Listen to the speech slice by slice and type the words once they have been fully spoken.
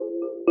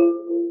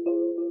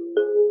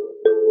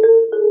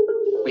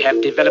We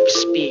have developed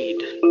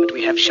speed, but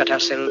we have shut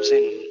ourselves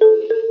in.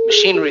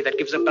 Machinery that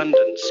gives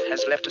abundance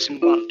has left us in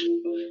want.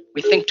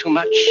 We think too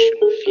much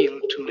and feel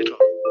too little.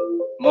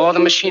 More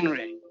than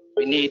machinery,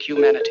 we need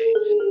humanity.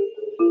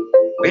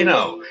 We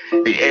know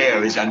the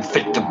air is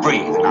unfit to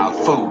breathe and our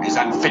food is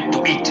unfit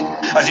to eat.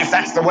 As if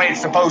that's the way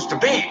it's supposed to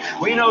be.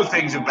 We know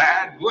things are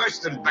bad, worse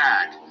than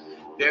bad.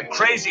 They're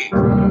crazy.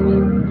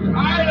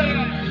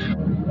 Silence!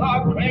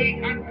 The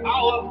great and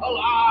powerful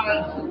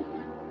Oz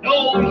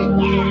knows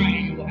why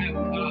you have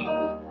come.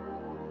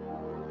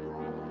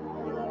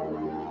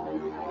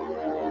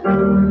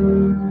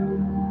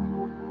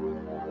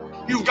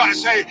 You've got to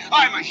say,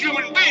 I'm a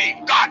human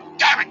being. God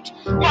damn it.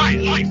 My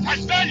life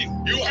has value.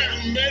 You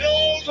have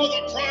meddled with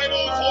the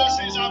primal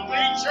forces of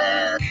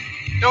nature.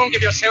 Don't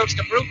give yourselves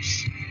to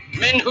brutes.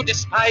 Men who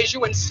despise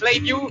you,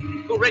 enslave you,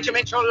 who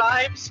regiment your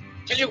lives,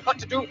 tell you what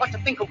to do, what to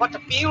think, and what to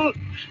feel,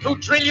 who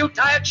drill you,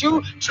 diet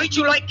you, treat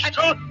you like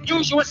cattle,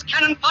 use you as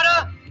cannon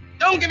fodder.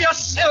 Don't give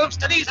yourselves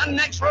to these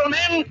unnatural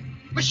men,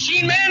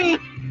 machine men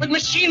with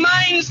machine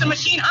minds and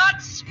machine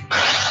hearts.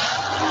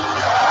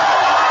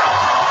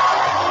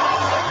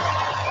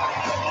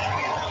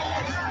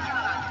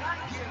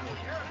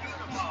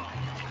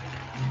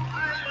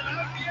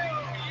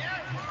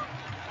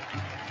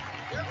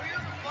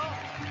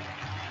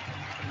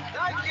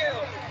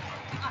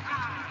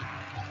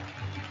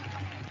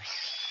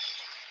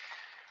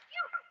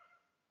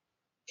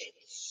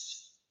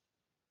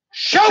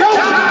 And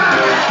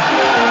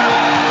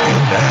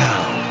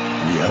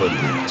now, Reality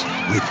Hits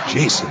with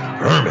Jason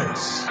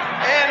Bermas.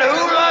 And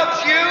who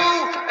loves you?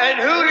 And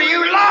who do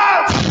you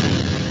love?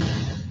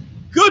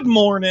 Good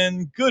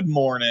morning. Good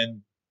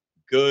morning.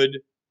 Good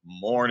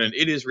morning.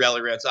 It is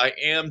Reality Rants. I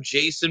am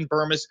Jason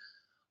Bermas.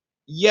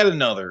 Yet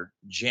another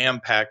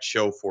jam-packed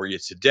show for you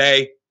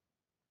today.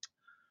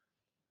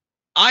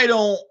 I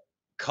don't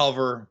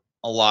cover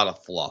a lot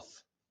of fluff,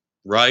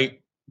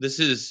 right? This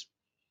is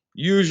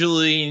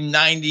usually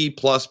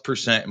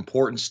 90+%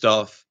 important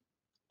stuff,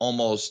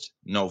 almost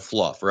no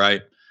fluff,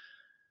 right?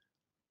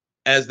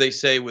 As they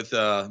say with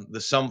the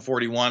Sum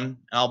 41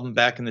 album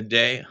back in the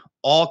day,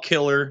 all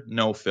killer,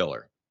 no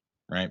filler,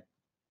 right?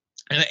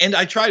 And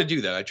I try to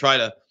do that. I try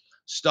to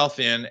stuff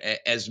in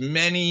as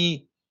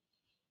many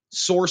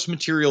source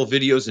material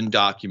videos and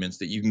documents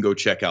that you can go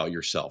check out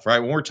yourself, right?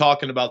 When we're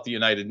talking about the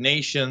United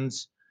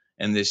Nations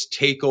and this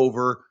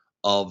takeover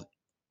of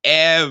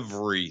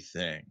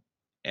everything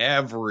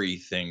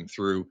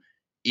through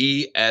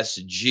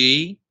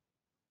ESG,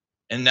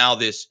 and now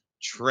this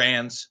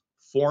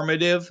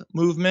transformative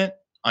movement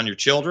on your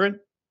children,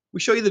 we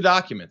show you the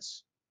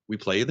documents. We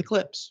play you the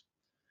clips.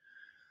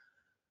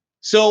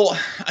 So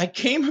I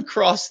came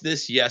across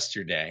this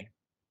yesterday.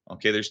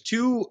 Okay, there's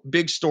two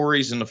big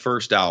stories in the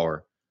first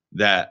hour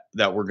that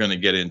we're going to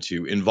get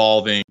into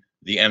involving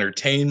the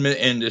entertainment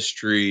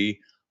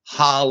industry,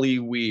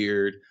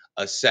 Hollyweird,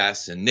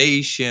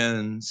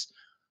 assassinations,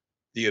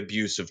 the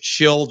abuse of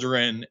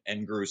children,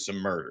 and gruesome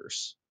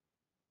murders.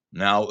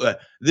 Now,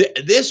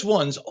 this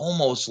one's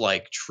almost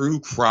like true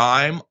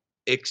crime,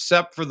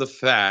 except for the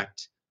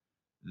fact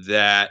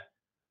that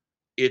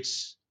it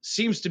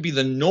seems to be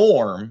the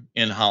norm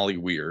in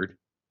Hollyweird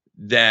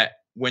that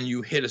when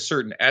you hit a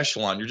certain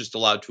echelon, you're just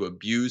allowed to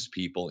abuse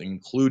people,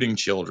 including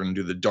children,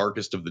 do the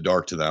darkest of the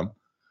dark to them.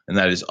 And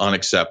that is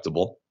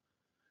unacceptable.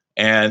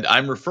 And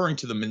I'm referring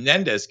to the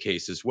Menendez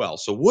case as well.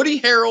 So Woody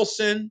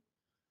Harrelson,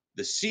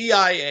 the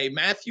CIA,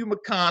 Matthew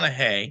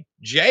McConaughey,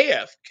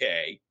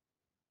 JFK,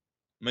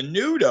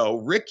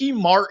 Menudo, Ricky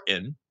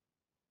Martin,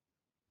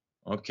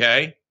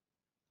 okay,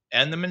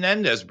 and the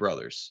Menendez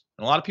brothers.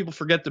 And a lot of people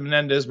forget the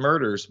Menendez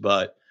murders,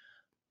 but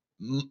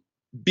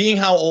being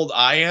how old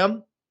I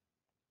am,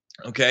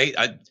 okay,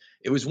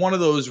 it was one of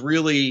those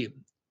really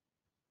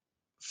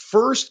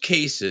first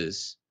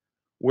cases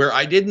where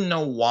I didn't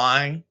know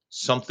why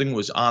something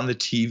was on the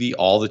TV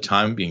all the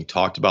time, being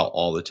talked about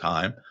all the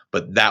time,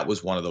 but that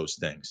was one of those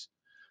things,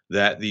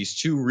 that these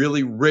two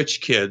really rich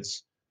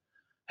kids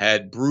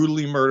had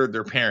brutally murdered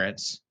their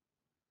parents,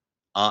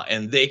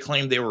 and they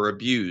claimed they were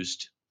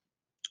abused.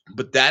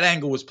 But that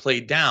angle was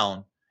played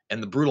down,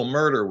 and the brutal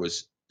murder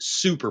was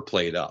super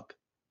played up.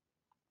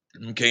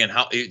 Okay, and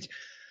how it,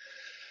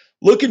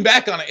 looking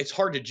back on it, it's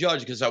hard to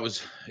judge because I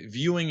was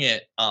viewing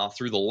it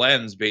through the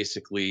lens,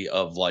 basically,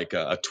 of like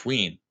a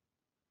tween.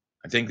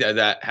 I think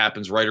that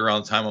happens right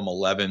around the time I'm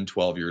 11,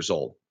 12 years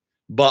old.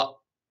 But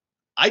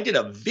I did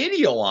a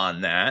video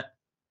on that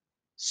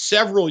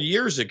several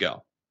years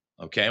ago.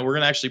 Okay, we're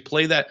going to actually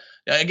play that.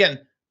 Again,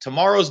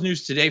 tomorrow's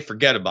news today,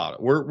 forget about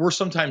it. We're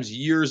sometimes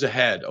years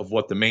ahead of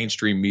what the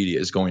mainstream media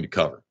is going to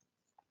cover.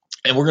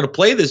 And we're going to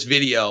play this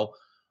video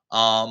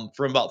from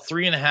about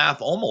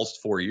 3.5,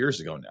 almost 4 years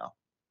ago now.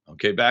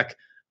 Okay, back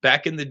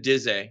in the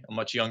Dizzy, a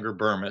much younger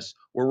Bermas,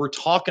 where we're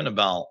talking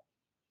about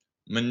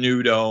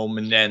Menudo,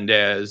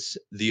 Menendez,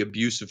 the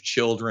abuse of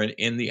children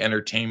in the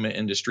entertainment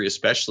industry,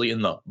 especially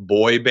in the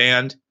boy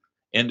band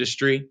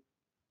industry,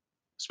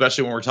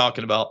 especially when we're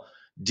talking about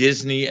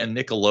Disney and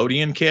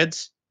Nickelodeon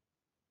kids.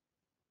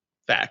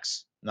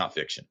 Facts, not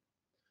fiction.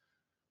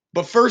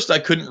 But first, I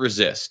couldn't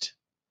resist.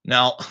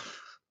 Now,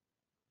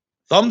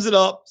 thumbs it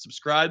up,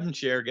 subscribe and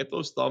share, get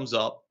those thumbs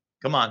up.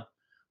 Come on.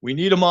 We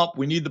need them up.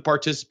 We need the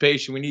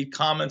participation. We need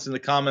comments in the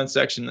comment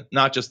section,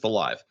 not just the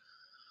live.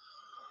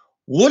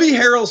 Woody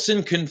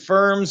Harrelson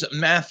confirms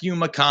Matthew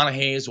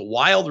McConaughey's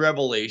wild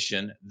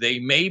revelation they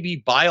may be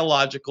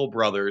biological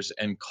brothers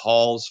and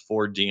calls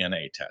for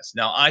DNA tests.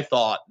 Now, I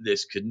thought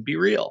this couldn't be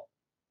real.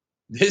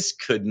 This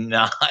could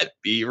not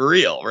be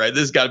real, right?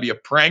 This has got to be a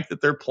prank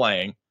that they're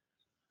playing.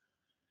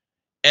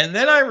 And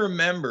then I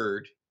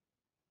remembered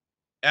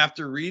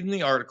after reading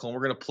the article, and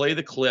we're going to play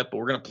the clip, but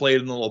we're going to play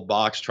it in the little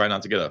box, try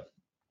not to get a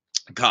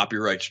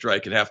copyright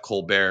strike and have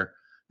Colbert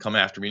come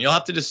after me. And you'll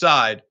have to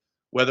decide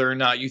whether or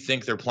not you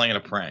think they're playing a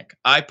prank.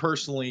 I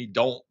personally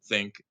don't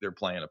think they're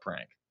playing a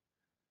prank.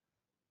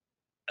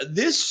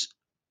 This,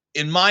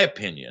 in my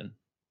opinion,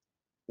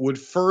 would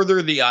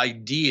further the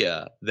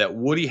idea that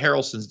Woody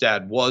Harrelson's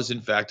dad was, in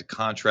fact, a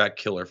contract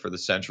killer for the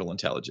Central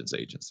Intelligence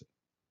Agency.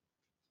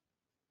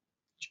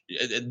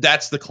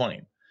 That's the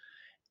claim.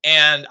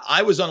 And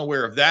I was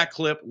unaware of that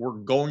clip. We're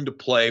going to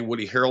play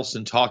Woody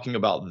Harrelson talking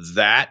about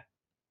that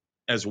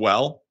as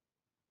well.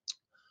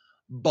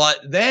 But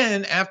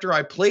then after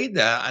I played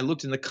that, I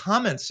looked in the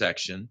comments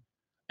section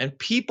and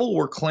people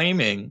were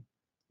claiming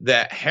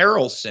that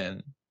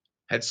Harrelson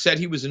had said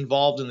he was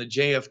involved in the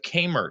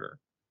JFK murder.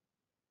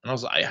 And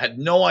I had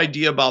no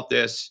idea about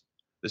this.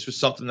 This was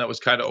something that was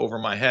kind of over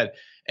my head.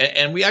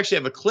 And we actually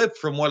have a clip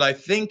from what I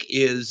think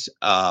is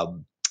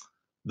The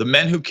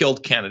Men Who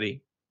Killed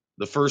Kennedy,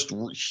 the first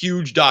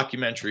huge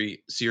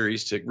documentary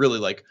series to really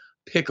like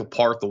pick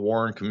apart the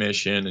Warren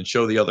Commission and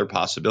show the other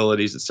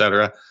possibilities, et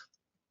cetera.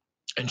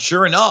 And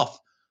sure enough,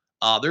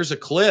 there's a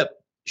clip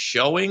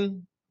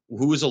showing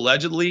who was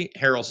allegedly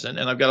Harrelson.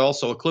 And I've got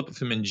also a clip of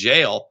him in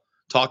jail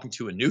talking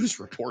to a news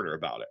reporter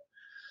about it.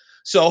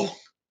 So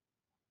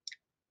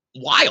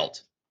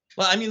wild.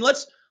 Well, I mean,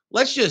 let's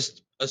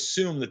just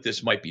assume that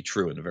this might be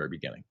true in the very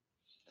beginning.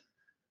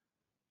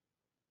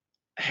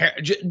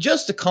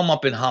 Just to come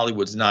up in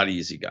Hollywood's not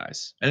easy,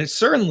 guys. And it's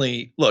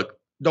certainly, look,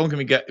 don't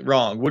get me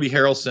wrong. Woody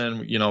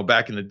Harrelson,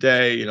 back in the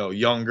day,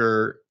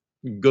 younger,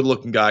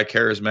 good-looking guy,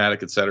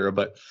 charismatic, etc.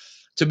 But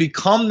to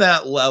become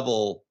that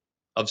level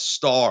of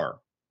star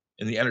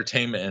in the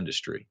entertainment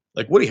industry,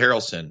 like Woody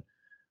Harrelson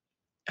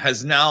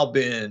has now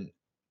been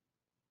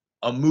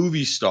a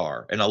movie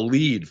star and a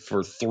lead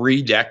for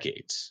 3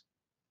 decades.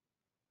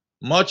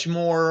 Much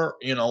more,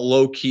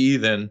 low-key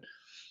than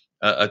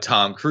a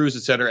Tom Cruise,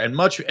 et cetera, and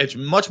it's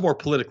much more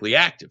politically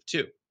active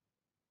too.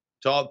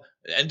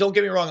 And don't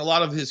get me wrong, a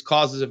lot of his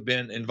causes have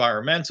been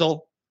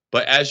environmental,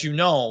 but as you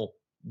know,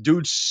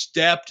 dude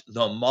stepped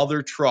the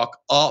mother truck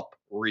up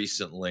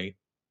recently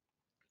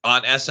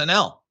on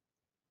SNL,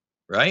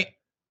 right?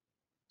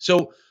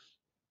 So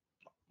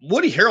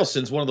Woody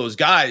Harrelson's one of those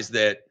guys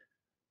that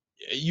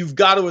you've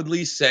got to at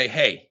least say,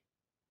 hey,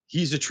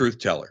 he's a truth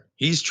teller.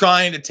 He's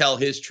trying to tell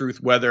his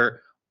truth,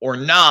 whether or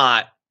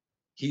not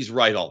he's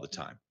right all the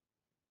time.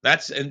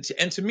 And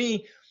to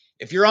me,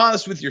 if you're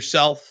honest with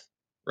yourself,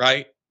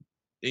 right?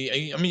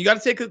 I mean, you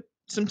got to take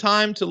some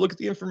time to look at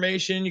the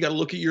information. You got to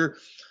look at your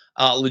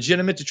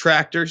legitimate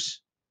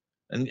detractors.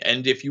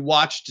 And if you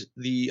watched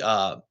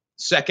the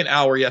second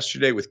hour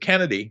yesterday with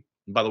Kennedy,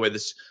 and by the way,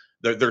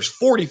 there's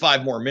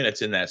 45 more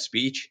minutes in that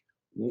speech.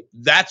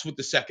 That's what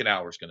the second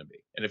hour is going to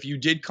be. And if you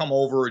did come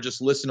over or just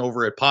listen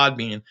over at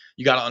Podbean,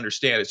 you got to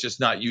understand it's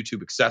just not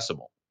YouTube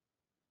accessible.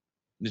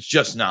 It's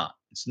just not.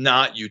 It's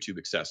not YouTube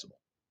accessible.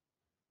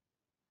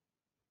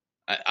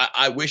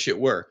 I wish it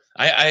were.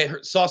 I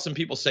saw some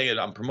people saying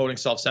I'm promoting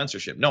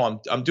self-censorship.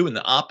 No, I'm doing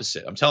the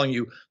opposite. I'm telling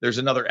you there's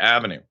another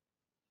avenue.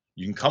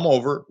 You can come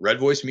over,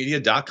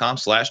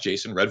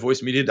 redvoicemedia.com/Jason,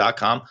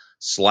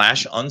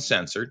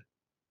 redvoicemedia.com/uncensored.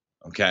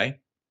 Okay.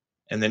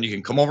 And then you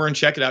can come over and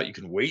check it out. You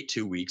can wait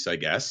 2 weeks, I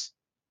guess,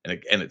 and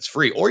it's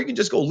free. Or you can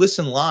just go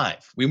listen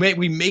live. We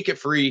make it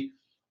free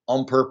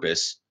on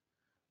purpose,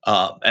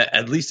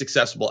 at least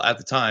accessible at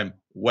the time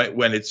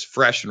when it's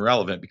fresh and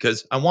relevant,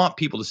 because I want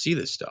people to see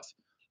this stuff.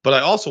 But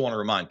I also want to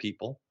remind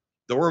people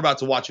that we're about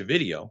to watch a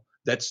video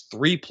that's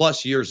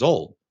 3+ years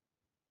old,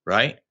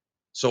 right?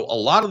 So a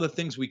lot of the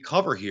things we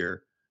cover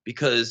here,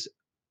 because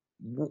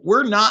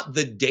we're not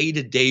the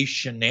day-to-day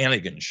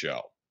shenanigans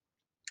show.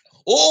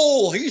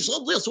 Oh, he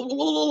said this,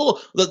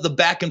 the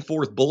back and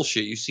forth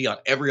bullshit you see on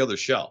every other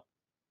show,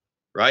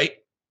 right?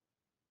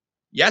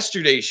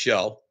 Yesterday's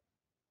show,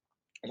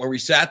 where we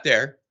sat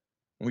there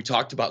and we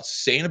talked about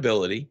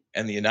sustainability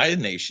and the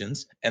United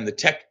Nations and the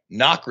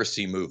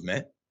technocracy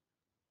movement,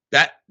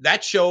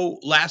 that show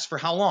lasts for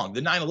how long? The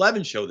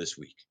 9/11 show this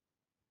week.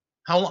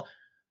 How long?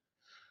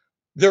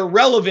 They're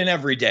relevant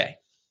every day.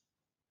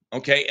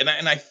 Okay. And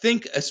I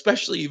think,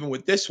 especially even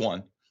with this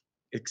one,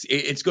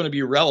 it's going to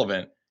be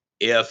relevant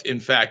if, in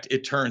fact,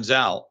 it turns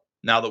out,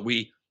 now that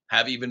we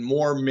have even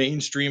more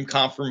mainstream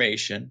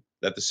confirmation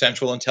that the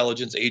Central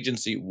Intelligence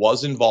Agency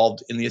was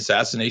involved in the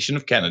assassination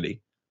of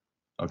Kennedy.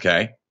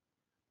 Okay.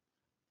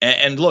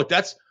 And look,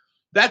 that's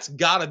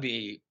got to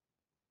be,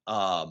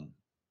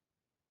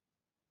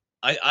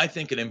 I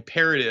think, an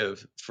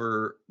imperative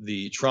for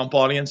the Trump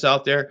audience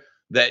out there.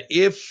 that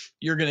if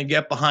you're going to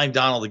get behind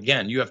Donald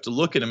again, you have to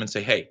look at him and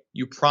say, hey,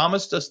 you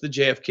promised us the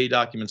JFK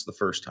documents the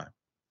first time.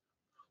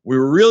 We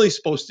were really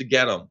supposed to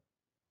get them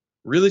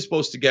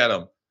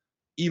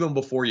even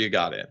before you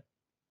got in,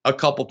 a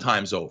couple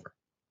times over.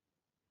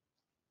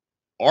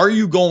 Are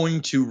you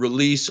going to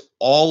release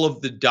all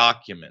of the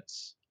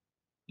documents,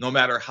 no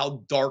matter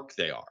how dark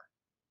they are?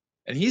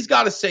 And he's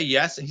got to say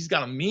yes, and he's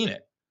got to mean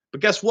it.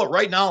 But guess what?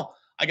 Right now,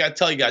 I got to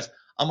tell you guys,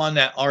 I'm on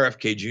that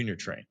RFK Jr.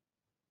 train.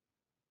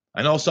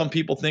 I know some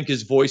people think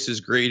his voice is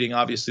grating.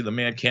 Obviously, the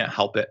man can't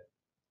help it.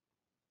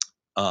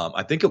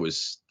 I think it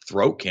was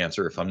throat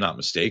cancer, if I'm not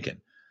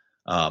mistaken,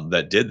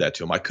 that did that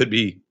to him. I could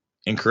be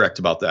incorrect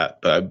about that,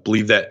 but I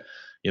believe that,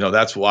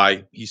 that's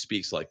why he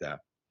speaks like that.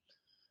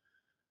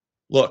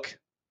 Look,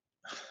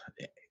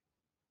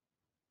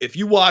 if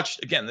you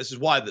watched, again, this is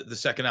why the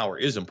second hour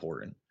is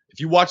important. If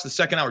you watch the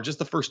second hour, just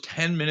the first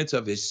 10 minutes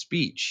of his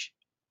speech,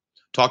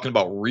 talking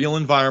about real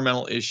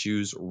environmental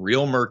issues,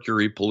 real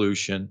mercury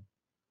pollution,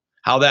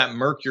 how that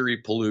mercury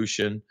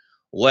pollution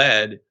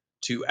led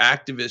to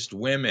activist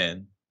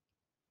women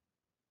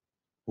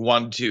who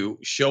wanted to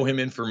show him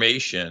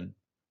information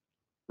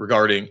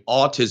regarding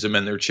autism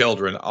and their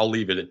children. I'll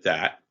leave it at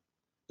that.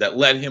 That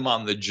led him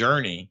on the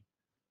journey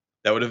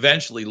that would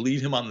eventually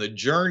lead him on the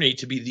journey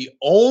to be the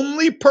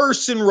only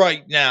person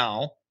right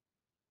now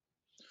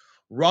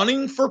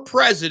running for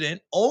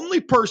president,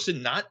 only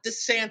person, not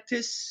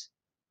DeSantis,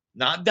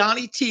 not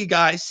Donnie T,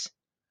 guys,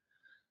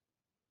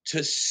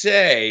 to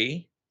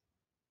say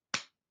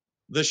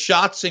the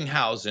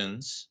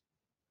Schottinghausens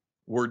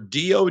were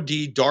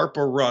DOD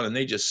DARPA run, and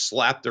they just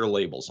slapped their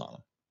labels on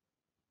them.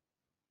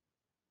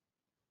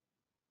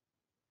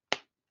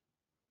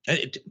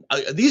 And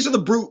these are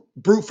the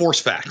brute force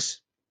facts.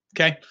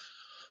 Okay.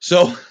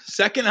 So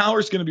second hour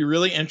is going to be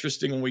really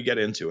interesting when we get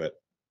into it.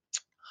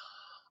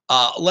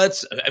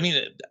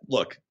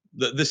 Look,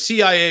 the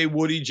CIA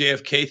Woody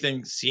JFK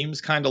thing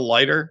seems kind of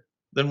lighter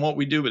than what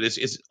we do, but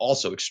it's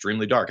also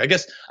extremely dark. I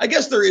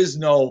guess there is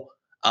no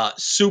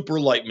super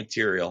light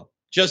material,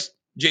 just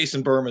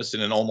Jason Burmis in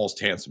an almost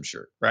handsome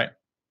shirt, right?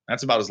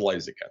 That's about as light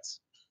as it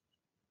gets.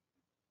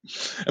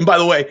 And by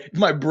the way, if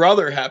my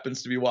brother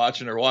happens to be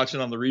watching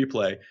on the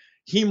replay,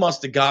 he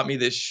must have got me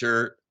this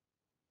shirt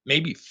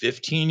maybe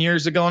 15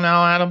 years ago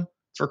now, Adam,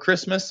 for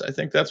Christmas. I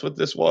think that's what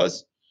this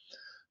was.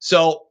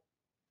 So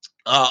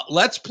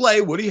let's play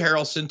Woody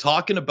Harrelson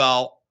talking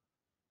about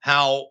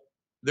how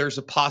there's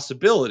a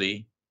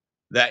possibility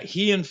that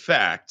he, in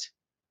fact,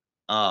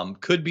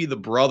 could be the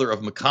brother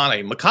of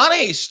McConaughey.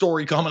 McConaughey's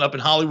story coming up in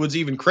Hollywood's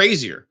even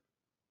crazier.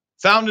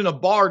 Found in a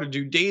bar to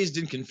do Dazed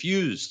and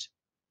Confused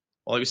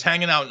while he was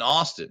hanging out in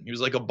Austin. He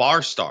was like a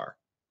bar star.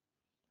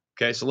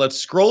 Okay, so let's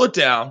scroll it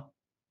down.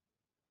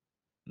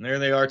 And there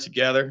they are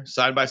together,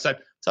 side by side.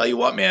 Tell you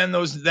what, man,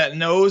 that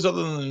nose,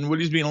 other than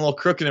Woody's being a little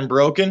crooked and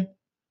broken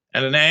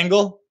at an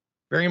angle,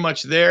 very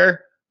much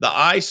there. The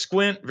eye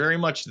squint, very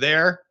much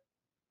there.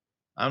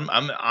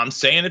 I'm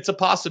saying it's a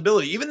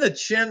possibility. Even the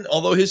chin,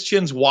 although his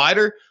chin's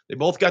wider, they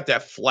both got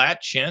that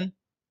flat chin.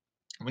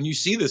 When you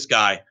see this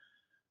guy,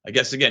 I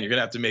guess, again, you're going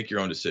to have to make your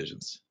own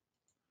decisions.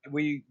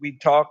 We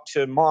talked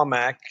to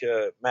Mamak,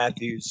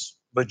 Matthew's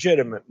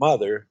legitimate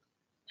mother,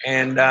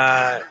 and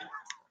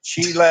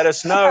she let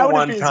us know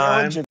one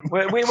time.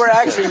 We were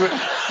actually,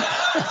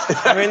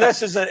 I mean,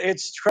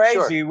 it's crazy.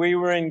 Sure. We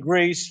were in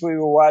Greece. We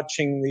were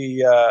watching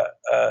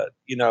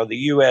the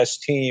U.S.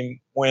 team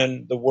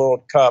win the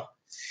World Cup.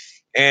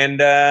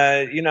 And,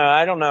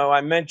 I don't know,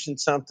 I mentioned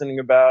something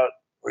about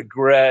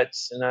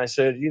regrets, and I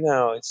said,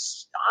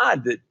 it's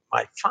odd that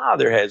my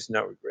father has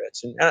no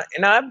regrets.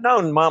 And I've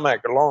known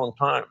Mamak a long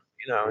time,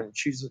 and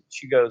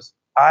she goes,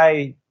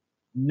 I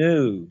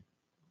knew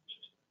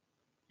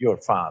your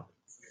father.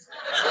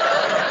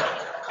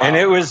 And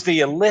it was the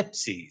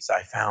ellipses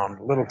I found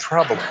a little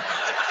troubling.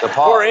 The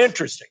pause. Or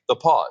interesting. The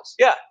pause.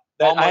 Yeah,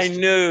 that Almost. I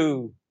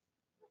knew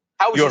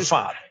your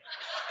father.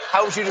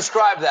 How would you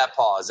describe that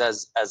pause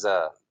as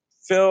a...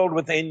 Filled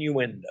with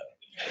innuendo.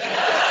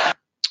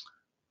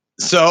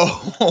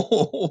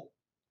 So,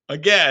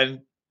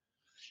 again,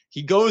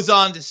 he goes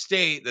on to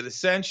state that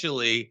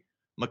essentially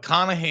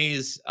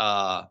McConaughey's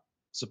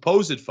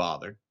supposed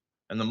father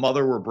and the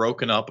mother were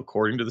broken up,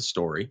 according to the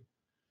story.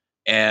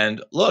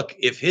 And look,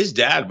 if his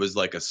dad was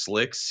like a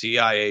slick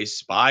CIA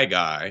spy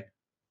guy,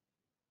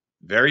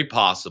 very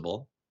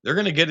possible, they're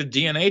going to get a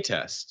DNA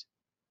test.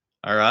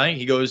 All right.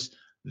 He goes,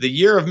 the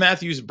year of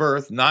Matthew's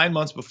birth, 9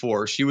 months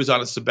before, she was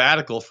on a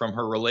sabbatical from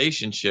her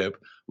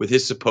relationship with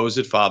his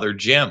supposed father,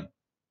 Jim.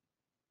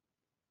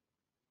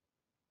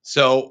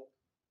 So,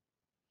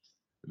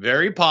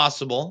 very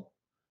possible.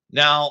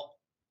 Now,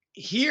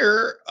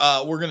 here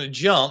we're going to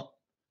jump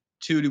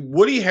to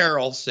Woody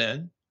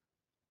Harrelson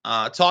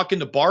talking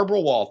to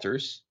Barbara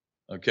Walters,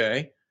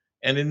 okay?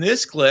 And in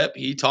this clip,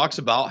 he talks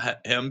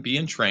about him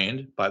being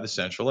trained by the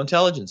Central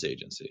Intelligence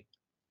Agency.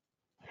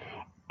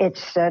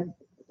 It's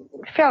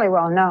fairly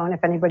well known,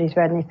 if anybody's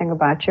read anything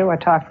about you or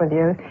talked with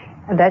you,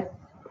 that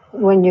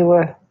when you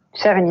were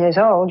 7 years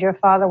old, your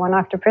father went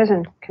off to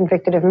prison,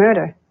 convicted of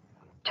murder.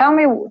 Tell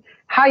me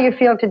how you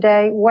feel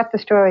today, what the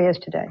story is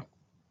today.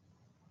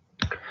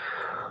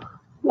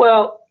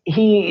 Well,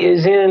 he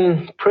is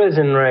in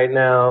prison right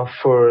now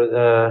for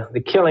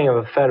the killing of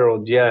a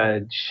federal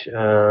judge.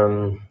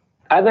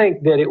 I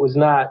think that it was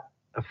not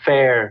a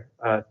fair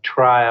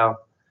trial,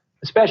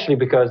 especially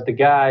because the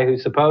guy who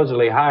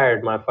supposedly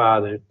hired my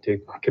father to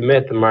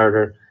commit the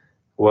murder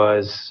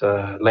was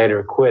later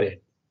acquitted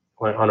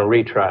on a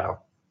retrial.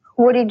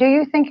 Woody, do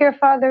you think your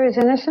father is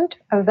innocent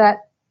of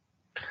that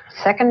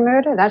second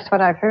murder? That's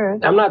what I've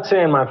heard. I'm not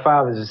saying my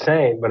father's a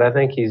saint, but I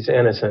think he's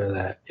innocent of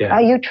that, yeah.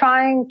 Are you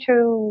trying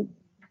to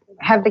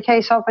have the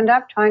case opened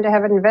up, trying to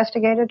have it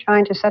investigated,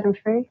 trying to set him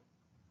free?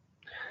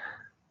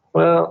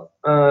 Well,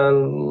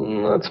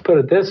 let's put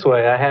it this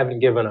way. I haven't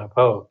given up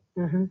hope.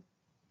 Mm-hmm.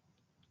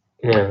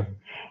 Yeah.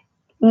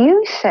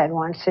 You said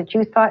once that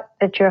you thought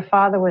that your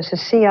father was a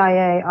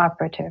CIA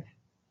operative.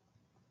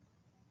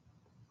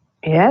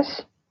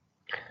 Yes?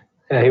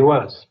 Yeah, he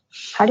was.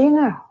 How do you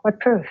know? What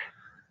proof?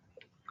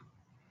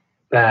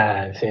 See,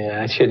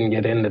 I shouldn't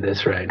get into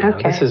this right now.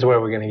 Okay. This is where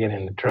we're going to get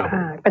into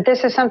trouble. But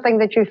this is something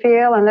that you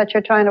feel and that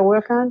you're trying to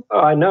work on? Oh,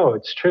 I know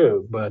it's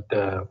true, but,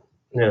 you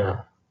know.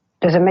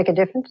 Does it make a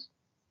difference?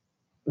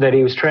 That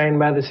he was trained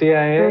by the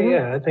CIA? Mm-hmm.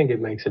 Yeah, I think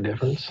it makes a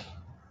difference.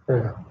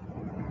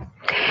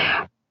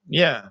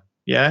 Yeah.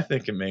 Yeah, I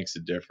think it makes a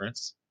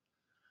difference.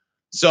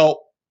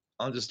 So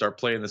I'll just start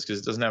playing this because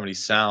it doesn't have any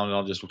sound, and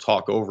I'll just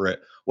talk over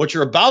it. What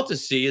you're about to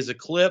see is a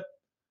clip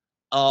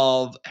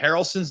of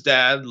Harrelson's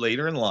dad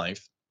later in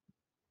life.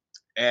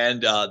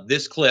 And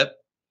this clip,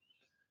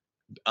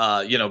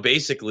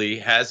 basically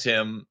has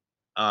him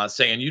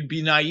saying, you'd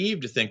be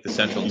naive to think the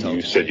Central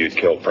Intelligence. You said you'd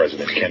kill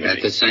President Kennedy.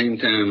 At the same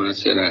time I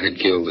said I had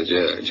killed the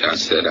judge, I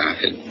said I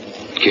had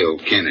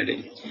killed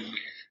Kennedy.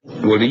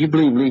 Well, do you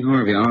believe Lee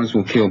Harvey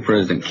Oswald killed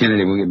President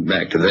Kennedy? We'll get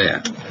back to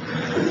that.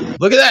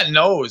 Look at that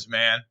nose,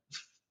 man.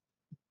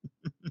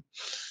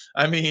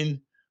 I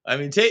mean,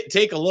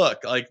 take a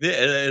look. Like this,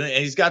 and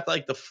he's got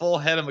like the full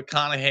head of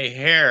McConaughey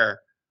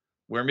hair,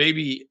 where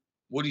maybe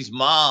Woody's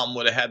mom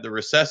would have had the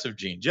recessive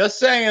gene. Just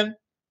saying.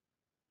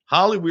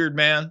 Holly weird,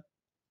 man.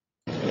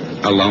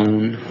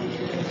 Alone,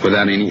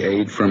 without any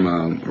aid from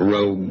a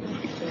rogue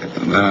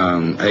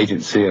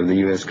agency of the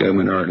U.S.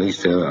 government, or at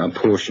least a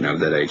portion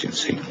of that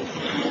agency.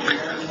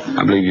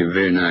 I believe you're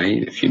very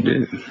naive if you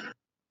do.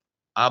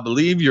 I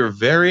believe you're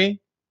very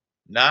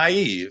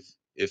naive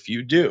if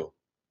you do.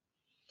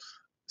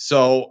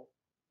 So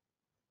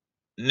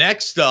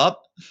next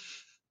up,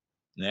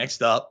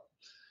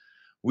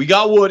 we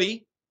got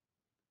Woody.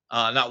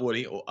 Not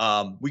Woody.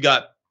 We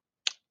got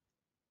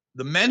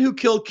the men who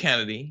killed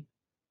Kennedy,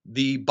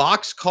 the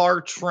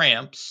Boxcar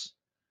Tramps,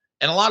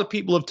 and a lot of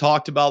people have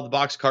talked about the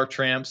Boxcar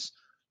Tramps.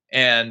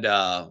 And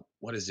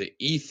what is it?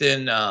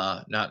 Ethan?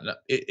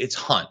 It's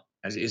Hunt.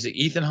 Is it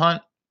Ethan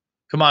Hunt?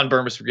 Come on,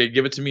 Burmese Brigade,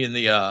 give it to me in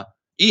the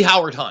E.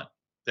 Howard Hunt.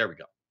 There we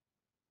go.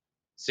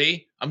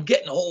 See, I'm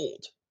getting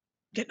old.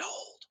 An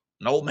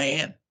old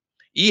man.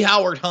 E.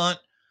 Howard Hunt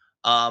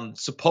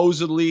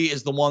supposedly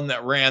is the one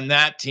that ran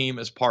that team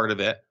as part of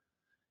it.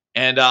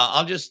 And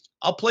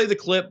I'll play the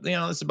clip. This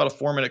is about a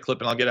 4-minute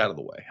clip, and I'll get out of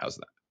the way. How's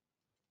that?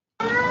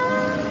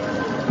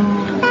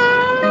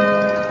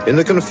 In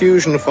the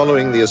confusion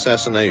following the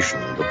assassination,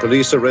 the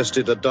police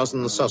arrested a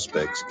dozen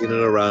suspects in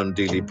and around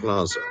Dealey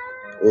Plaza.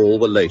 All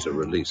were later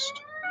released.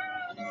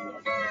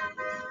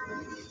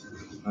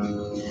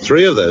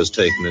 3 of those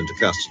taken into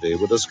custody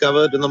were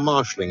discovered in the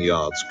marshalling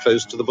yards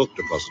close to the book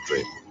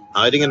depository,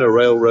 hiding in a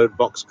railroad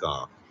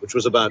boxcar, which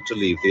was about to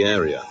leave the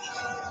area.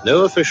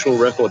 No official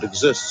record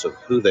exists of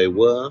who they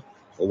were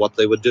or what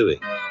they were doing,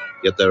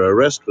 yet their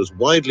arrest was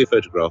widely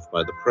photographed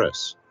by the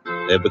press.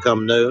 They have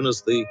become known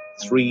as the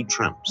 3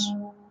 Tramps.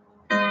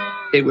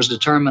 It was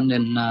determined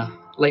in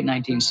late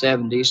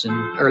 1970s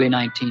and early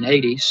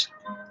 1980s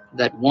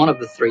that one of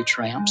the 3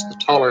 tramps, the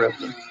taller of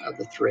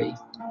the 3,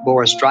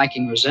 bore a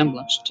striking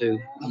resemblance to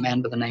a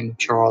man by the name of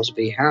Charles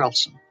V.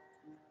 Harrelson,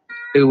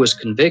 who was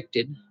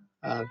convicted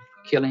of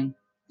killing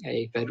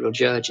a federal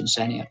judge in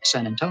San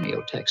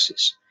Antonio,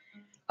 Texas.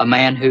 A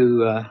man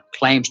who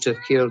claims to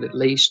have killed at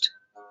least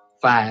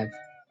 5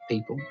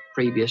 people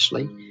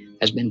previously,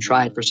 has been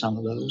tried for some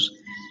of those,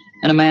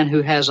 and a man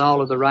who has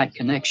all of the right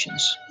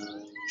connections.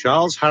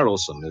 Charles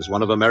Harrelson is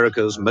one of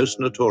America's most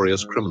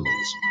notorious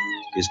criminals.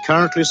 He's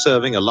currently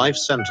serving a life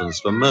sentence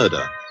for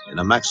murder in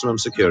a maximum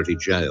security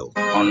jail.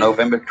 On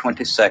November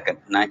 22nd,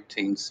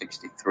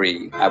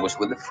 1963, I was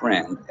with a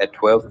friend at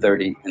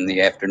 12:30 in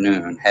the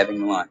afternoon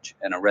having lunch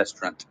in a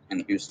restaurant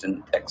in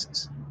Houston,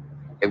 Texas.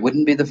 It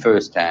wouldn't be the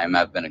first time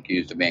I've been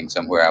accused of being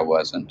somewhere I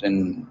wasn't,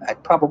 and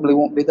it probably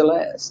won't be the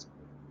last.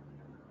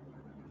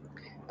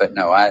 But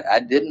no, I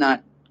did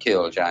not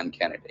kill John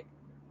Kennedy.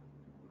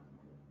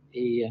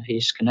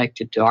 He's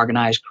connected to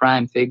organized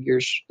crime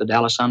figures, the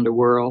Dallas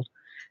Underworld,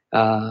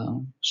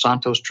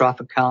 Santos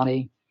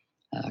Trafficante,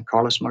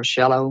 Carlos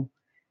Marcello,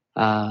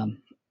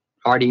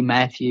 R.D.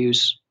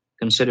 Matthews,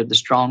 considered the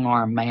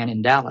strong-arm man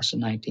in Dallas in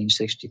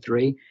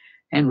 1963,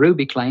 and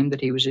Ruby claimed that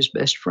he was his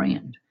best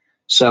friend.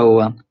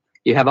 So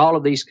you have all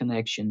of these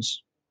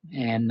connections,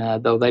 and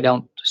though they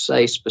don't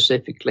say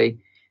specifically,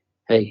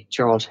 hey,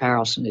 Charles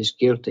Harrelson is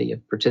guilty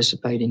of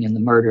participating in the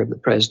murder of the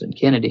President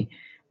Kennedy,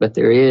 but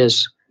there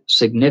is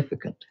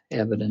significant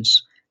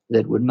evidence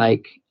that would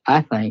make,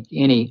 I think,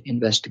 any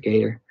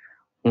investigator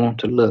want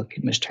to look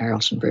at Mr.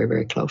 Harrelson very,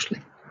 very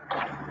closely.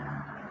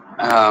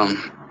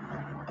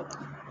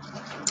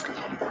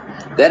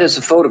 That is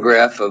a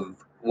photograph of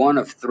one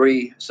of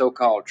three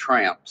so-called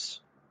tramps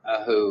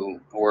who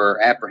were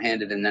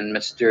apprehended and then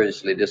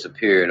mysteriously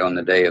disappeared on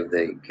the day of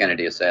the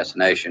Kennedy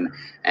assassination.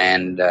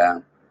 And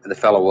the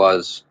fellow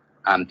was,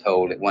 I'm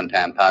told, at one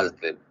time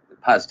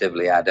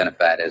positively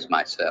identified as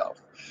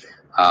myself,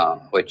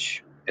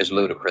 which is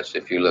ludicrous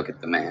if you look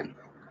at the man.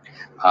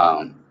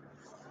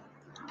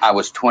 I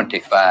was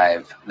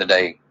 25 the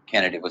day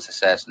Kennedy was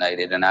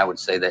assassinated, and I would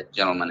say that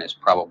gentleman is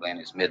probably in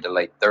his mid to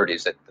late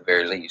 30s at the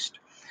very least.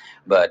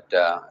 But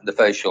the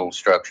facial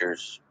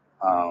structures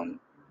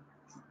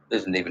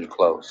isn't even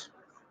close.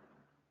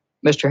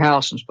 Mr.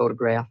 Harrelson's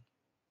photograph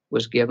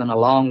was given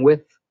along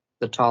with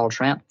the tall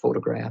tramp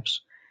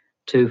photographs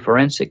to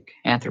forensic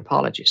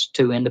anthropologists,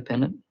 two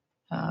independent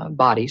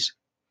bodies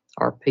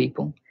or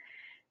people,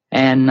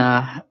 and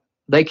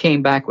they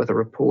came back with a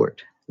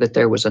report that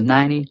there was a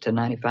 90 to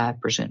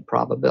 95%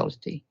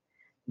 probability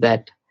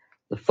that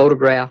the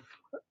photograph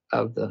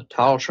of the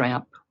tall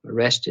tramp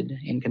arrested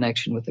in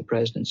connection with the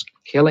president's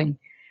killing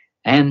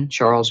and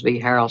Charles V.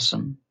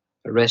 Harrelson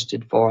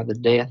arrested for the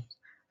death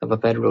of a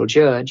federal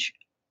judge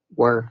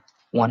were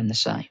one and the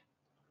same.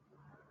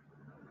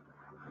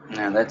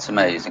 Now that's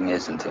amazing,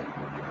 isn't it?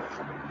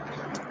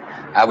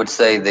 I would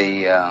say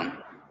that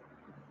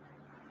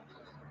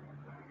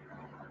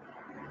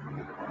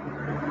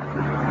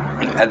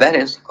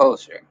is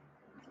closer,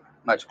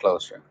 much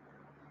closer.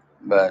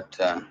 But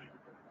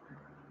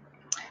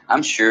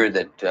I'm sure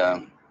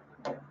that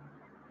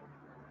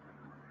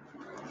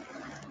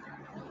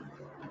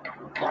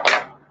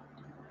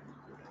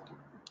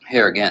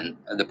here again,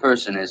 the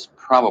person is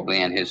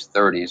probably in his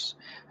 30s,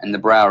 and the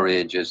brow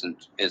ridge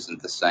isn't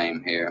the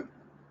same here.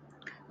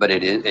 But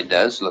it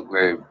does look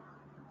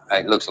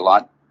it looks a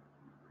lot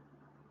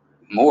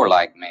more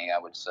like me, I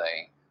would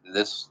say,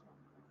 this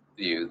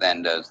view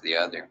than does the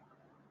other.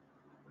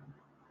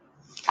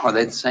 Are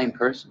they the same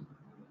person?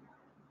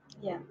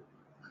 Yeah.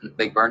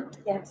 Big Bird?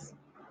 Yes.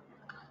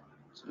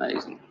 It's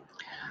amazing.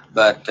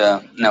 But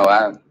no,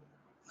 I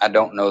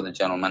don't know the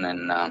gentleman,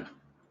 and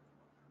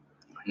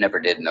never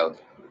did know.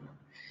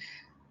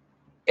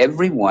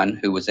 Everyone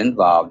who was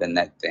involved in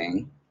that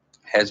thing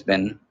has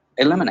been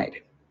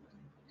eliminated.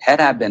 Had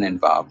I been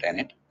involved in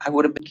it, I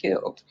would have been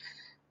killed.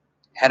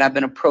 Had I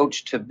been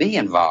approached to be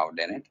involved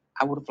in it,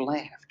 I would have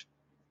laughed.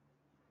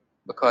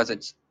 Because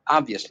it's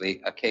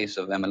obviously a case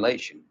of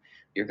immolation.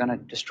 You're going to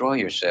destroy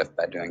yourself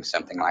by doing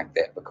something like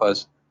that,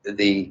 because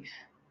the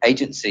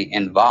agency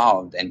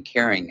involved in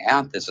carrying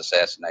out this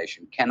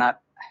assassination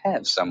cannot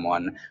have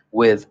someone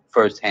with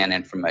firsthand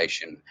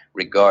information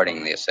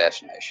regarding the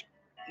assassination.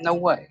 No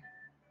way.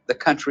 The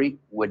country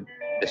would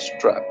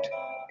destruct.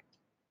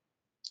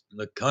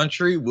 The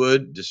country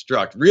would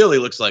destruct. Really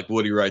looks like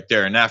Woody right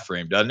there in that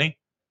frame, doesn't he?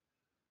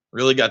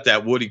 Really got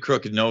that Woody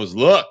crooked nose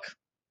look.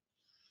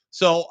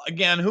 So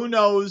again, who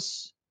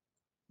knows?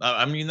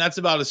 I mean, that's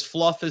about as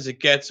fluff as it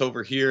gets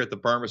over here at the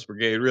Parmas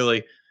Brigade.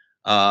 Really,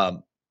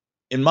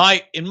 in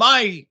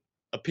my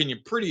opinion,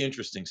 pretty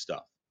interesting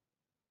stuff.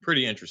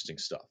 Pretty interesting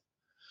stuff.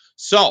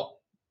 So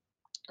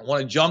I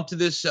want to jump to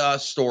this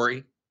story,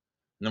 and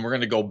then we're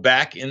going to go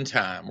back in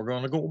time. We're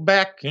going to go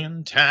back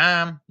in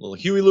time. A little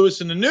Huey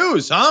Lewis in the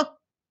news, huh?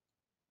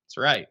 That's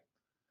right.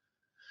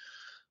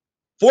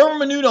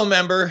 Former Menudo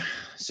member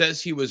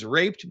says he was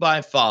raped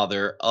by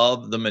father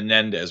of the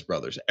Menendez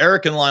brothers.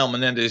 Eric and Lyle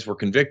Menendez were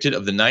convicted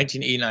of the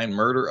 1989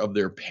 murder of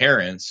their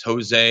parents,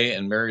 Jose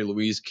and Mary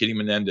Louise Kitty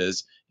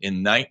Menendez,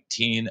 in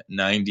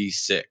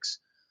 1996.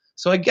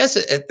 So I guess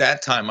at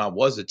that time I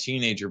was a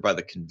teenager by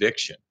the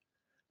conviction.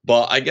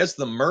 But I guess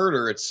the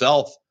murder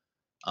itself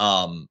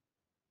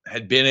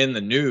had been in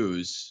the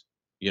news,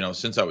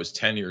 since I was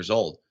 10 years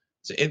old.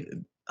 So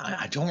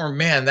I don't remember,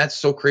 man, that's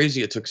so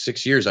crazy. It took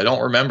 6 years. I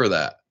don't remember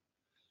that.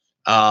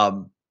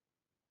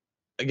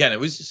 Again, it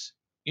was just,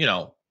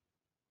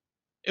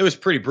 it was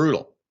pretty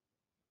brutal.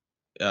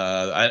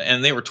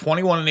 And they were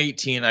 21 and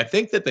 18. I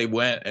think that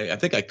I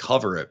think I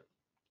cover it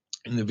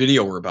in the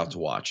video we're about to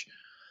watch.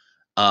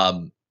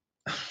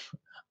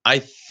 I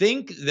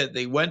think that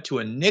they went to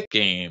a Knicks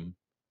game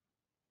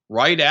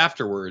right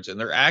afterwards, and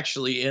they're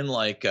actually in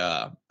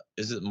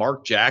is it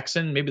Mark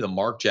Jackson? Maybe the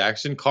Mark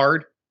Jackson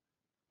card.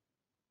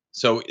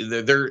 So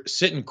they're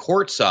sitting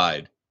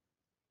courtside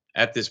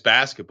at this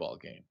basketball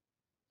game.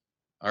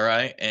 All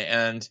right.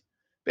 And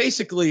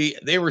basically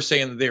they were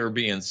saying that they were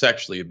being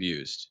sexually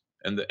abused,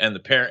 and the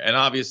parent, and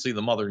obviously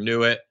the mother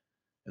knew it,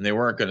 and they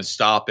weren't going to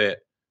stop it.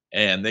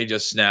 And they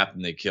just snapped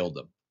and they killed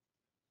them.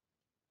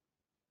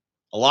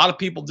 A lot of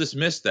people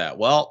dismissed that.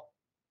 Well,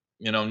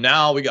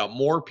 now we got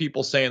more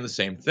people saying the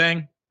same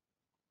thing.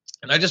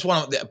 And I just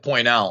want to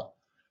point out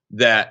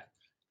that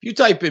if you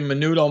type in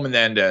Menudo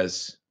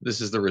Menendez,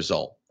 this is the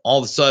result. All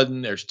of a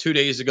sudden, there's 2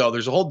 days ago,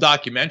 there's a whole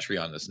documentary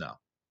on this now.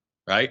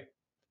 right?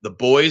 The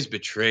Boys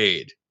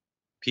Betrayed,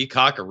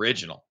 Peacock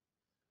original.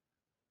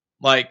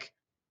 Like,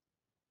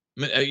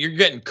 you're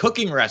getting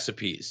cooking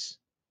recipes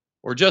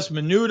or just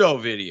Menudo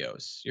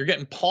videos. You're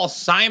getting Paul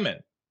Simon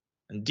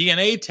and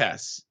DNA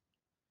tests.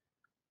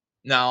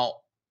 Now,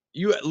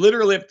 you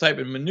literally have to type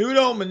in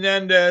Menudo,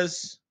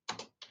 Menendez,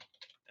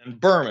 and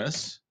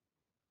Burmese.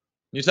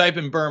 You type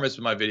in Burmese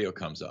and my video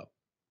comes up.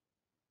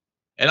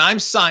 And I'm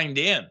signed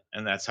in,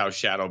 and that's how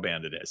shadow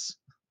banned it is.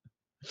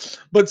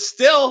 But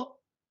still,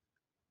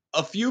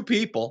 a few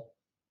people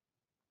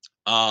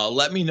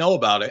let me know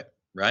about it,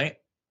 right?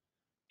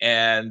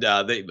 And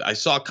I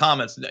saw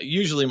comments.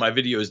 Usually my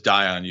videos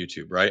die on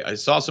YouTube, right? I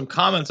saw some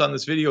comments on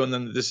this video, and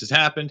then this has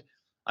happened.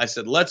 I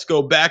said, let's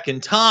go back in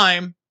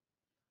time.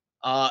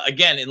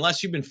 Again,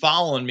 unless you've been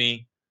following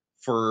me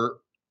for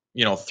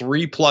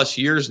 3+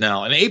 years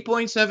now, and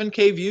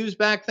 8.7K views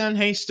back then,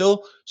 hey,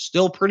 still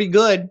pretty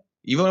good,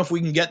 even if we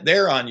can get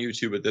there on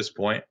YouTube at this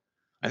point.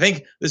 I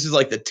think this is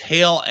like the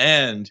tail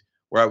end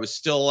where I was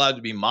still allowed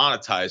to be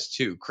monetized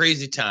too.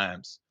 Crazy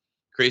times.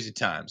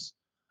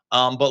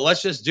 But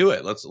let's just do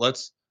it.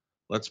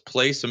 Let's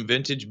play some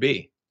vintage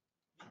B.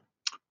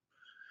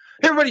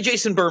 Hey everybody,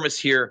 Jason Burmese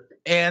here,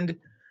 and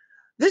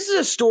this is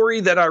a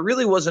story that I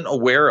really wasn't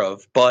aware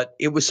of, but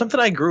it was something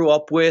I grew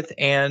up with.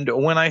 And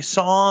when I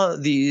saw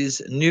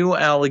these new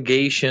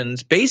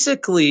allegations,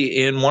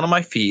 basically in one of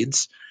my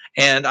feeds,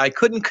 and I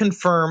couldn't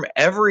confirm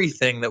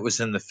everything that was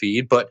in the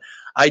feed, but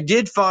I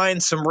did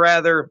find some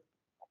rather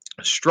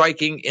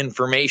striking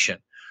information.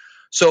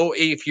 So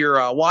if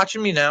you're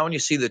watching me now and you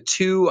see the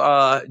two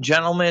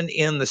gentlemen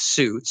in the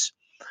suits,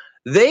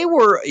 they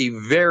were a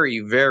very,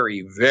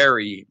 very,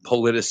 very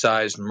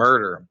politicized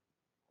murder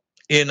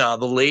in the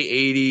late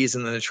 80s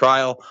and then the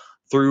trial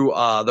through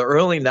the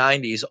early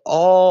 90s,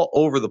 all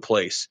over the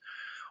place,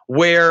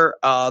 where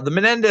the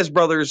Menendez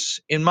brothers,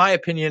 in my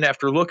opinion,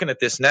 after looking at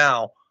this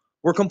now,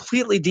 were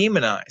completely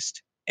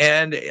demonized,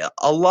 and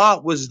a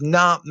lot was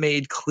not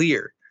made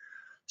clear.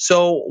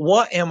 So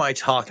what am I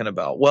talking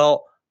about?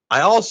 Well, I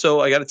got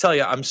to tell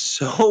you, I'm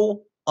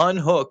so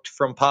unhooked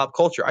from pop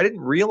culture. I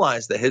didn't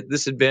realize that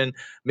this had been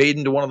made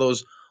into one of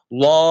those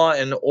Law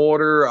and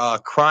Order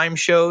crime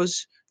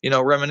shows,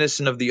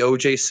 reminiscent of the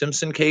O.J.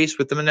 Simpson case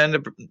with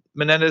the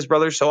Menendez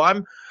brothers. So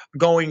I'm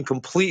going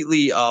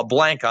completely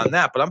blank on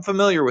that, but I'm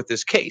familiar with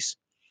this case.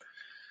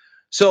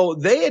 So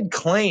they had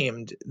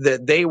claimed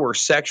that they were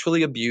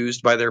sexually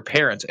abused by their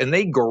parents, and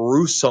they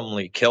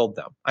gruesomely killed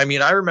them. I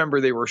mean, I remember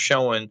they were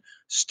showing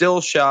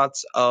still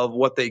shots of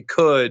what they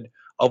could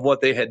of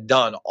what they had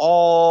done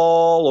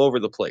all over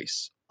the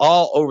place.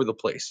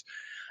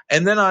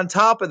 And then on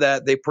top of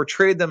that, they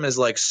portrayed them as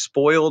like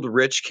spoiled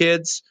rich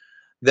kids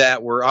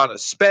that were on a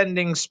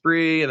spending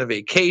spree and a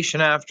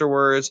vacation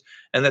afterwards,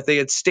 and that they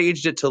had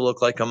staged it to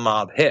look like a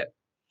mob hit.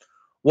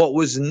 What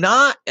was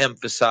not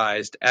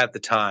emphasized at the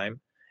time,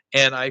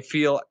 and I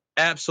feel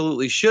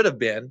absolutely should have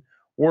been,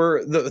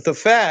 were the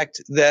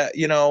fact that,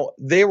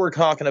 they were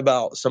talking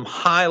about some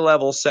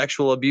high-level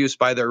sexual abuse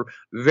by their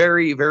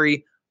very,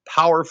 very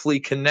powerfully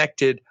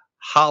connected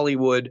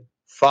Hollywood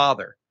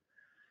father.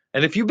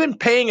 And if you've been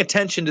paying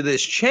attention to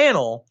this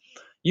channel,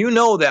 you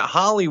know that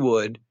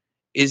Hollywood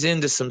is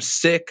into some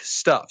sick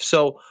stuff.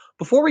 So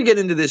before we get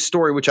into this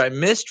story, which I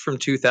missed from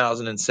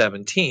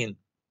 2017,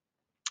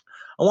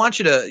 I want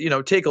you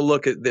to, take a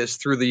look at this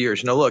through the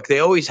years. Look, they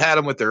always had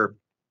them with their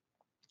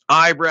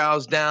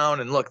eyebrows down,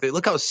 and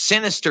look how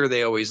sinister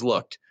they always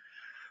looked.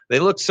 They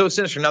looked so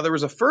sinister. Now, there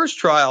was a first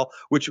trial,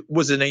 which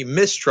was in a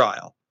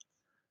mistrial.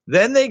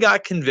 Then they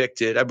got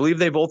convicted. I believe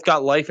they both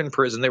got life in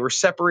prison. They were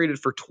separated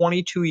for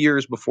 22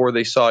 years before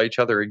they saw each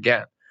other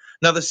again.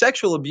 Now, the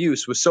sexual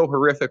abuse was so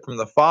horrific from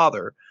the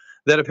father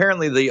that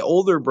apparently the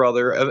older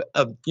brother,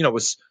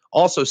 was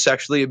also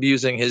sexually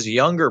abusing his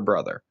younger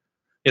brother,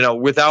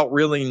 without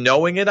really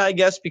knowing it, I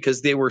guess,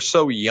 because they were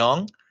so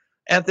young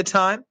at the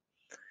time.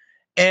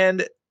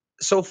 And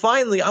so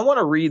finally, I want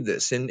to read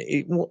this. And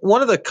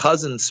one of the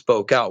cousins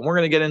spoke out. We're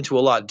going to get into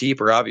a lot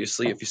deeper,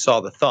 obviously, if you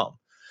saw the thumb,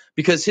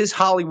 because his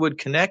Hollywood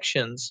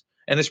connections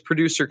and his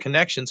producer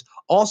connections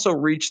also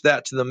reached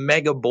that to the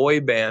mega boy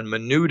band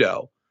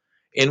Menudo,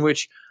 in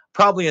which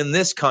probably in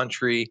this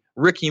country,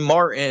 Ricky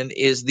Martin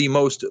is the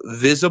most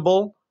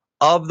visible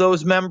of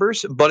those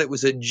members, but it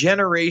was a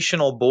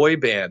generational boy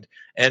band.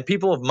 And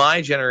people of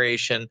my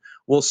generation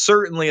will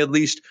certainly at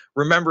least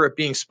remember it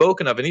being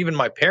spoken of. And even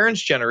my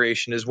parents'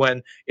 generation is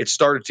when it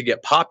started to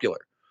get popular.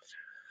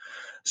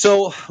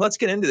 So let's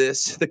get into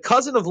this. The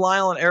cousin of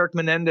Lyle and Eric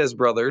Menendez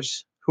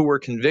brothers, who were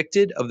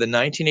convicted of the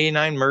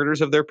 1989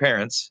 murders of their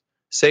parents,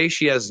 say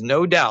she has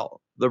no doubt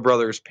the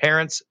brothers'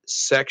 parents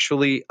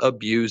sexually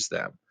abused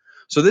them.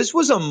 So this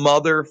was a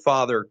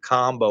mother-father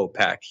combo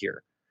pack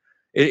here.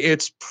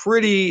 It's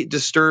pretty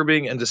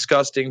disturbing and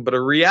disgusting, but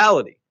a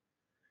reality.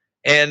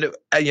 And,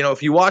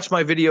 if you watch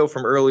my video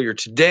from earlier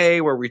today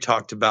where we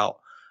talked about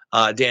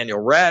Daniel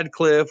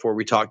Radcliffe, where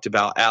we talked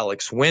about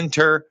Alex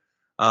Winter,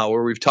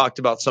 where we've talked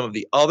about some of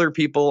the other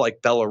people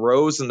like Bella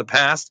Rose in the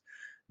past,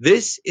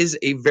 this is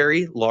a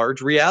very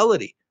large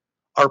reality.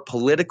 Our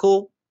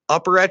political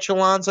upper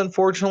echelons,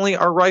 unfortunately,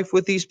 are rife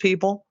with these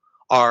people.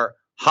 Our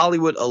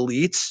Hollywood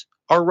elites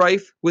are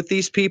rife with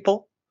these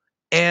people.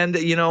 And,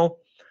 you know,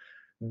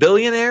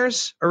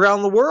 billionaires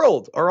around the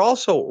world are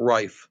also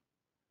rife.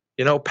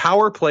 You know,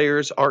 power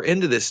players are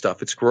into this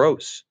stuff. It's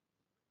gross.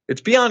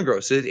 It's beyond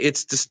gross.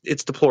 It's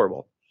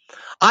deplorable.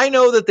 I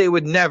know that they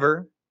would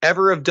never,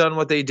 ever have done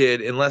what they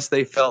did unless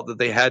they felt that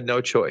they had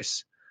no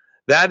choice.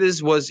 That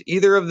was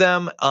either of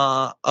them,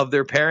 of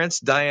their parents,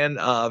 Diane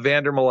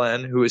Vander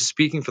Meulen, who is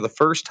speaking for the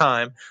first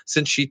time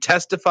since she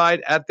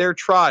testified at their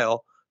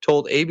trial,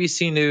 told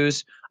ABC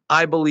News,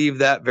 "I believe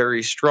that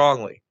very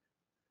strongly."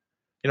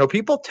 You know,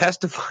 people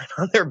testified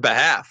on their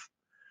behalf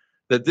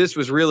that this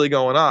was really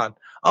going on.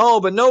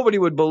 Oh, but nobody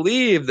would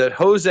believe that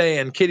Jose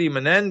and Kitty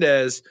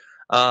Menendez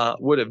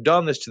would have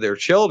done this to their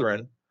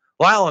children.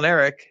 Lyle and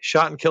Eric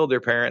shot and killed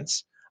their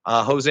parents.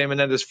 Jose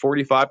Menendez,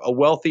 45, a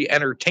wealthy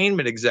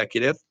entertainment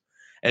executive,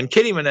 and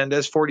Kitty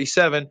Menendez,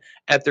 47,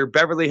 at their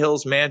Beverly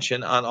Hills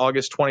mansion on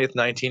August 20th,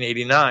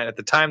 1989. At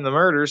the time of the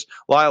murders,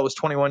 Lyle was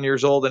 21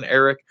 years old and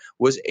Eric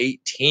was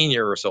 18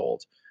 years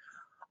old.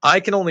 I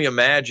can only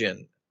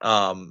imagine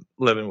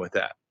living with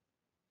that.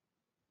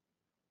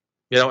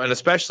 You know, and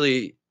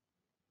especially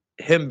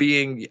him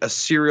being a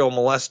serial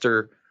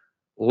molester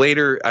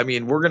later. I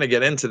mean, we're going to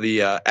get into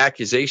the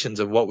accusations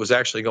of what was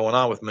actually going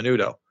on with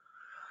Menudo.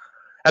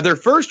 At their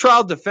first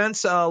trial,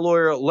 defense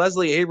lawyer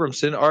Leslie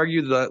Abramson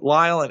argued that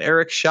Lyle and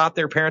Eric shot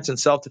their parents in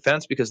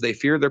self-defense because they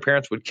feared their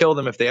parents would kill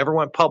them if they ever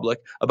went public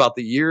about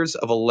the years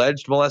of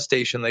alleged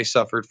molestation they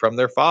suffered from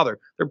their father.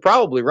 They're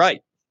probably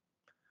right.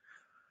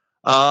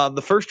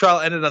 The first trial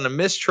ended on a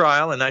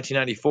mistrial in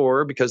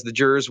 1994 because the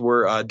jurors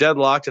were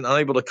deadlocked and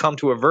unable to come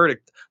to a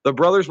verdict. The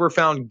brothers were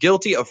found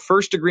guilty of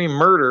first-degree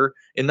murder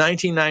in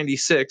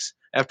 1996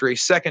 after a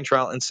second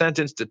trial and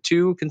sentenced to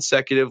 2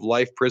 consecutive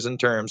life prison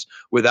terms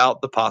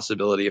without the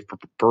possibility of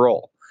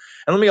parole.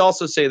 And let me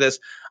also say this.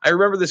 I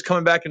remember this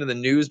coming back into the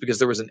news because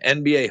there was an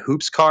NBA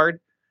hoops card,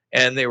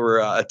 and they were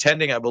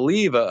attending, I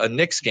believe, a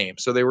Knicks game.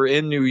 So they were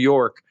in New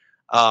York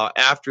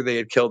after they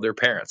had killed their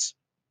parents.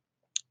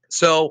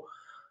 So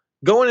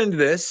going into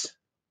this,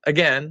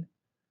 again,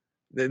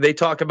 they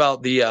talk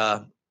about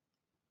the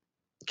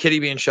Kitty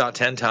being shot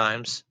 10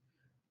 times,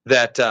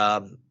 that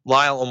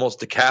Lyle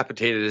almost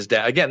decapitated his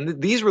dad. Again,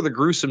 these were the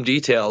gruesome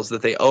details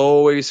that they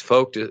always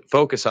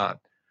focus on.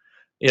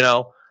 You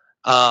know,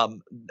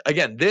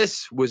 again,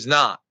 this was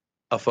not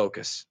a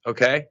focus,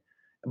 okay?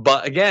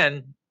 But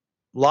again,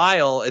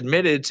 Lyle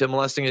admitted to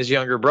molesting his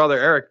younger brother,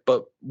 Eric,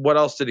 but what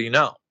else did he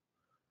know?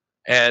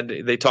 And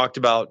they talked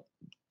about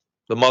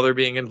the mother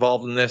being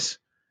involved in this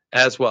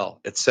as well,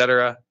 et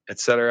cetera, et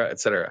cetera, et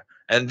cetera.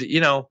 And,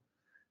 you know,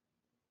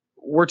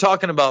 we're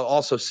talking about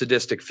also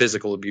sadistic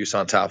physical abuse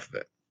on top of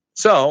it.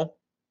 So,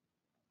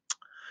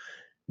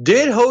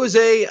 did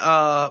Jose,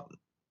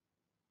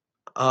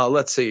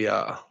 let's see,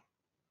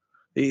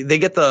 they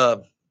get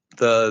the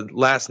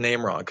last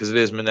name wrong because it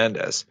is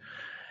Menendez.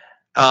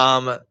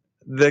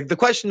 The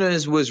question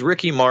is, was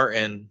Ricky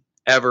Martin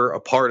ever a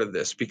part of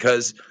this?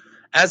 Because,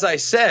 as I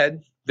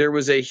said, there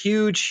was a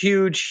huge,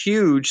 huge,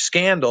 huge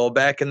scandal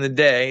back in the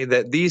day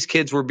that these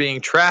kids were being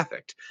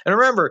trafficked. And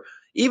remember,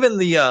 even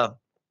the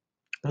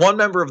one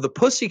member of the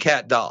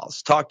Pussycat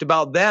Dolls talked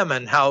about them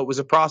and how it was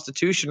a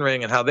prostitution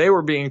ring and how they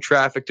were being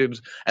trafficked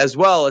as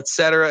well, et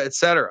cetera, et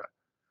cetera.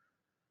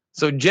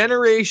 So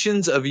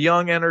generations of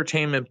young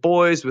entertainment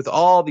boys with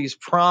all these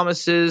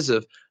promises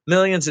of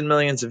millions and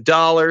millions of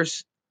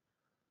dollars.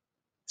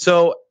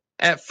 So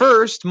at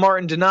first,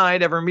 Martin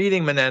denied ever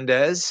meeting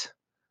Menendez,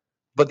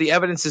 but the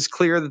evidence is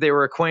clear that they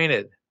were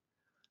acquainted.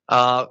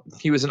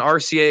 He was an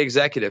RCA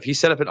executive. He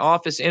set up an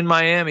office in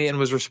Miami and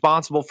was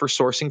responsible for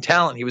sourcing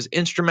talent. He was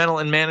instrumental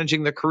in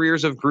managing the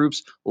careers of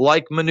groups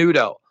like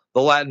Menudo,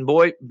 the Latin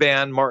boy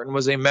band Martin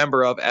was a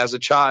member of as a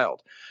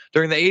child.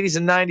 During the 80s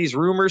and 90s,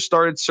 rumors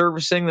started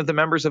surfacing that the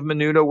members of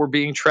Menudo were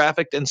being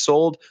trafficked and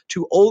sold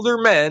to older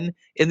men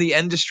in the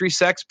industry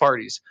sex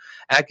parties.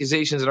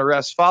 Accusations and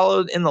arrests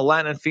followed in the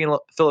Latin and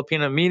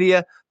Filipino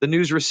media. The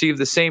news received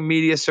the same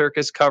media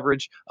circus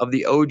coverage of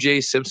the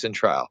O.J. Simpson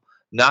trial.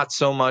 Not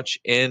so much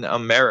in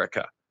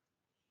America.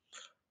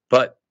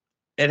 But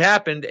it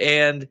happened,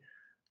 and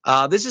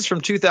this is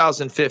from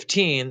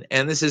 2015,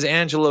 and this is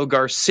Angelo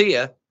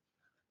Garcia.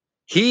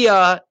 He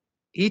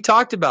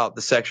talked about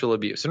the sexual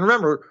abuse. And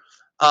remember,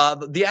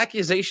 the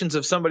accusations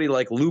of somebody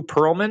like Lou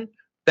Pearlman,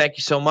 thank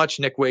you so much,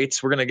 Nick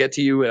Waits. We're going to get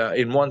to you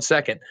in 1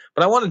 second.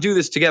 But I want to do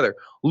this together.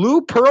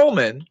 Lou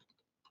Pearlman,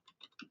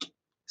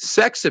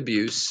 sex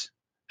abuse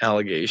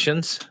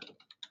allegations.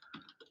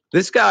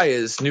 This guy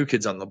is New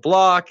Kids on the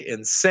Block,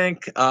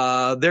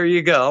 NSYNC. There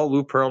you go.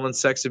 Lou Pearlman,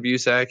 sex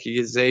abuse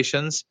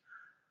accusations.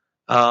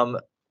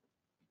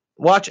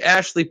 Watch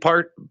Ashley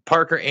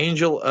Parker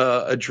Angel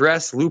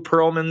address Lou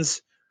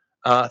Pearlman's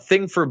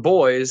Thing for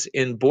Boys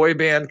in boy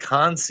band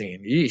con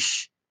scene.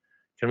 Yeesh.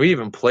 Can we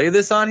even play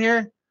this on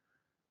here?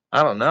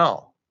 I don't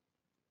know.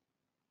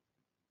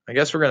 I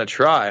guess we're going to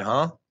try,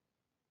 huh?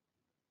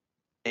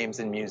 Names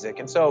in music.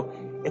 And so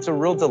it's a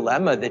real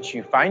dilemma that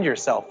you find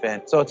yourself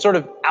in. So it's sort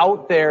of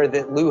out there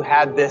that Lou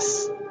had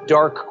this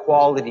dark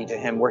quality to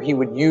him where he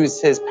would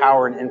use his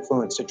power and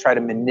influence to try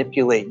to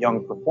manipulate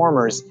young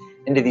performers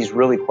into these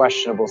really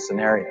questionable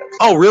scenarios.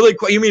 Oh, really?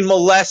 You mean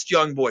molest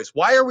young boys?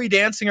 Why are we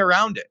dancing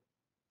around it?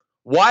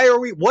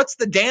 What's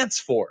the dance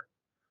for?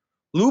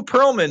 Lou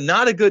Pearlman,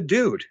 not a good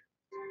dude.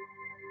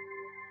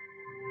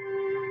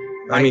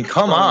 I mean,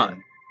 come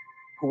on.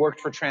 Who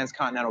worked for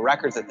Transcontinental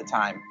Records at the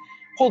time,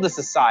 pulled us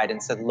aside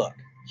and said, look,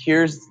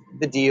 here's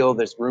the deal.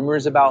 There's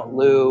rumors about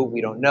Lou.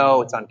 We don't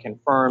know. It's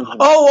unconfirmed.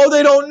 Oh,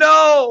 they don't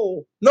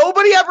know.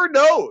 Nobody ever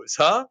knows,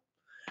 huh?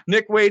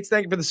 Nick Waits,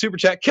 thank you for the super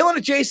chat. Killing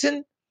it,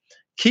 Jason.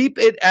 Keep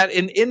it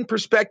in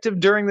perspective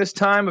during this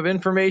time of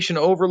information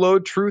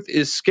overload. Truth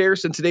is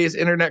scarce in today's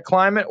internet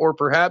climate, or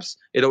perhaps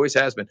it always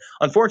has been.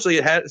 Unfortunately,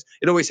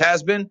 it always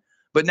has been,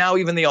 but now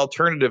even the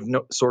alternative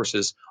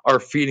sources are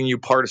feeding you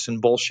partisan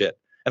bullshit.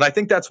 And I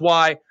think that's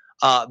why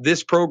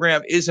this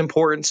program is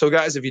important. So,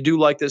 guys, if you do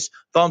like this,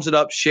 thumbs it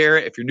up, share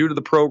it. If you're new to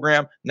the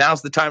program,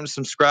 now's the time to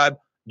subscribe.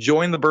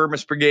 Join the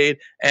Burmis Brigade.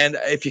 And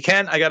if you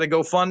can, I got to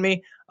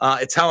GoFundMe.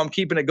 It's how I'm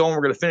keeping it going.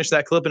 We're going to finish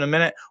that clip in a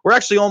minute. We're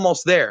actually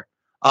almost there.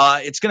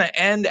 It's going to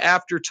end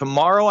after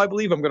tomorrow, I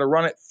believe. I'm going to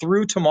run it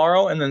through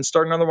tomorrow and then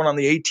start another one on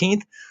the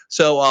 18th.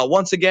 So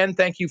once again,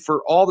 thank you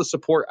for all the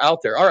support out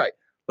there. All right,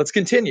 let's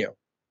continue.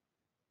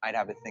 I'd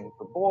have a thing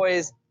for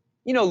boys.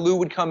 You know, Lou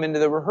would come into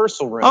the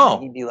rehearsal room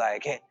and he'd be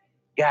like, hey,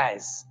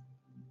 guys,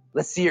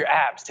 let's see your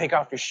abs. Take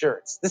off your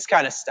shirts. This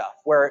kind of stuff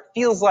where it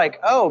feels like,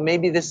 oh,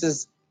 maybe this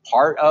is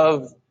part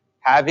of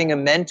having a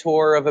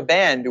mentor of a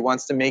band who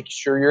wants to make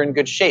sure you're in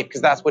good shape,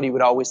 because that's what he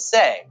would always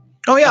say.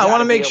 Oh, yeah, I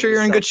want to make sure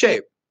you're in good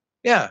shape.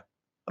 Yeah,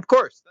 of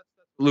course. That's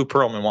what Lou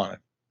Pearlman wanted.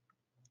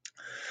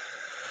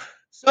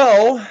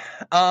 So,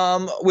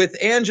 with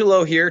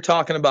Angelo here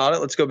talking about it,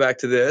 let's go back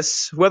to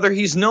this. Whether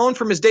he's known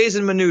from his days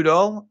in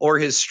Menudo or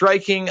his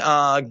striking,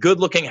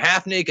 good-looking,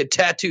 half-naked,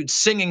 tattooed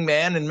singing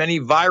man in many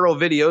viral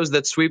videos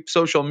that sweep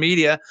social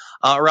media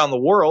around the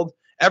world,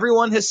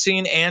 everyone has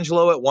seen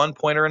Angelo at one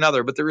point or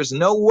another. But there is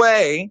no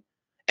way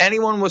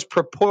anyone was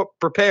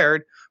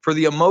prepared for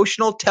the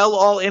emotional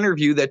tell-all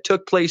interview that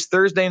took place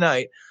Thursday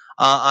night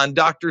on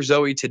Dr.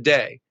 Zoe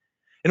Today.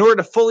 In order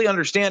to fully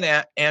understand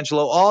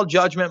Angelo, all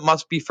judgment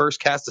must be first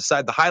cast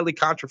aside. The highly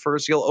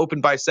controversial,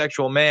 open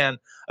bisexual man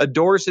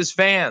adores his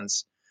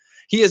fans.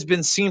 He has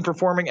been seen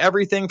performing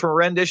everything from a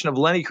rendition of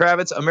Lenny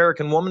Kravitz's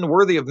American Woman,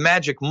 worthy of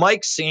Magic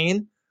Mike's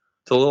scene,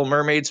 to Little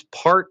Mermaid's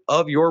Part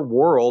of Your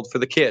World for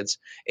the kids.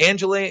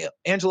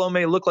 Angelo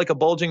may look like a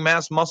bulging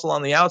mass muscle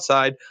on the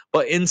outside,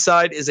 but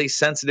inside is a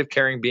sensitive,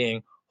 caring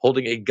being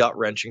holding a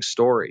gut-wrenching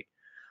story.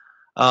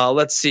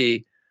 Let's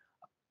see.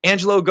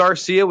 Angelo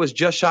Garcia was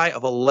just shy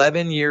of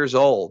 11 years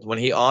old when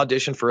he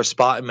auditioned for a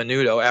spot in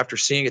Menudo after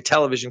seeing a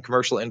television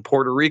commercial in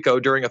Puerto Rico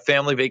during a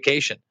family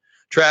vacation.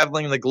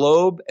 Traveling the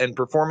globe and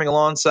performing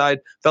alongside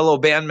fellow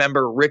band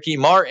member Ricky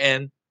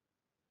Martin,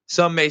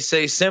 some may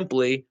say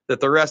simply that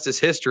the rest is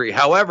history.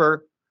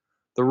 However,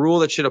 the rule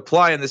that should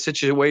apply in this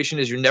situation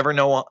is you never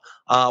know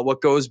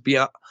what goes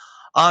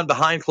on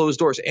behind closed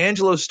doors.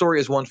 Angelo's story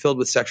is one filled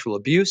with sexual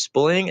abuse,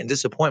 bullying, and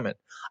disappointment.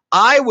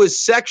 I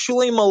was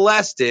sexually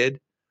molested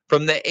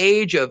from the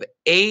age of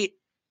 8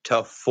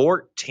 to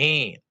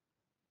 14.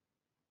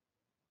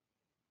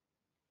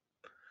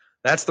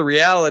 That's the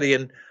reality.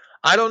 And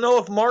I don't know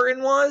if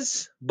Martin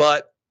was,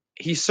 but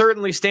he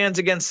certainly stands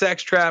against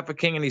sex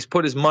trafficking, and he's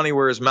put his money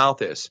where his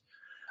mouth is.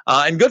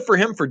 And good for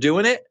him for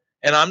doing it.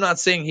 And I'm not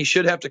saying he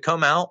should have to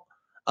come out,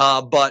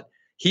 but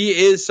he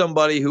is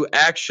somebody who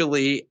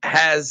actually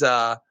has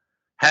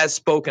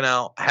spoken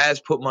out, has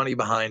put money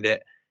behind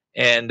it.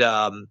 And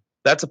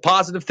that's a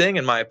positive thing,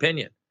 in my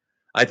opinion.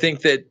 I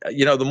think that,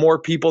 you know, the more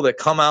people that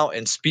come out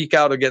and speak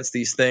out against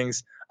these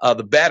things,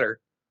 the better.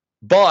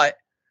 But,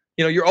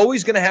 you know, you're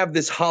always going to have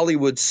this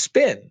Hollywood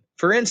spin.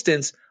 For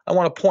instance, I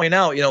want to point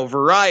out, you know,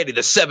 Variety,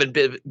 the 7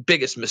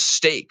 biggest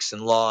mistakes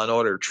in Law and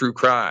Order, true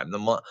crime,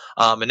 the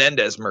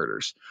Menendez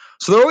murders.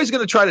 So they're always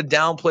going to try to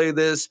downplay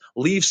this,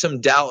 leave some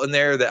doubt in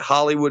there that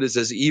Hollywood is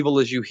as evil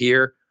as you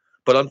hear.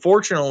 But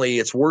unfortunately,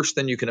 it's worse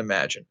than you can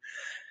imagine.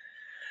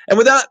 And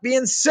with that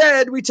being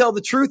said, we tell the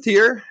truth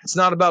here. It's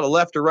not about a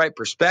left or right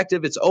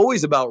perspective. It's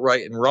always about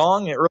right and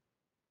wrong.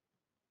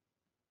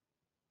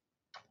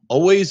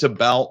 Always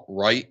about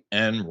right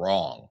and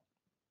wrong.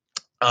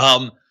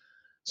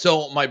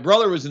 So my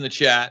brother was in the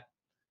chat.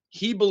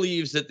 He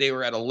believes that they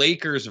were at a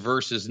Lakers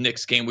versus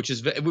Knicks game, which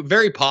is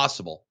very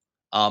possible.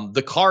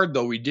 The card,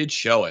 though, we did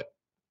show it.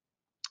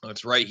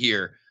 It's right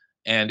here.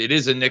 And it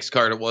is a Knicks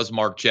card. It was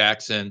Mark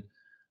Jackson.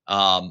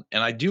 And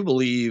I do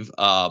believe...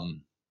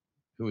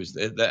 who is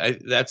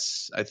that?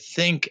 That's, I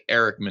think,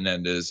 Eric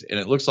Menendez, and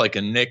it looks like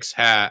a Knicks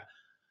hat.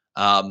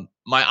 My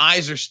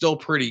eyes are still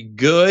pretty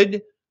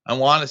good. I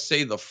want to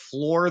say the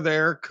floor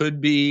there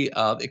could be,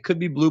 it could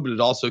be blue, but it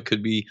also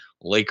could be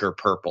Laker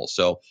purple.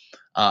 So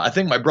I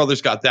think my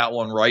brother's got that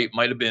one right.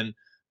 Might have been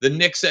the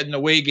Knicks at an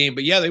away game,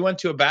 but yeah, they went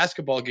to a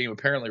basketball game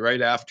apparently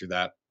right after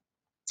that.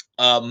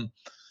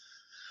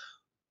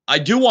 I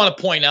do want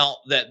to point out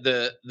that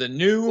the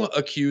new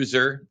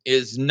accuser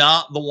is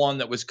not the one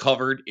that was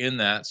covered in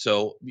that.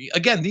 So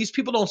again, these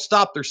people don't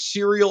stop. They're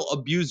serial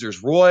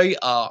abusers. Roy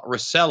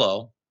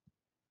Rossello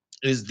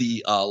is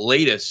the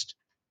latest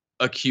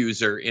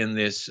accuser in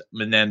this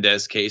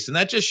Menendez case, and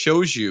that just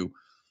shows you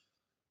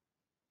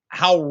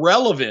how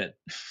relevant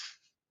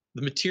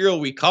the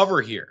material we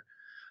cover here.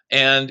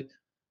 And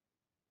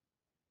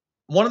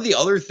one of the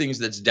other things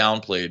that's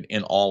downplayed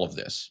in all of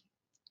this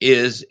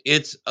is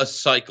it's a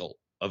cycle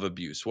of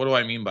abuse. What do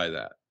I mean by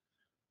that?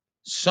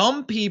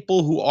 Some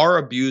people who are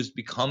abused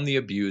become the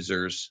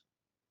abusers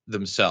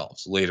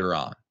themselves later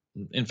on.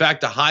 In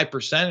fact, a high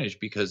percentage,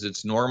 because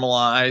it's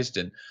normalized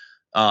and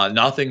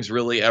nothing's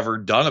really ever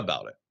done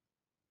about it.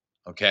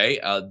 Okay.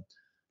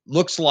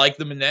 Looks like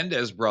the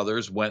Menendez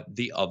brothers went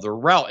the other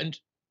route. And,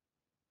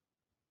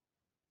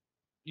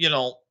 you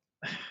know,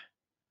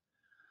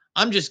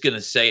 I'm just going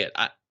to say it.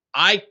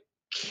 I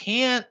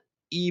can't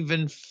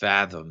even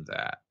fathom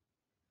that.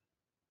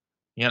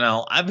 You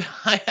know,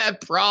 I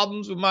had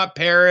problems with my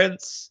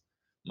parents,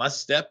 my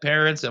step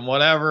parents, and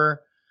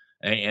whatever,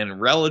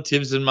 and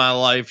relatives in my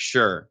life,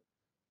 sure.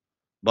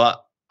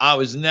 But I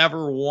was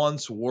never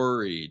once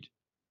worried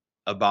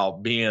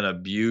about being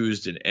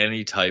abused in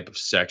any type of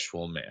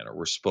sexual manner.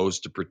 We're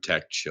supposed to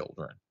protect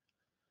children.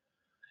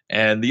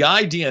 And the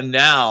idea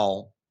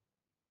now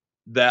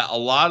that a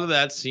lot of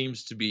that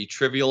seems to be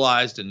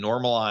trivialized and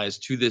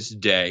normalized to this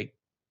day.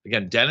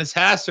 Again, Dennis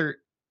Hastert,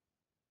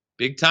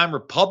 big time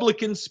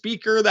Republican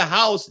Speaker of the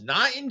House,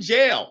 not in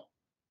jail,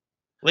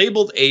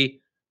 labeled a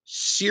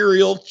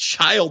serial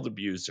child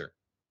abuser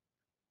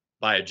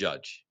by a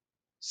judge.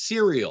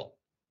 Serial.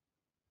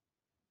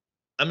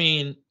 I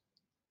mean,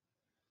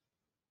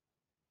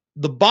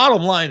 the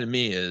bottom line to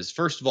me is,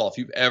 first of all, if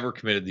you've ever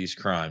committed these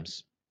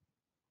crimes,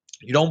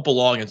 you don't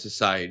belong in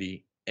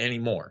society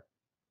anymore,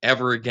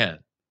 ever again.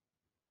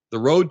 The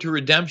road to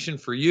redemption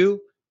for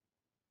you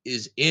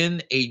is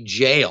in a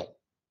jail,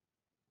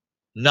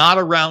 not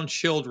around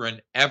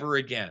children ever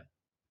again.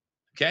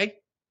 Okay?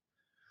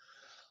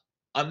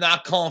 I'm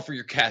not calling for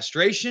your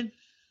castration.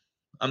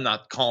 I'm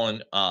not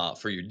calling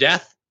for your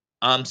death.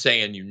 I'm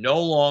saying you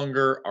no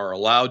longer are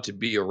allowed to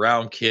be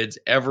around kids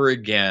ever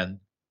again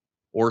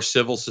or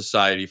civil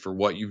society for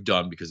what you've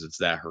done, because it's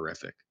that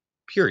horrific.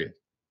 Period.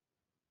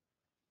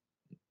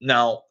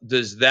 Now,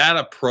 does that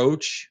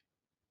approach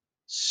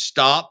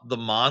stop the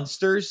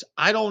monsters?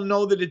 I don't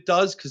know that it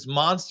does, because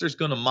monster's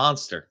going to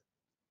monster.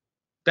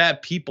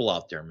 Bad people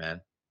out there, man.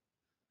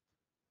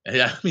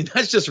 And I mean,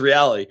 that's just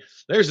reality.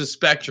 There's a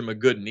spectrum of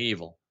good and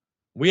evil.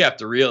 We have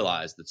to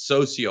realize that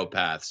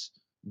sociopaths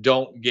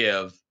don't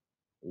give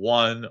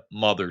one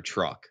mother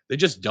truck. They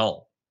just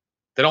don't.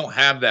 They don't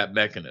have that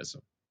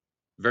mechanism.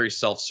 Very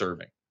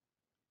self-serving.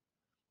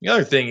 The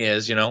other thing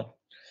is, you know,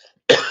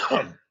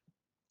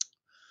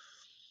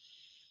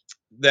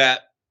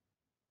 that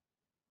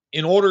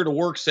in order to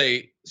work,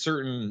 say,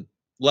 certain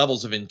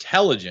levels of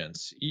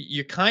intelligence,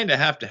 you kind of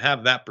have to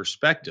have that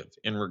perspective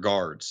in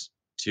regards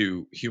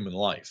to human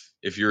life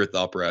if you're at the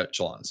upper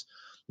echelons.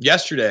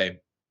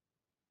 Yesterday,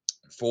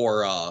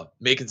 for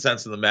Making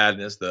Sense of the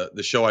Madness,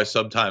 the show I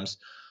sometimes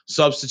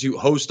substitute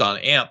host on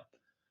AMP,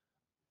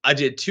 I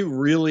did two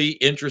really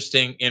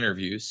interesting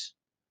interviews.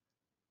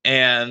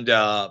 And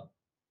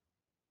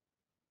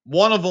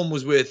one of them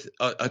was with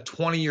a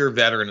 20-year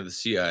veteran of the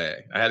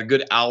CIA. I had a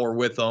good hour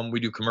with him. We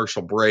do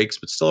commercial breaks,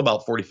 but still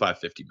about 45,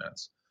 50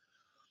 minutes.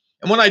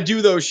 And when I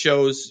do those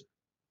shows,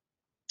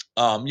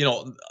 you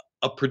know,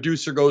 a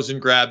producer goes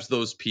and grabs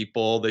those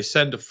people. They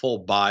send a full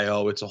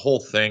bio. It's a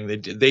whole thing.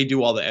 They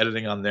do all the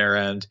editing on their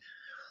end.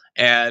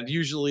 And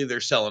usually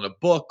they're selling a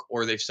book,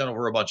 or they've sent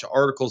over a bunch of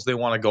articles they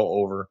want to go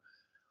over.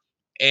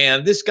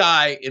 And this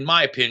guy, in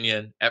my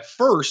opinion, at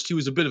first, he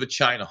was a bit of a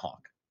China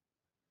hawk.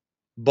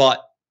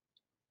 But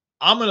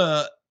I'm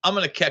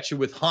gonna catch you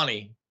with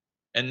honey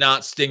and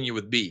not sting you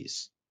with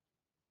bees,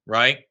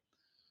 right?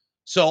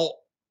 So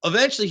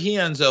eventually he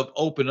ends up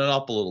opening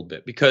up a little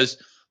bit, because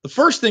the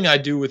first thing I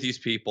do with these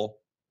people,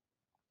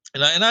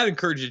 and I'd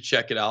encourage you to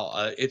check it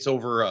out. It's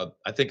over.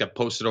 I think I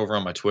posted over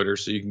on my Twitter,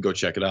 so you can go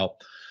check it out.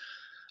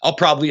 I'll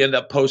probably end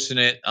up posting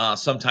it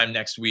sometime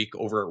next week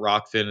over at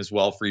Rockfin as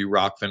well, for you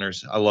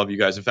Rockfinners. I love you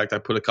guys. In fact, I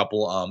put a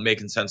couple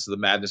Making Sense of the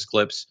Madness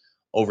clips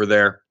over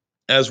there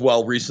as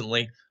well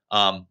recently.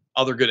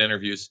 Other good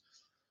interviews.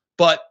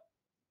 But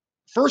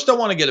first, I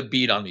want to get a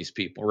beat on these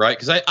people, right?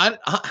 Because I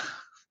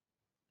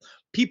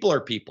people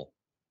are people,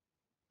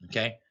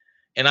 okay?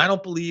 And I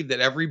don't believe that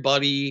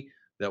everybody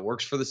that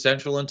works for the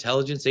Central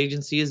Intelligence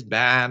Agency is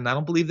bad. And I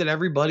don't believe that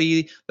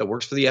everybody that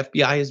works for the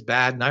FBI is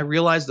bad. And I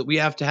realize that we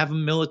have to have a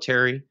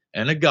military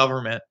and a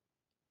government,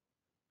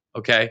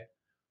 okay?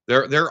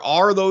 There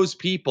are those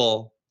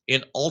people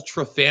in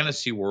ultra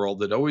fantasy world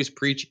that always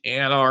preach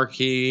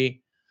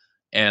anarchy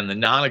and the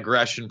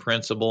non-aggression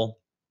principle.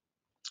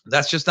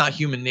 That's just not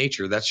human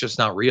nature. That's just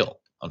not real,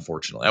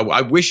 unfortunately.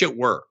 I wish it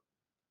were.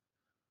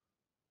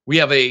 We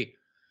have a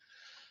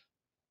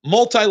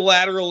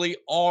multilaterally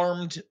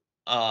armed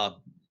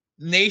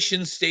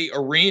nation-state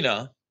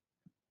arena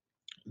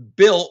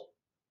built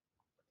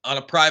on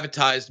a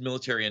privatized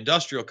military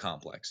industrial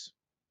complex.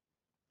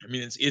 I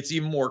mean, it's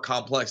even more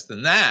complex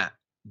than that,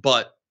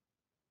 but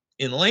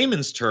in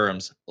layman's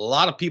terms, a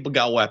lot of people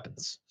got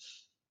weapons.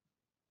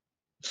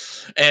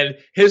 And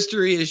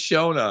history has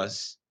shown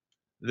us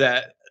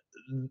that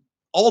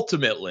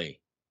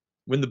ultimately,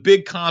 when the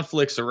big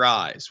conflicts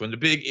arise, when the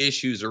big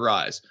issues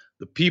arise,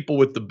 the people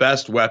with the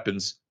best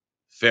weapons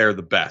fare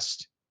the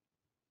best.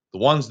 The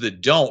ones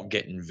that don't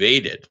get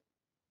invaded.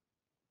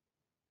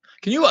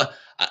 Can you,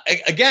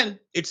 again,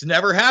 it's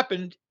never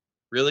happened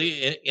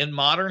really in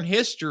modern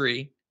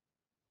history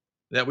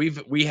that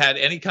we had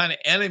any kind of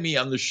enemy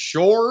on the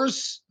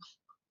shores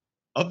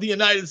of the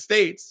United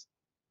States.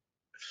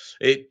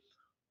 It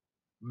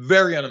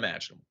very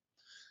unimaginable.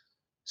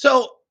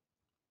 So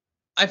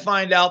I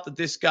find out that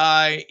this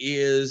guy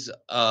is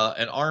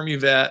an Army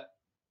vet.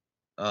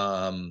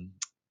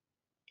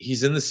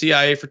 He's in the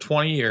CIA for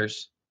 20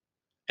 years.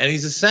 And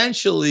he's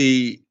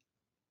essentially,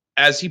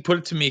 as he put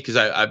it to me, because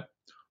I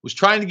was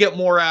trying to get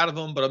more out of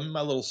him, but I'm in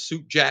my little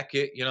suit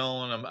jacket, and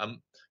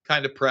I'm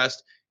kind of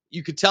pressed.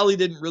 You could tell he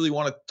didn't really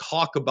want to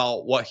talk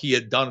about what he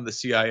had done in the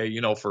CIA,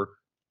 for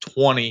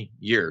 20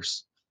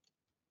 years.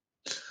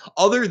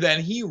 Other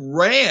than he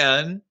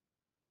ran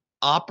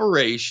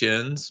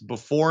operations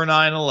before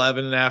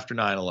 9/11 and after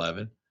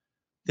 9/11. I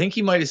think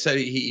he might have said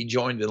he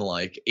joined in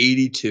like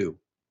 82.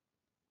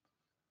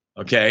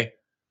 Okay.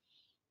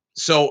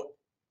 So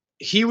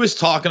he was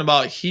talking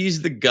about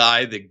he's the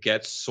guy that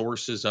gets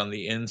sources on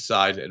the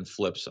inside and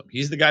flips them.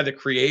 He's the guy that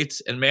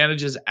creates and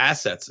manages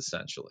assets,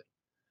 essentially.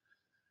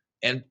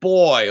 And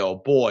boy, oh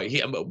boy,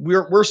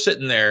 we're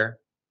sitting there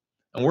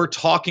and we're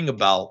talking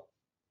about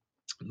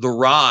the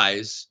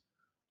rise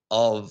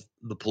of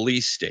the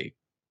police state.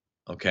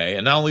 Okay.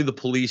 And not only the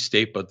police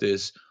state, but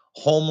this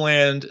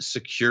homeland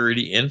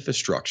security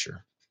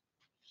infrastructure.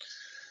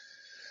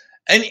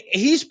 And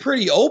he's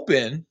pretty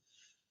open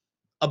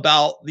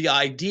about the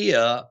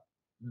idea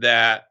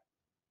that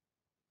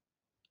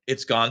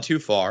it's gone too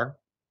far.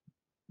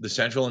 The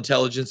Central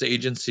Intelligence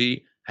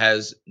Agency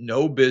has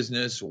no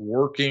business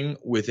working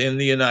within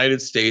the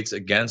United States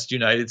against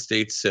United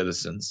States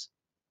citizens.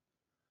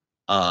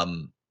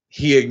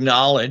 He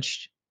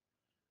acknowledged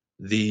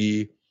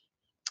the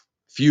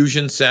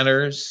fusion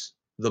centers,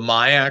 the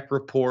MIAC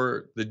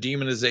report, the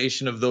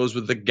demonization of those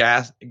with the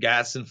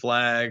Gadsden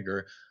flag,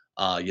 or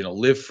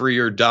live free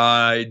or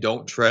die,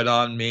 don't tread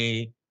on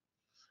me.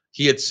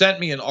 He had sent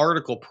me an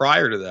article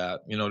prior to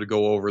that, to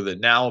go over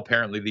that. Now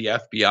apparently the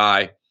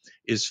FBI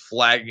is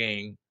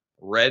flagging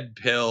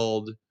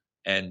red-pilled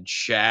and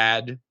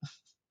Chad.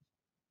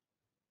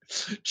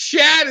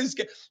 Chad is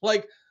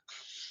like,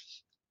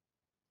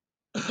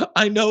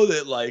 I know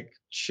that like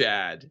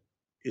Chad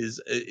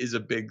is a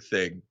big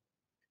thing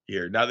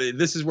here. Now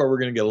this is where we're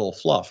going to get a little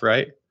fluff,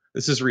 right?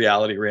 This is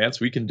Reality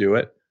Rants. We can do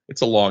it.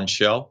 It's a long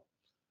show.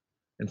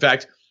 In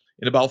fact,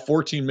 in about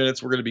 14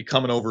 minutes, we're going to be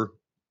coming over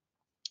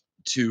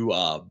to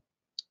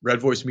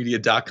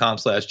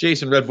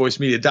redvoicemedia.com/Jason,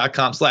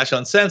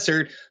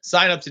 redvoicemedia.com/uncensored.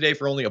 Sign up today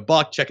for only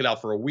 $1. Check it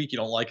out for a week. You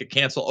don't like it,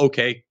 cancel.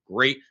 Okay,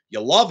 great.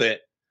 You love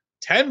it,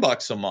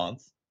 $10 a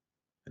month.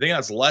 I think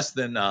that's less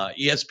than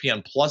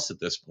ESPN Plus at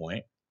this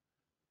point.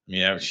 I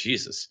mean,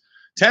 Jesus.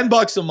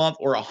 $10 a month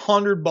or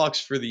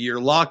 $100 for the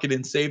year. Lock it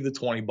in, save the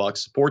 $20,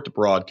 support the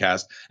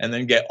broadcast, and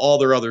then get all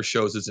their other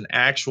shows. It's an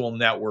actual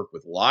network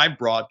with live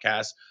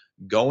broadcasts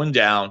going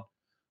down.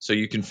 So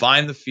you can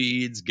find the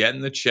feeds, get in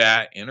the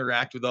chat,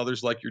 interact with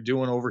others like you're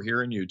doing over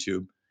here on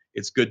YouTube.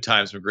 It's Good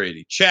Times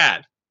McGrady.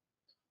 Chad.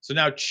 So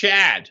now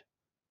Chad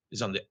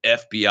is on the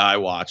FBI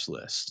watch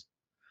list.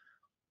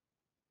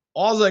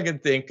 All I can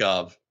think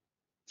of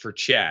for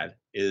Chad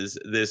is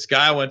this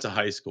guy I went to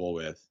high school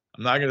with.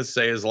 I'm not going to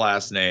say his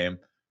last name,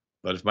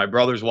 but if my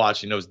brother's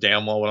watching, he knows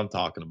damn well what I'm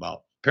talking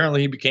about.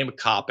 Apparently he became a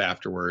cop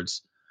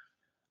afterwards.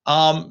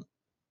 Kind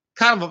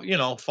of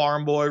a,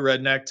 farm boy,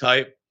 redneck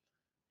type.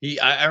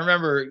 I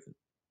remember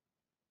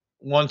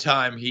one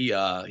time he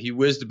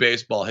whizzed a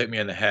baseball, hit me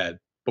in the head,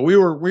 but we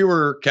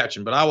were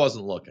catching, but I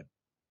wasn't looking.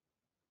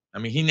 I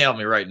mean, he nailed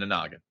me right in the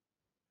noggin.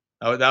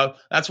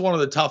 That's one of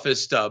the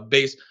toughest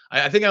base.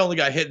 I think I only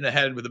got hit in the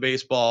head with a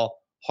baseball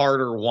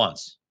harder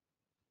once.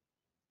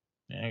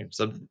 Yeah,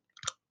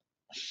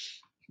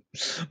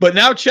 but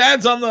now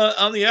Chad's on the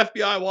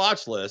FBI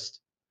watch list,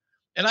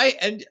 and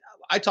I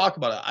talk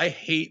about it. I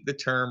hate the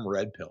term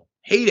red pill.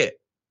 Hate it.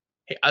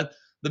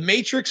 The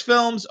Matrix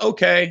films,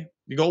 okay.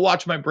 You go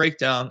watch my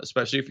breakdown,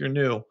 especially if you're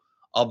new,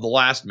 of the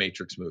last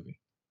Matrix movie.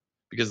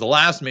 Because the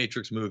last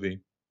Matrix movie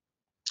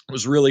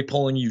was really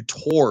pulling you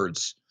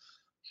towards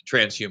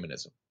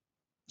transhumanism.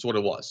 That's what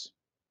it was.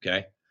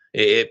 Okay.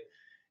 It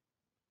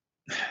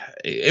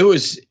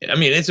was, I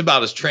mean, it's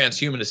about as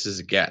transhumanist as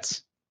it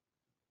gets.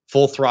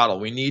 Full throttle.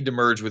 We need to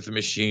merge with the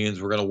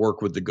machines. We're going to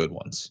work with the good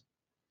ones.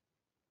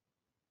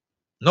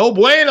 No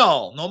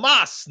bueno. No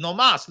mas. No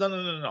mas.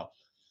 No.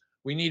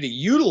 We need to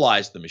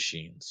utilize the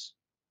machines.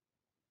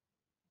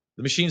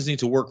 The machines need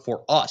to work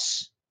for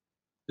us,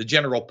 the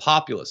general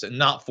populace, and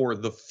not for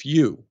the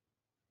few,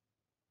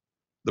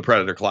 the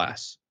predator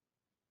class.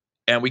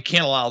 And we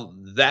can't allow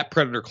that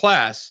predator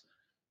class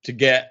to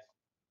get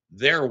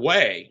their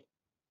way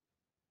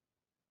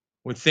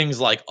with things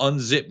like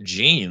unzipped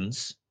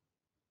jeans.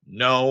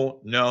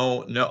 No.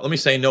 Let me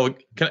say no.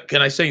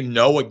 Can I say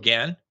no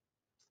again?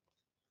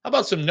 How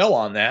about some no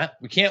on that?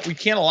 We can't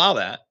allow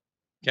that.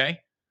 Okay.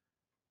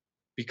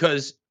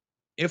 Because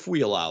if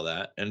we allow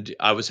that, and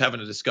I was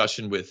having a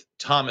discussion with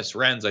Thomas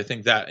Renz, I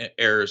think that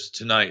airs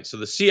tonight. So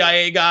the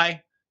CIA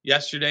guy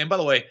yesterday, and by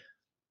the way,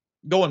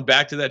 going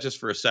back to that just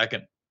for a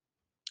second,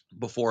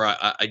 before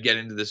I get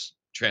into this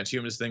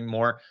transhumanist thing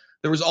more,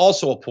 there was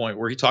also a point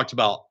where he talked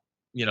about,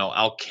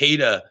 Al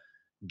Qaeda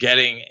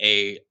getting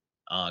a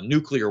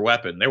nuclear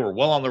weapon. They were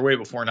well on their way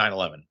before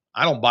 9/11.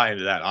 I don't buy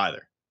into that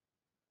either.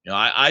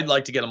 I'd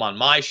like to get them on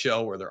my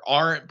show where there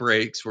aren't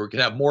breaks, where we can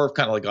have more of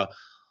kind of like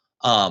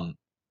a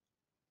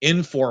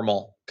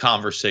informal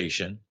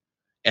conversation,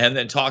 and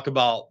then talk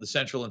about the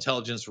Central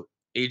Intelligence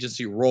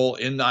Agency role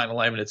in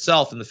 9/11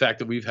 itself, and the fact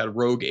that we've had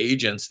rogue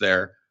agents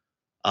there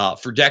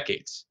for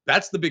decades.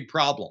 That's the big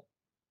problem.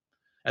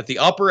 At the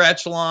upper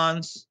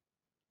echelons,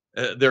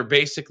 they're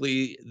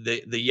basically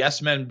the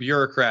yes men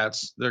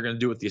bureaucrats. They're going to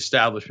do what the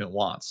establishment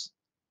wants.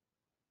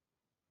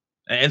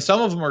 And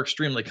some of them are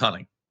extremely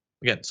cunning.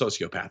 Again,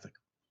 sociopathic.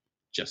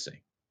 Just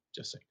saying.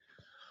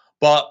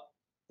 But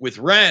with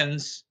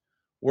Renz,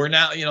 we're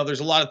now, there's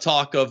a lot of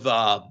talk of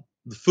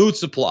the food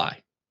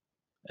supply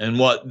and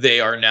what they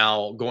are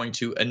now going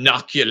to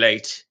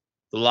inoculate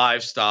the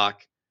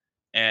livestock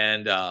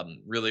and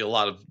really a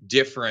lot of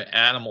different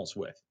animals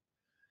with.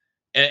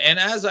 And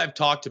as I've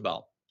talked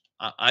about,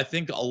 I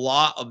think a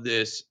lot of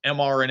this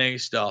mRNA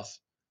stuff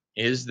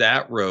is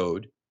that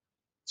road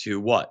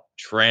to what?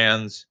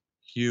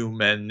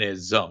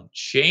 Transhumanism.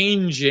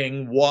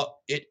 Changing what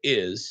it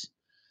is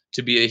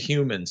to be a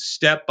human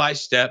step by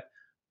step,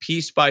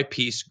 piece by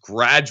piece,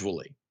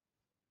 gradually.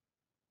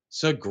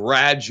 It's a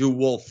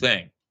gradual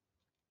thing.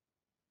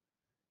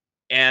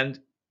 And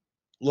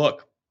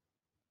look,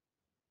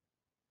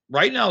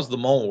 right now is the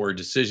moment where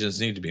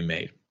decisions need to be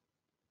made.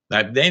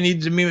 They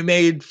need to be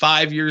made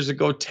 5 years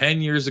ago, 10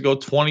 years ago,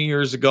 20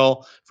 years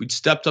ago. If we'd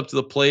stepped up to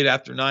the plate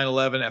after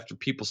 9/11, after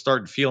people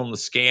started feeling the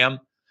scam,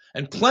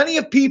 and plenty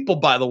of people,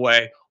 by the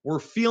way, were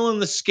feeling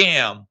the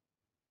scam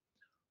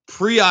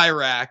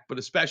pre-Iraq, but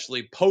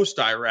especially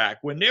post-Iraq,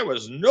 when there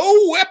was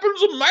no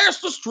weapons of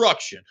mass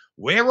destruction.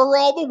 Where were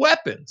all the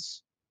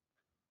weapons?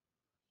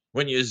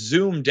 When you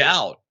zoomed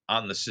out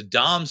on the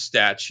Saddam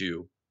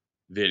statue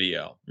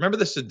video. Remember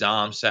the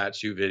Saddam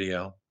statue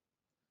video?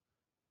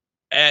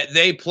 And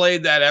they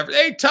played that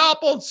they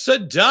toppled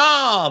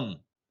Saddam.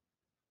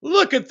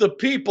 Look at the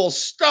people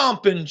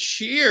stomp and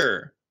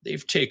cheer.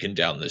 They've taken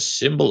down the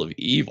symbol of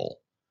evil.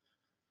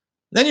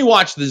 Then you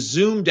watch the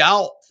zoomed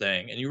out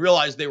thing and you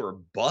realize they were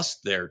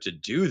bussed there to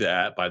do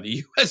that by the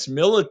U.S.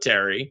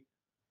 military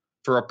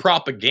for a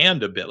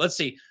propaganda bit. Let's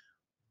see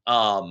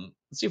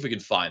if we can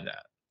find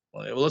that.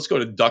 Well, let's go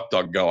to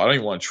DuckDuckGo. I don't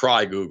even want to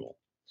try Google.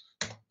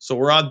 So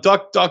we're on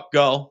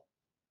DuckDuckGo.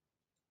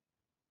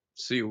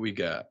 See what we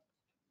got.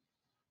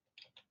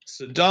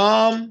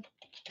 Saddam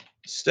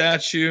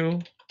statue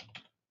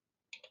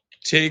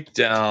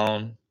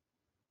takedown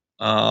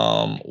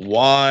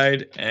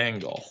wide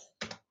angle.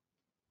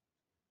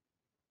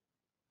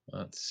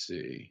 Let's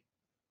see.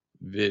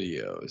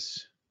 Videos.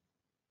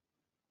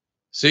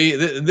 See,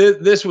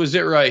 this was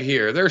it right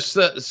here. They're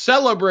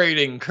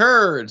celebrating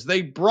Kurds.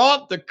 They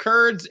brought the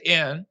Kurds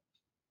in.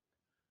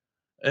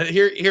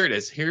 Here it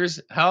is. Here's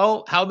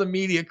how the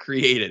media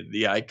created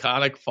the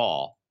iconic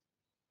fall.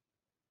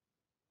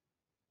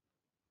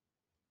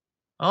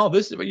 Oh,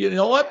 you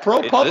know what?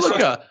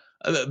 ProPublica.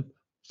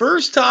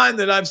 First time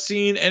that I've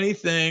seen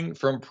anything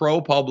from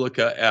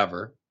ProPublica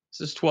ever. This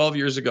is 12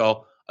 years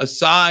ago,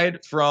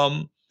 aside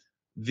from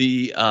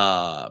the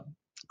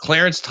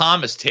Clarence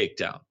Thomas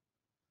takedown.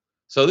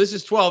 So this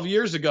is 12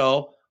 years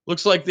ago.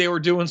 Looks like they were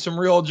doing some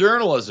real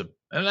journalism.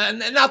 And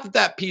not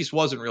that piece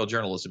wasn't real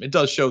journalism. It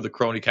does show the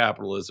crony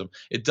capitalism.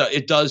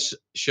 It does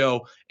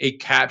show a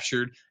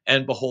captured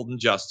and beholden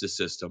justice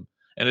system.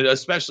 And it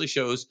especially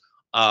shows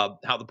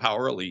how the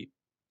power elite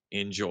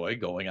enjoy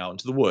going out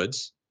into the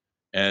woods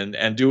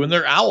and doing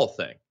their owl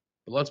thing.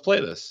 But let's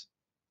play this.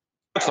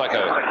 Looks like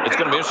it's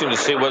going to be interesting to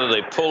see whether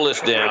they pull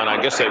this down.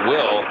 I guess they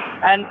will.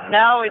 And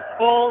now it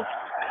falls.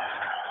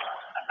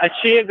 A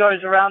cheer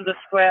goes around the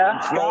square.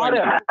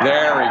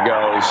 There he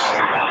goes.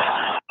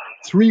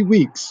 3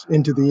 weeks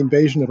into the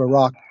invasion of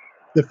Iraq,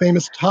 the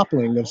famous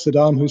toppling of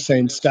Saddam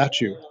Hussein's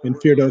statue in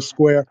Firdos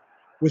Square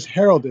was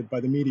heralded by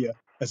the media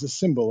as a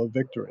symbol of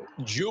victory.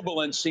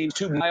 Jubilant seems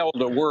too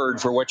mild a word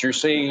for what you're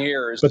seeing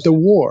here. But the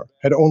war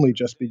had only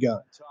just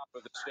begun.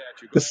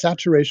 The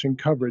saturation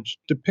coverage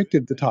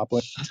depicted the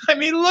toppling. I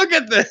mean, look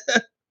at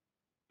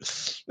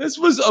this. This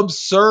was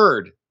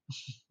absurd.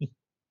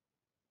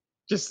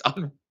 Just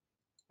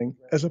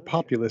as a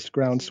populist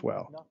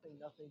groundswell.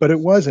 But it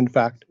was, in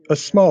fact, a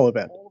small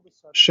event,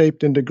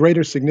 shaped into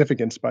greater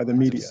significance by the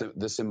media.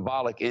 The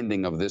symbolic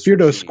ending of this.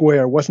 Firdos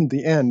Square wasn't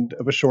the end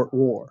of a short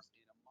war.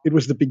 it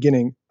was the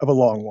beginning of a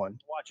long one.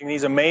 Watching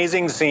these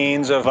amazing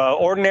scenes of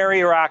ordinary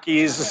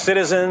Iraqis,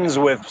 citizens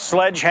with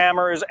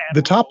sledgehammers.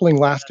 The toppling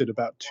lasted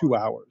about 2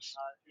 hours.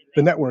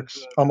 The networks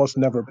almost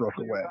never broke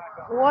away.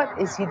 What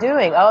is he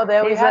doing? Oh,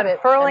 there we have it.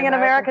 Furling an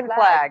American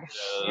flag.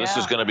 This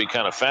is going to be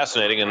kind of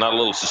fascinating and not a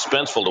little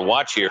suspenseful to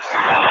watch here.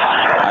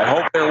 I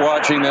hope they're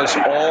watching this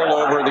all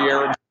over the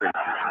Arab Street.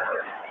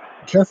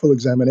 Careful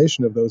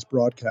examination of those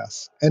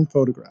broadcasts and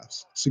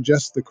photographs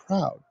suggests the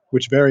crowd,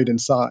 which varied in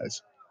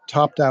size,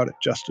 topped out at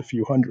just a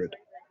few hundred.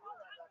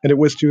 And it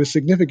was to a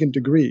significant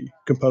degree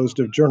composed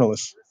of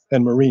journalists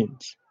and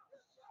Marines.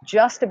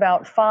 Just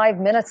about 5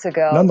 minutes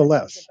ago.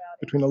 Nonetheless,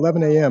 between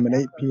 11 a.m. and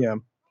 8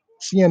 p.m.,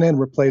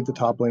 CNN replayed the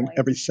toppling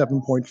every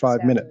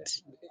 7.5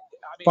 minutes.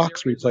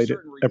 Fox replayed it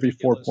every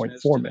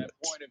 4.4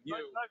 minutes.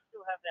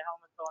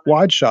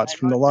 Wide shots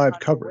from the live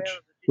coverage,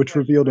 which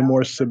revealed a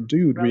more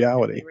subdued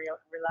reality,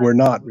 were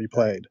not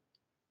replayed.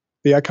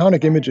 The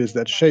iconic images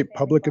that shaped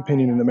public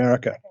opinion in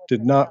America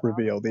did not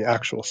reveal the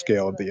actual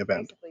scale of the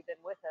event.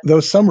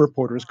 Though some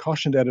reporters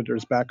cautioned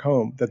editors back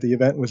home that the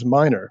event was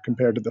minor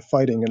compared to the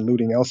fighting and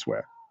looting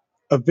elsewhere,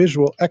 a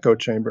visual echo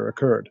chamber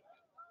occurred.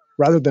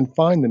 Rather than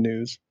find the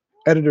news,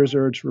 editors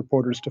urged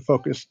reporters to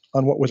focus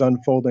on what was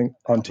unfolding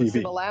on TV.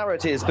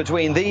 Similarities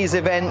between these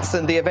events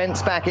and the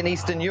events back in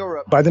Eastern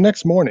Europe. By the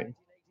next morning,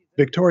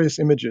 victorious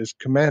images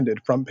commanded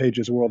front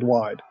pages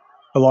worldwide,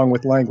 along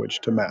with language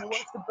to match.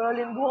 Watch the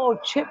Berlin Wall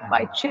chip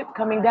by chip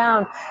coming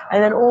down,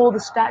 and then all the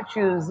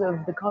statues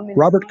of the communists.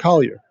 Robert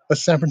Collier, a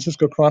San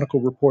Francisco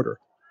Chronicle reporter,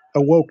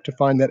 awoke to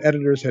find that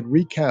editors had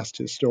recast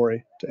his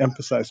story to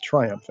emphasize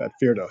triumph at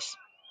Firdos.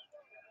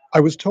 I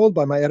was told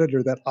by my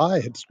editor that I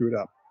had screwed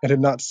up and had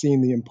not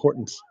seen the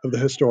importance of the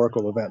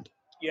historical event.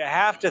 You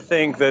have to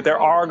think that there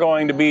are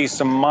going to be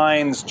some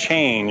minds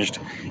changed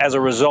as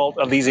a result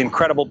of these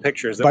incredible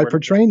pictures. By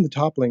portraying the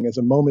toppling as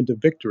a moment of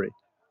victory,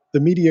 the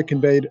media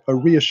conveyed a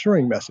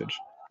reassuring message,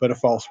 but a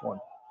false one.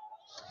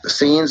 The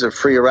scenes of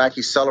free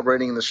Iraqis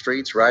celebrating in the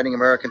streets, riding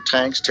American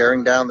tanks,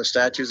 tearing down the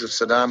statues of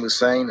Saddam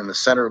Hussein in the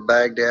center of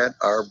Baghdad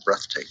are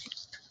breathtaking.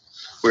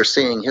 We're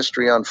seeing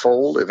history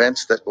unfold,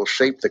 events that will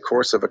shape the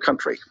course of a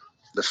country,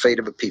 the fate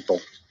of a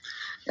people,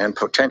 and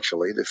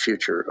potentially the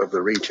future of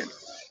the region.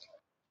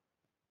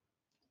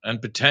 And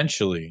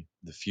potentially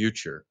the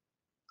future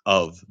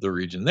of the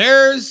region.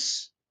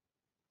 There's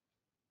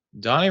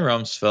Donnie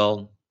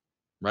Rumsfeld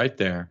right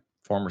there,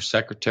 former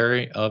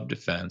Secretary of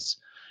Defense.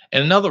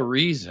 And another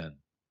reason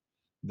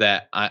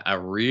that I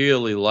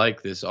really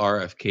like this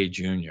RFK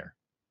Jr.,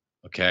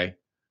 okay?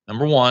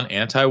 Number one,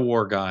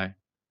 anti-war guy.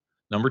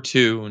 Number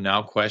two,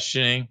 now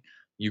questioning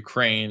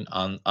Ukraine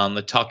on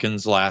the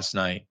Tuckins last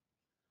night.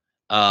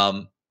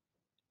 And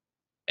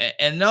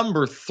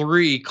number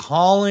three,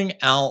 calling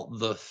out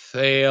the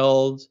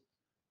failed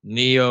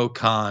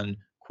neocon,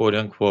 quote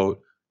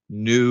unquote,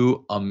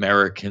 new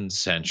American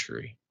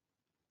century.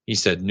 He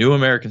said, new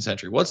American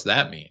century. What's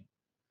that mean?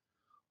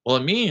 Well,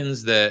 it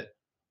means that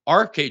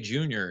RFK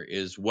Jr.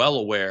 is well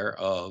aware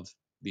of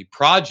the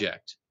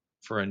project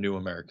for a new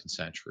American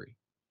century.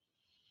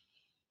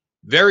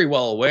 Very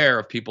well aware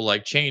of people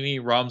like Cheney,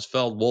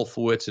 Rumsfeld,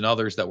 Wolfowitz, and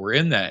others that were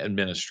in that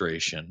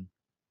administration,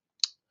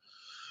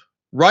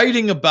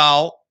 writing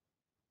about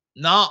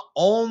not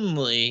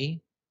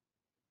only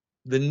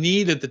the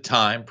need at the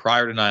time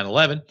prior to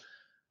 9/11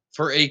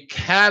 for a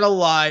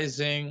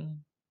catalyzing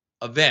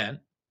event,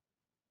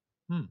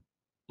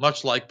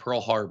 much like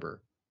Pearl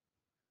Harbor,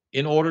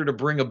 in order to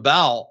bring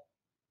about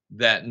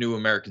that new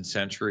American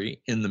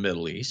century in the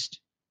Middle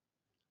East.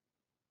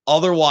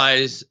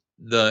 Otherwise,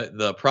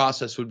 the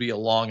process would be a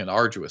long and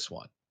arduous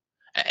one.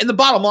 And the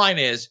bottom line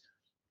is,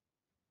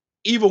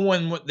 even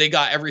when they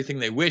got everything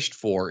they wished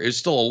for, it's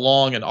still a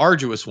long and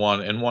arduous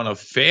one, and one of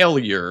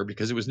failure,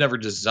 because it was never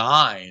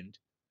designed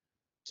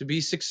to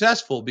be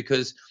successful.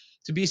 Because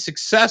to be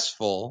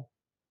successful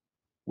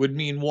would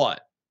mean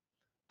what?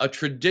 A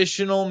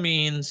traditional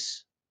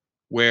means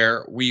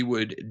where we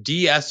would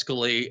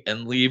de-escalate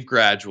and leave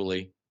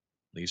gradually,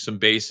 leave some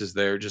bases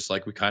there, just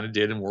like we kind of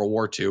did in World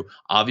War II.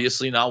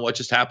 Obviously not what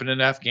just happened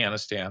in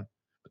Afghanistan.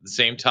 But at the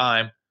same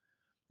time,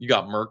 you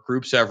got merc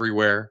groups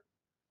everywhere.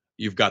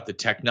 You've got the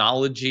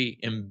technology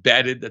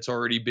embedded that's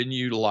already been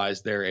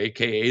utilized there,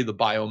 aka the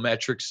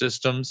biometric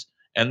systems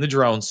and the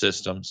drone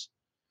systems.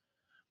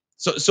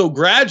 So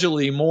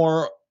gradually,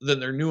 more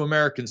than their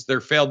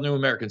failed new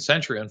American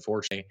century,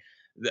 unfortunately,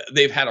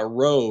 they've had a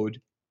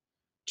road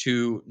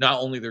to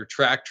not only their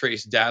track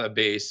trace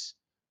database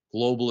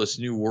globalist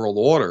new world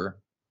order,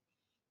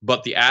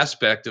 but the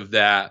aspect of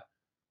that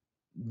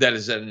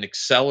is at an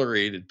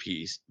accelerated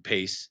pace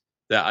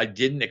that I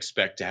didn't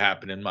expect to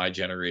happen in my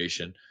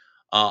generation,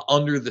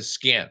 under the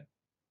skin,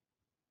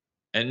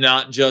 and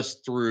not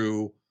just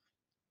through,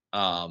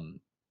 I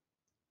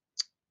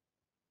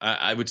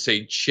would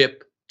say,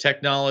 chip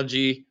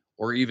technology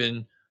or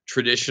even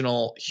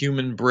traditional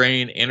human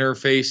brain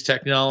interface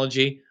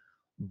technology,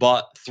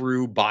 but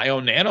through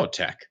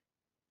bio-nanotech.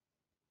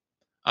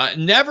 I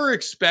never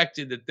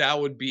expected that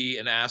would be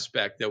an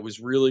aspect that was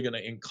really going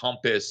to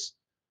encompass,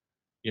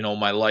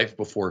 my life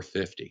before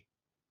 50.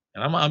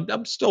 And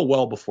I'm still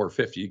well before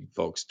 50,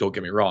 folks. Don't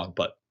get me wrong,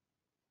 but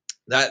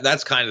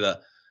that's kind of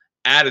the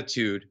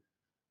attitude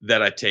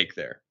that I take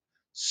there.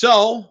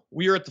 So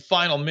we are at the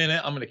final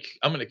minute. I'm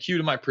gonna cue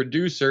to my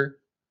producer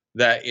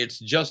that it's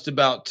just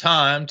about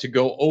time to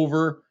go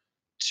over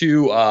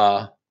to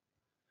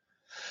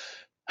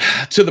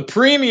the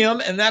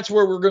premium, and that's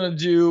where we're gonna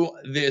do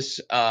this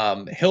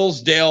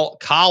Hillsdale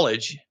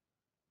College.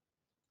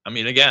 I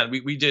mean, again,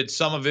 we did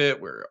some of it.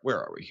 Where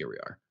are we? Here we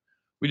are.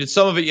 We did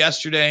some of it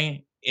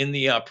yesterday in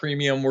the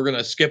premium. We're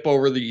gonna skip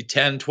over the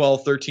 10,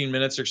 12, 13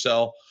 minutes or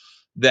so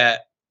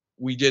that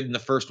we did in the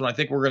first one. I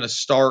think we're gonna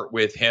start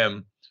with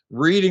him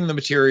reading the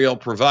material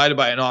provided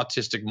by an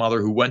autistic mother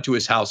who went to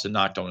his house and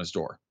knocked on his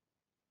door.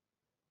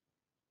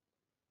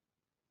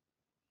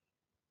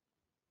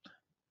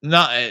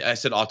 I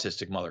said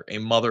autistic mother, a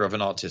mother of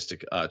an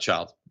autistic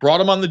child.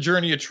 Brought him on the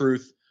journey of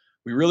truth.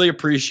 We really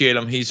appreciate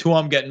him. He's who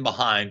I'm getting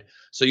behind.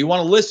 So you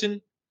want to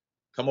listen,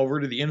 come over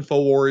to the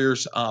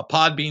InfoWarriors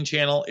Podbean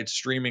channel. It's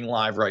streaming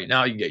live right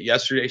now. You get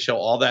yesterday's show,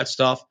 all that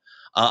stuff.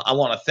 I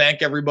want to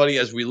thank everybody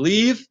as we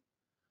leave.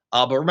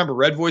 But remember,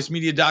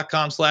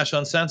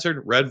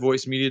 redvoicemedia.com/uncensored,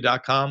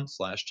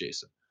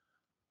 redvoicemedia.com/Jason.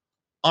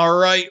 All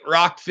right,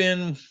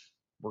 Rockfin,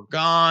 we're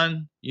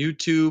gone.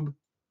 YouTube,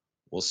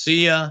 we'll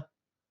see ya.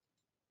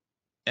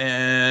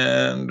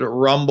 And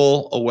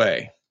Rumble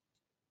away.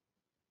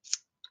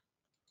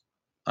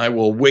 I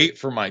will wait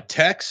for my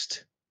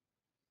text.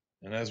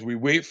 And as we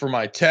wait for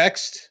my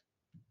text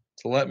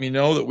to let me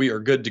know that we are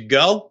good to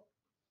go,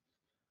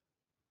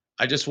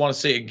 I just want to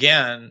say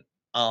again,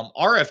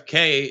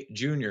 RFK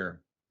Jr.,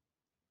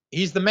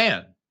 he's the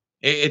man.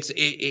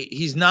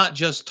 He's not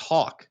just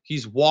talk.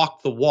 He's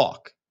walked the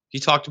walk. He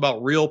talked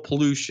about real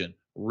pollution,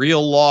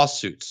 real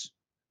lawsuits,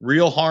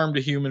 real harm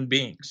to human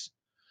beings.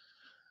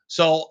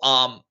 So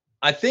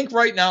I think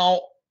right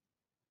now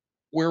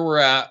where we're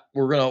at,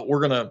 we're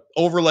gonna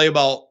overlay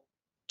about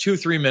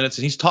 2-3 minutes,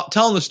 and he's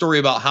telling the story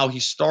about how he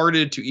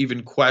started to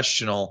even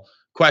question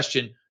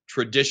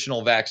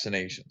traditional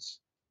vaccinations.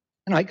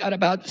 And I got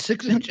about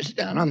 6 inches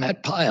down on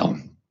that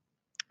pile,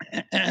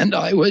 and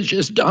I was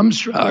just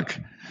dumbstruck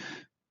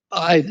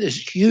by this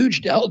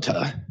huge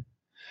delta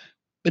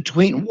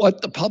between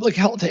what the public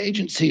health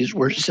agencies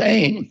were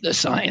saying the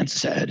science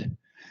said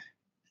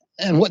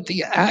and what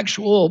the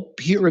actual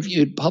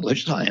peer-reviewed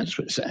published science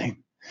was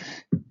saying.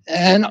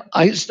 And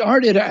I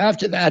started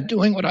after that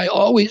doing what I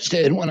always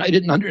did when I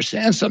didn't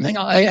understand something.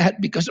 I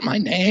had, because of my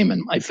name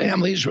and my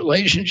family's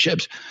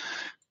relationships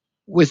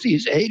with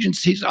these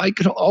agencies, I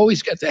could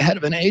always get the head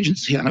of an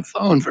agency on a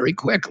phone very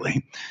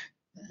quickly.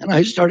 And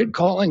I started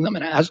calling them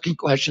and asking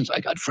questions. I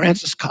got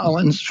Francis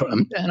Collins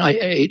from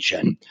NIH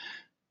and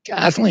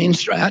Kathleen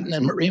Stratton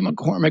and Marie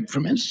McCormick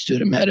from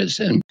Institute of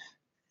Medicine.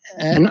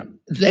 And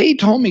they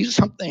told me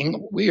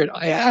something weird.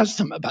 I asked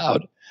them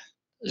about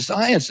the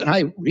science, and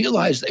I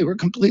realized they were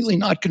completely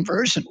not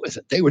conversant with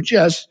it. They were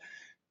just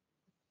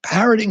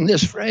parroting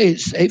this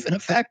phrase, safe and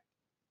effective.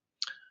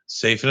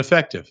 Safe and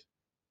effective.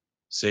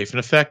 Safe and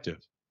effective.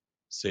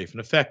 Safe and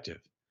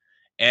effective.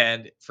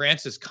 And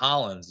Francis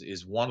Collins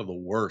is one of the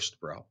worst,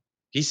 bro.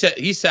 He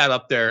sat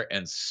up there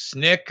and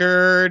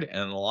snickered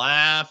and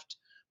laughed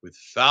with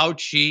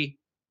Fauci,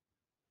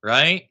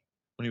 right?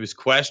 When he was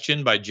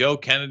questioned by Joe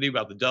Kennedy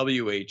about the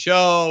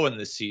WHO and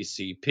the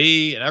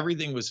CCP, and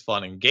everything was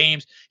fun and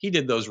games. He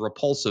did those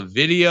repulsive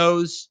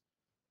videos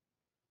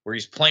where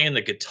he's playing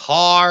the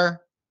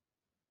guitar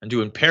and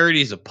doing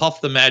parodies of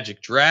Puff the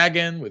Magic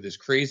Dragon with his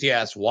crazy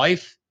ass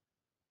wife.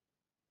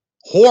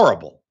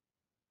 Horrible.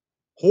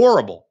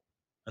 Horrible.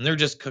 And they're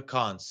just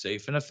cacons,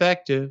 safe and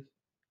effective,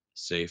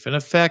 safe and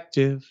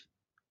effective,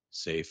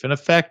 safe and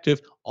effective,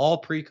 all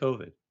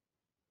pre-COVID.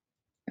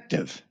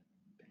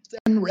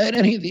 Then read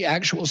any of the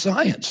actual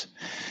science.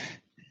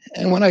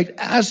 And when I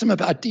asked them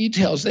about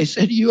details, they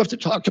said, you have to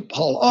talk to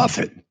Paul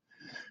Offit.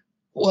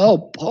 Well,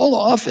 Paul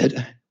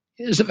Offit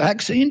is a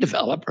vaccine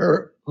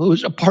developer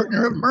who's a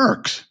partner of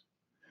Merck's.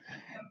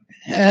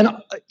 And,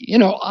 you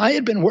know, I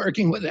had been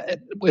working with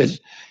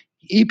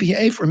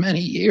EPA for many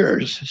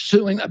years,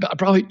 suing about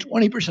probably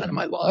 20% of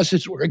my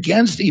lawsuits were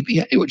against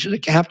EPA, which is a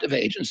captive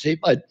agency,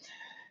 but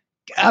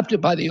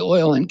captive by the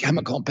oil and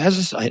chemical and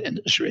pesticide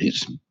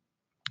industries.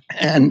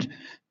 And,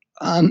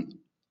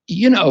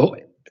 you know,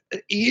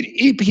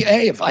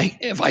 EPA,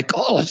 if I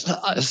call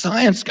a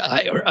science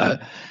guy or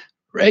a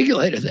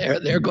regulator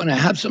there, they're going to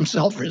have some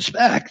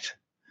self-respect.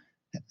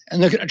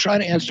 And they're going to try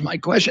to answer my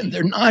question.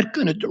 They're not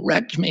going to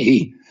direct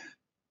me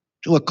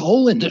to a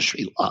coal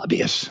industry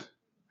lobbyist.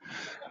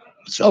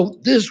 So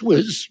this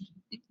was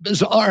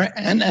bizarre.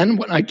 And then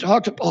when I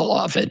talked to Paul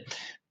Offit,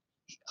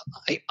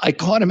 I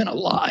caught him in a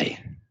lie,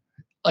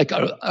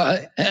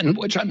 and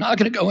which I'm not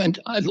going to go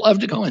into. I'd love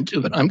to go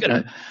into, but I'm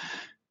going to.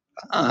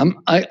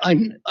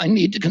 I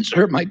need to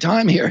conserve my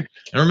time here.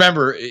 And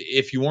remember,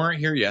 if you weren't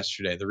here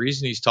yesterday, the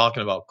reason he's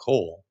talking about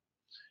coal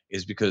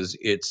is because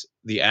it's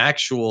the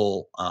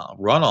actual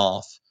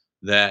runoff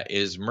that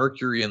is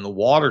mercury in the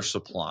water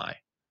supply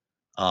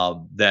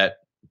that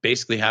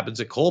basically happens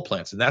at coal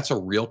plants. And that's a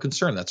real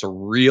concern. That's a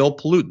real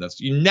pollutant.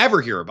 You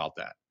never hear about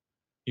that.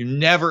 You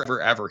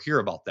never, ever hear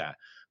about that.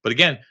 But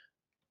again,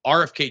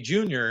 RFK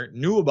Jr.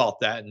 knew about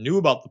that, knew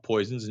about the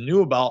poisons, and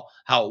knew about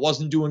how it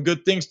wasn't doing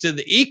good things to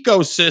the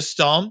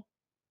ecosystem,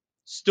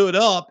 stood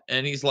up,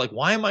 and he's like,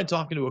 why am I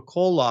talking to a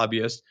coal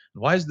lobbyist?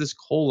 And why is this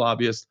coal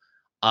lobbyist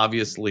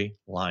obviously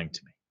lying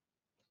to me?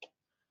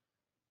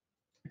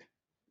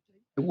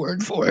 The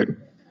word for it.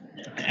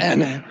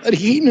 But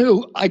he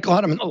knew. I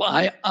caught him in the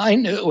lie. I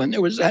knew, and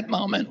there was that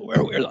moment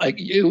where we're like,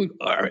 you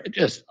are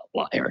just a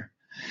liar.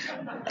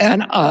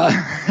 And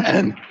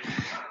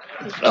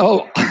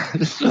so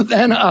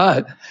then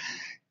I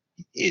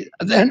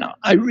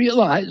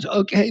realized,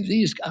 okay,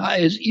 these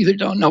guys either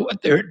don't know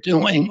what they're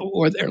doing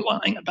or they're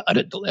lying about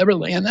it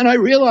deliberately. And then I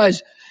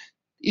realized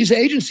these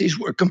agencies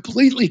were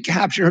completely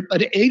captured,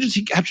 but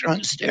agency captured on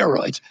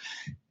steroids.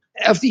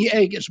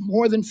 FDA gets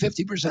more than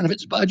 50% of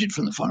its budget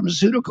from the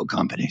pharmaceutical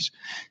companies.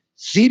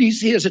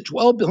 CDC has a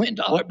 $12 billion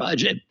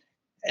budget,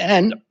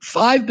 and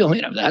 $5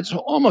 billion of that, so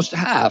almost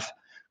half,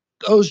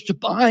 goes to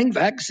buying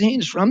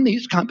vaccines from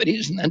these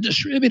companies and then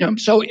distribute them.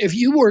 So if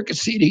you work at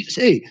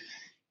CDC,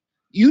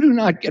 you do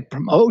not get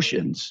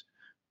promotions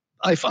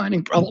by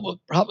finding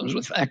problems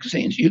with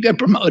vaccines. You get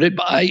promoted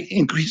by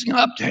increasing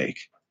uptake.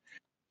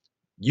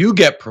 You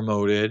get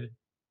promoted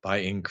by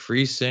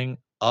increasing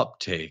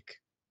uptake.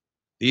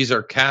 These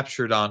are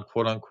captured on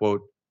quote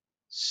unquote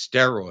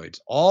steroids,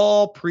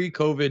 all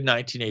pre-COVID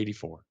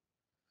 1984.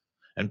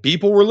 And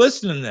people were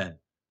listening then.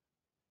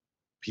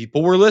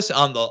 People were listening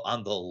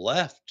on the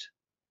left.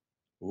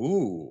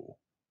 Ooh,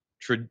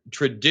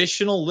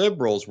 traditional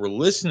liberals were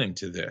listening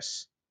to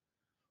this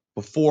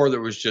before there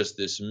was just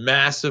this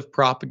massive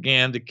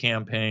propaganda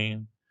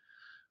campaign,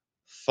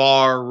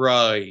 far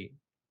right,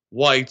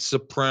 white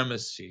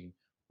supremacy,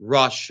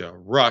 Russia,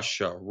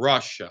 Russia,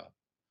 Russia,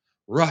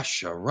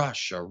 Russia,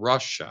 Russia,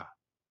 Russia.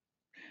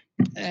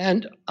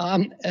 And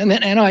then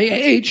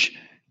NIH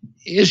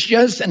is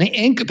just an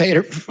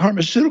incubator for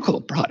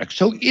pharmaceutical products.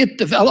 So it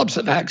develops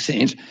the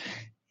vaccines,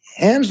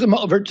 hands them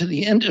over to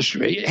the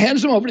industry,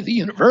 hands them over to the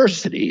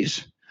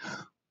universities,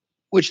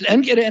 which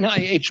then get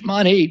NIH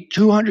money,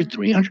 $200,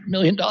 $300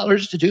 million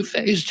to do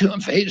phase 2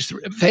 and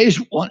phase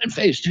 1 and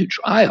phase 2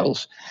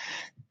 trials.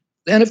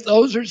 Then if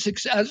those are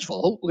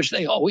successful, which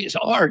they always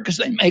are because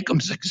they make them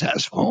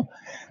successful,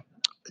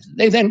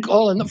 they then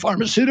call in the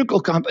pharmaceutical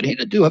company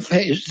to do a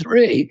phase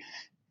 3.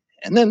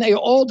 And then they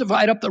all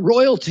divide up the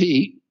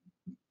royalty,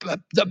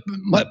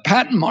 the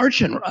patent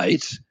margin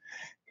rights.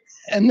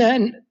 And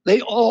then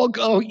they all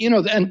go,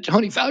 then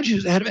Tony Fauci,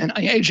 who's the head of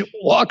NIH,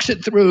 walks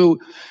it through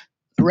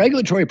the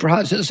regulatory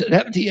process at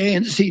FDA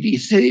and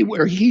CDC,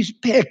 where he's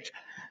picked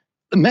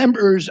the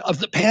members of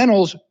the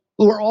panels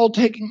who are all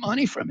taking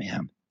money from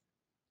him.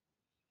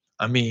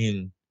 I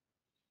mean,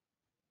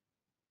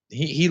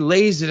 he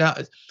lays it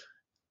out.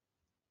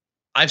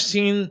 I've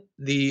seen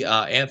the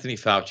Anthony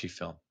Fauci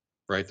film,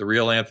 right? The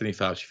real Anthony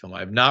Fauci film.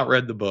 I've not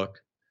read the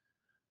book.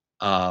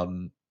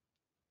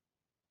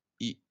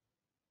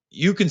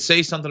 You can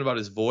say something about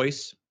his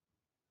voice,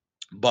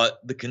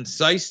 but the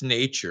concise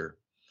nature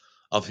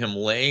of him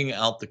laying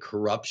out the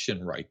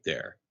corruption right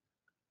there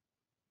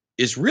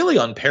is really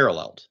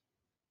unparalleled.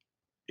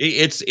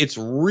 It's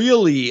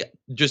really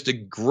just a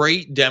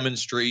great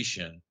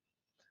demonstration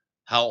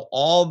how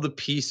all the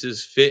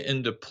pieces fit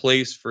into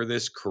place for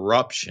this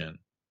corruption.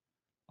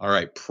 All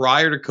right,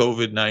 prior to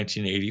COVID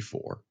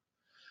 1984.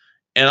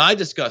 And I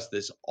discuss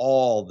this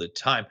all the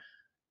time.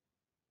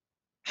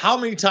 How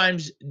many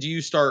times do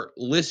you start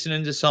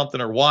listening to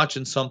something or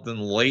watching something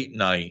late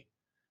night,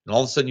 and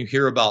all of a sudden you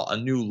hear about a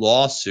new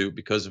lawsuit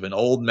because of an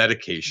old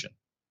medication,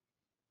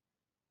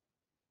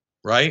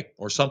 right?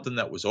 Or something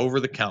that was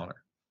over the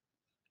counter.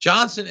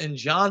 Johnson &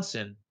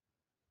 Johnson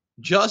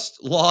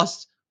just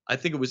lost, I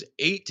think it was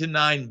 $8 to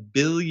 $9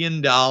 billion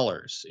in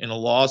a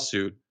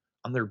lawsuit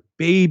on their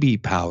baby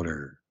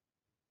powder.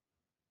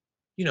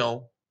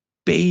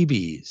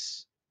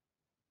 Babies.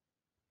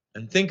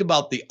 And think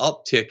about the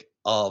uptick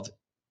of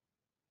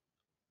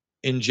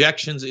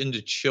injections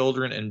into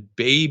children and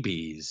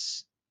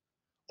babies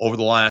over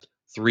the last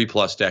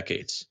 3+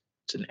 decades.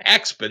 It's an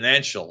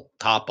exponential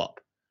top up.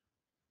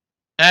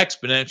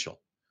 Exponential.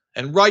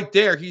 And right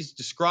there, he's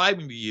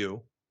describing to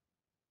you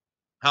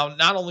how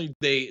not only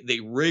they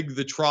rig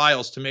the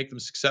trials to make them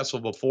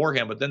successful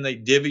beforehand, but then they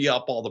divvy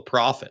up all the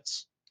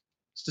profits.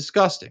 It's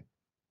disgusting.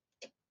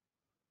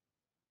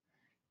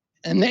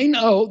 And they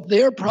know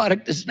their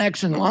product is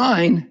next in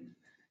line,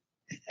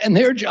 and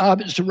their job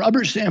is to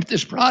rubber stamp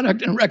this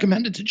product and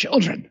recommend it to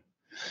children.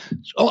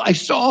 So I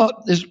saw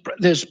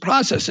this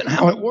process and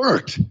how it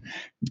worked.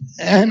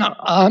 And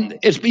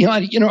it's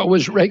beyond, it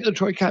was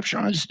regulatory capture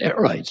on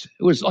steroids.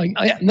 It was like,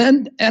 and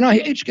then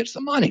NIH gets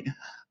the money.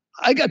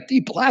 I got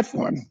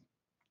deplatformed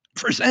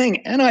for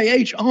saying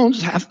NIH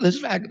owns half of this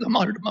the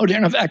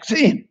Moderna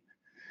vaccine.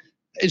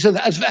 They said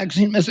that's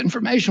vaccine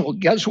misinformation. Well,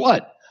 guess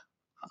what?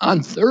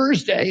 On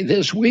Thursday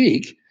this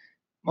week,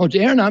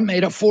 Moderna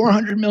made a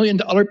 $400 million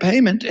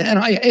payment to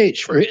NIH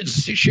for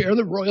its share of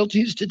the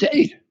royalties to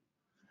date.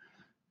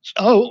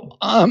 So,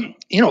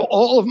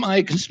 all of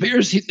my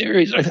conspiracy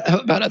theories have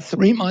about a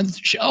 3-month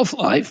shelf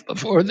life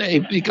before they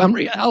become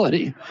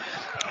reality.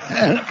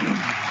 And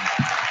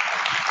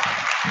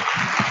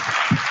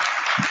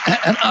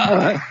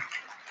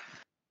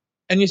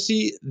you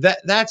see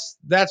that's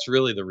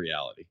really the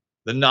reality,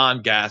 the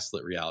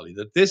non-gaslit reality,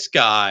 that this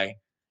guy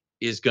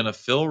is going to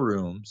fill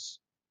rooms.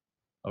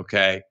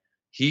 Okay,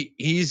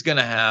 he's going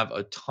to have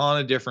a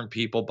ton of different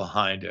people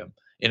behind him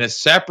in a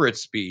separate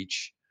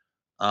speech.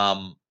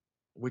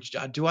 Which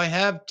do I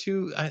have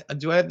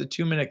the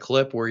 2-minute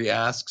clip where he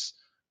asks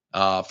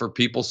for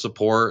people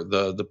support,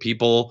 the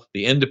people,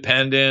 the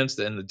independents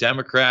and the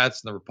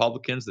Democrats and the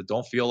Republicans that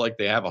don't feel like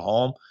they have a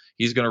home.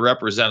 He's going to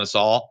represent us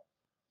all.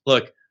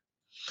 Look,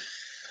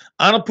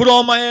 I don't put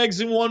all my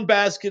eggs in one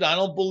basket. I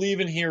don't believe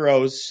in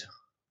heroes.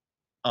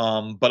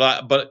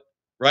 But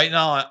right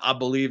now I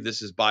believe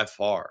this is by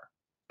far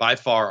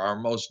our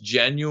most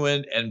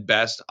genuine and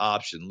best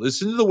option.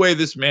 Listen to the way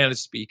this man is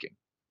speaking.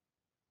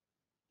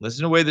 There's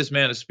a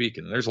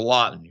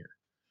lot in here.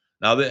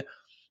 Now,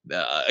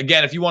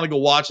 again, if you want to go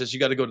watch this, you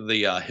got to go to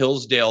the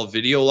Hillsdale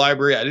Video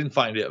Library. I didn't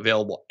find it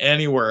available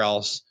anywhere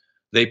else.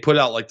 They put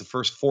out like the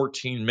first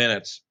 14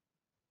 minutes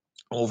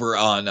over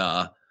on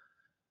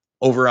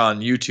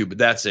YouTube, but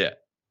that's it.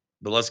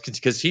 But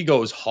because he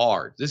goes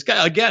hard. This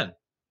guy, again,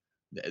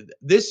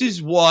 this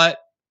is what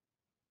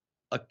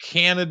a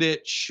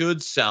candidate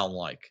should sound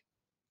like.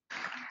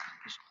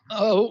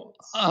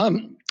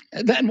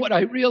 And then what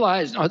I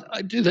realized,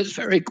 I do this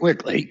very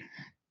quickly.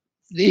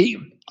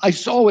 I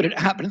saw what had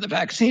happened in the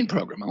vaccine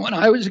program. And when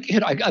I was a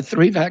kid, I got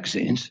 3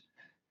 vaccines.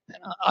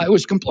 I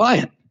was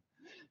compliant.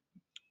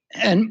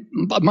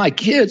 But my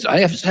kids,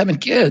 I have 7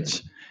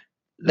 kids,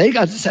 they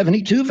got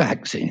 72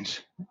 vaccines.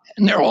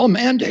 And they're all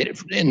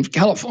mandated. In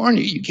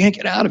California, you can't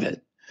get out of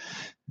it.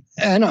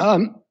 And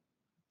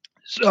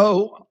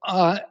so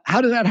how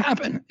did that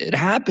happen? It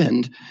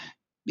happened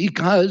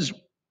because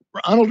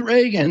Ronald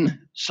Reagan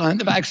signed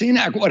the Vaccine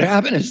Act. What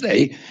happened is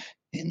in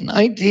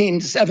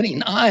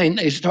 1979,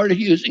 they started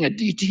using a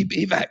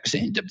DTP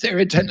vaccine,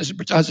 diphtheria, tetanus, and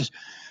pertussis,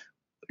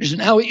 which is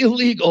now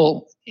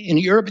illegal in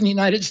Europe and the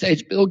United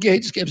States. Bill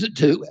Gates gives it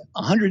to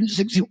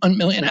 161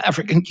 million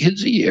African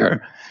kids a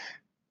year.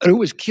 But it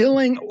was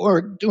killing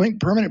or doing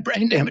permanent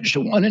brain damage to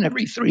 1 in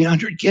every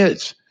 300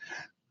 kids,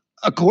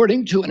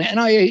 according to an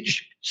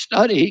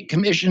NIH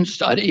commission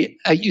study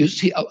at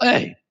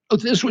UCLA. So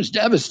this was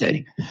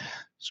devastating.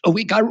 So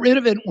we got rid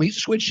of it and we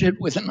switched it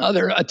with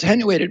another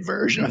attenuated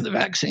version of the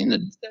vaccine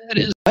that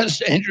is less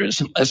dangerous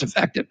and less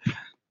effective.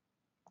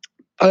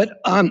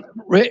 But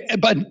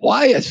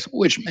Wyeth,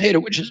 which made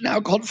it, which is now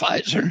called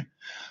Pfizer,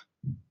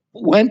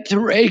 went to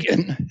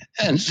Reagan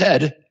and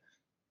said,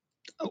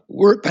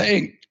 we're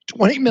paying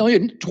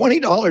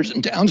 $20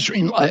 in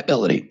downstream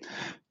liability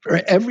for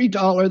every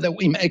dollar that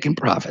we make in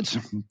profits.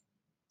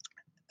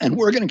 And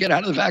we're going to get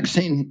out of the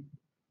vaccine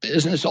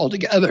business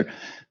altogether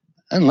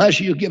unless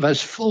you give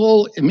us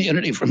full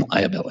immunity from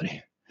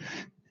liability.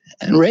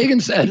 And Reagan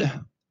said,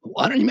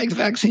 why don't you make the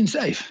vaccine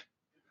safe?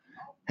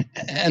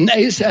 And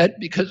they said,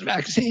 because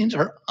vaccines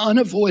are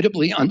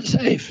unavoidably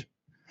unsafe.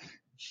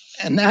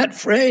 And that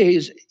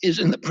phrase is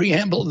in the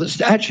preamble of the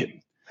statute.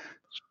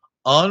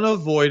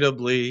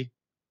 Unavoidably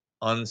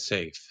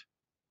unsafe.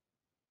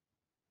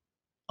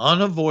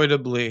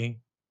 Unavoidably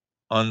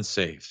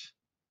unsafe.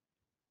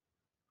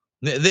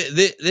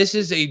 This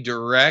is a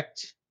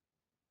direct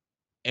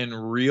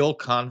and real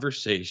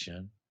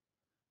conversation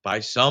by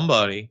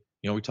somebody,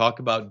 we talk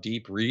about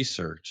deep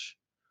research,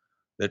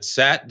 that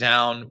sat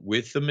down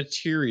with the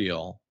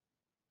material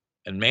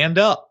and manned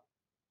up.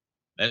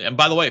 And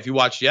by the way, if you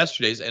watched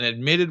yesterday's, and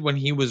admitted when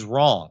he was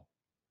wrong.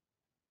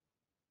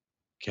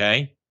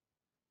 Okay?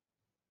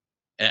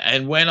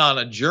 And went on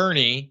a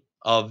journey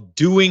of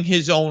doing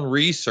his own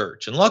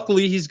research. And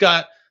luckily he's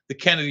got the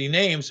Kennedy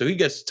name, so he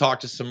gets to talk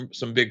to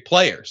some big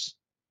players.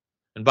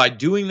 And by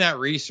doing that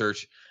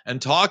research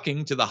and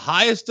talking to the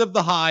highest of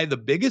the high, the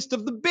biggest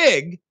of the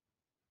big,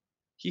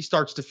 he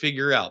starts to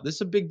figure out this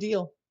is a big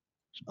deal.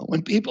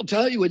 When people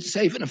tell you it's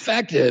safe and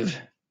effective,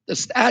 the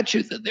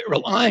statute that they're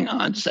relying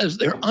on says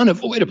they're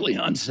unavoidably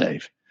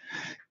unsafe.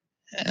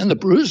 And the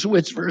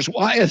Brucewitz versus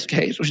Wyeth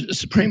case, which is the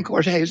Supreme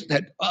Court case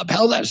that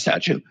upheld that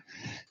statute,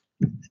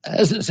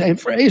 has the same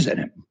phrase in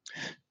it.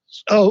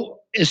 So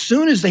as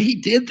soon as he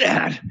did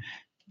that,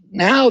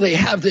 now they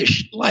have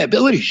this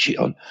liability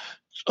shield.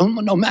 So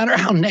no matter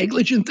how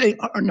negligent they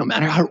are, no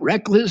matter how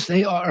reckless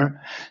they are,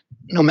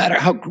 no matter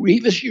how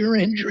grievous your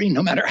injury,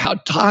 no matter how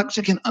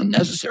toxic and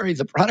unnecessary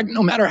the product,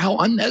 no matter how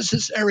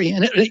unnecessary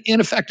and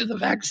ineffective the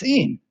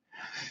vaccine,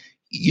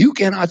 you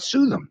cannot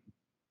sue them.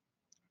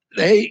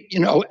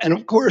 And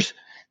of course,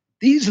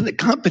 these are the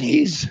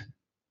companies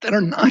that are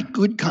not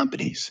good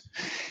companies.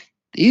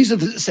 These are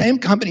the same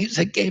companies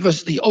that gave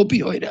us the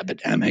opioid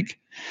epidemic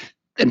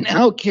that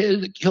now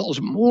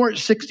kills more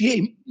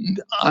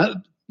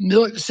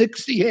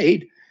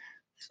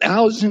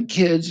 68,000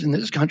 kids in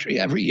this country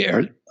every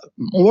year,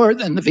 more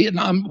than the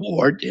Vietnam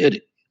War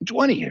did in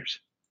 20 years.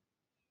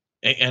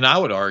 And I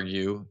would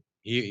argue,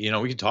 we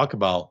can talk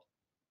about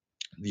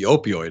the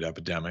opioid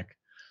epidemic,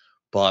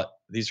 but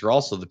these are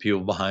also the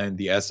people behind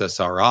the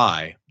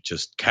SSRI,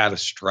 just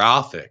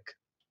catastrophic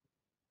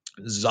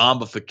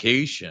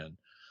zombification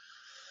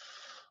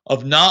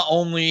of not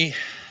only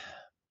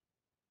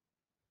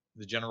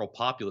the general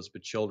populace,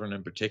 but children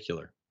in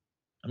particular.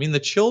 I mean, the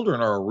children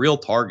are a real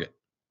target.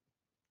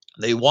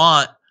 They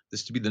want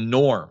this to be the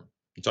norm.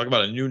 You talk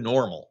about a new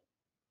normal,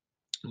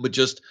 but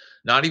just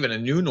not even a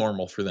new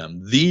normal for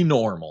them, the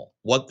normal,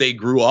 what they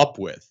grew up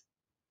with.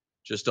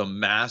 Just a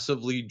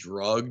massively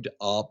drugged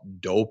up,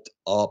 doped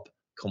up,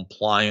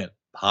 compliant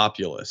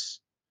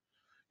populace.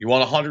 You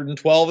want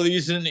 112 of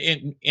these in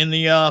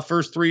the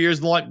first 3 years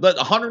of the life? But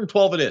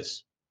 112 it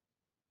is.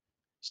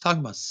 He's talking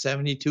about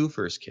 72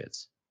 for his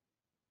kids.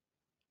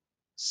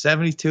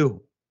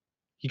 72.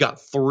 He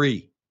got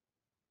 3.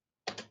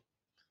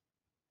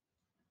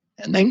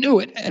 And they knew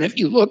it. And if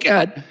you look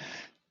at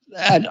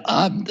that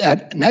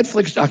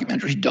Netflix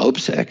documentary, Dope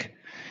Sick,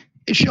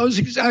 it shows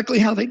exactly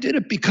how they did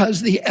it,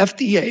 because the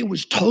FDA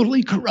was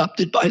totally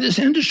corrupted by this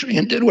industry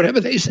and did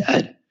whatever they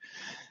said.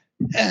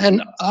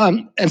 And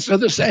so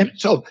the same.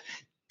 So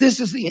this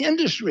is the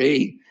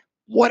industry.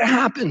 What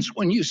happens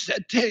when you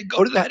said,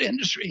 go to that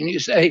industry and you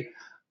say,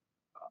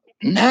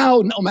 now,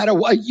 no matter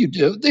what you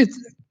do,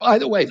 by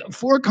the way, the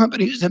 4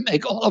 companies that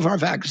make all of our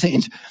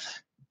vaccines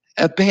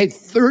have paid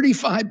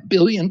 $35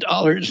 billion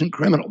in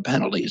criminal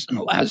penalties in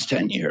the last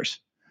 10 years.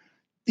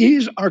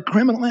 These are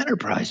criminal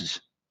enterprises.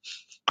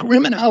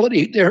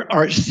 Criminality, there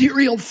are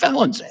serial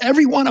felons,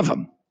 every one of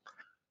them.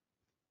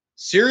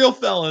 Serial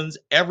felons,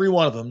 every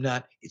one of them.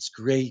 Not, it's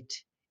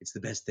great. It's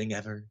the best thing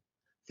ever.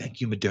 Thank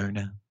you,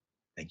 Moderna.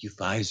 Thank you,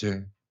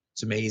 Pfizer.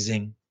 It's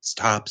amazing. It's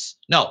tops.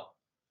 No.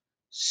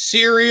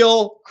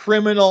 Serial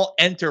criminal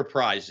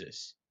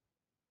enterprises.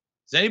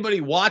 Is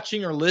anybody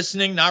watching or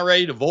listening not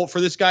ready to vote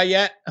for this guy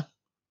yet?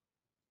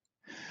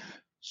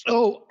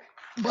 So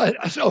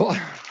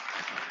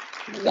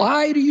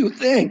why do you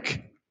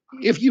think,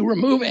 if you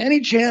remove any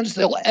chance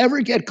they'll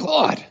ever get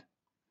caught,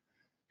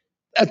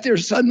 that they're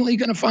suddenly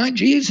going to find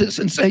Jesus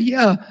and say,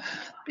 yeah,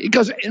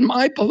 because in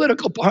my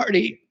political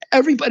party,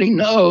 everybody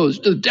knows,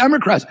 the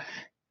Democrats,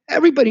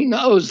 everybody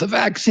knows the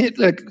vaccine,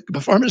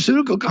 the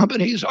pharmaceutical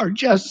companies are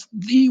just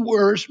the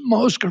worst,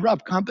 most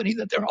corrupt company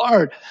that there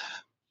are.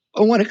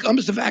 But when it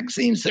comes to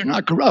vaccines, they're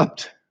not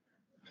corrupt.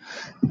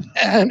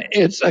 And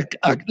it's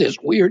this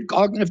weird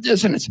cognitive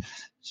dissonance.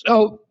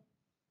 So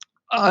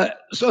then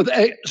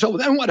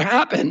what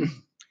happened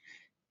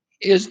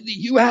is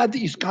you had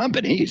these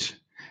companies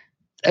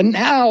and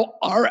now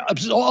are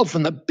absolved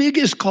from the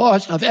biggest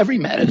cost of every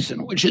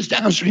medicine, which is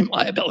downstream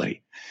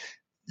liability.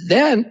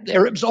 Then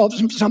they're absolved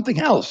from something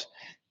else.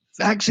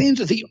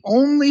 Vaccines are the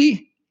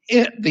only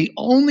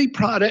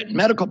product,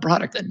 medical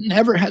product, that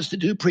never has to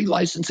do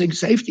pre-licensing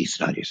safety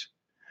studies.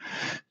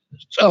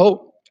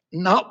 So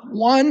not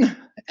one,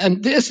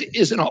 and this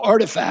is an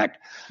artifact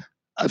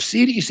of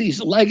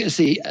CDC's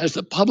legacy as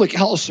the public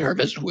health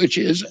service, which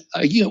is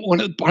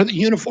part of the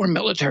uniformed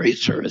military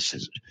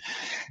services.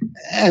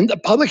 And the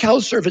public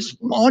health service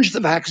launched the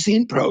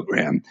vaccine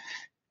program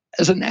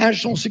as a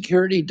national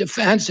security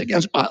defense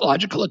against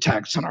biological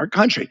attacks on our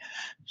country.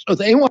 So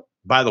they want.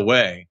 By the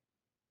way,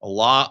 a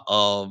lot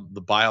of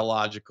the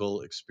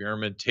biological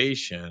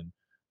experimentation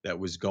that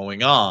was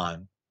going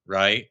on,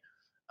 right,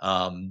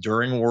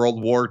 during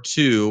World War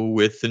II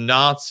with the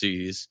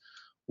Nazis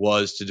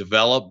was to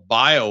develop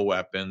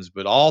bioweapons,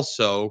 but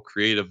also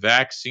create a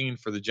vaccine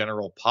for the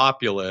general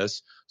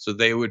populace so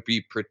they would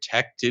be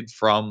protected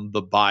from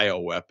the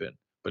bioweapon,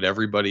 but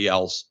everybody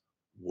else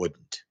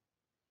wouldn't.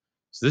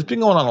 So this has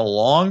been going on a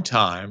long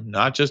time,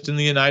 not just in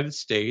the United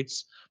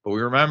States, but we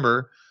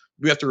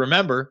have to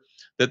remember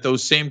that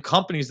those same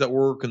companies that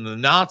were working the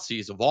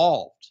Nazis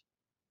evolved,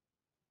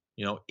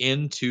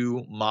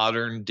 into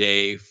modern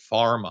day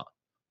pharma,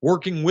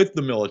 working with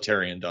the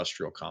military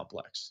industrial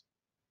complex.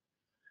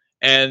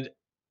 And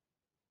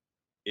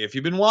if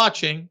you've been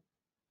watching,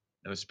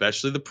 and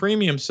especially the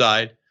premium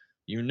side,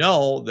 you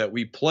know that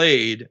we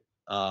played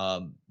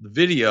the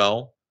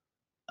video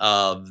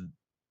of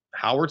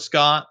Howard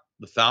Scott,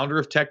 the founder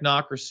of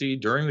Technocracy,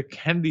 during the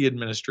Kennedy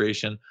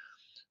administration,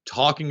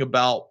 talking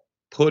about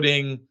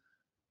putting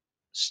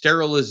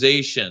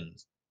sterilization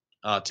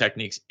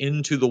techniques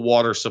into the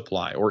water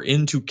supply, or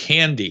into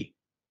candy,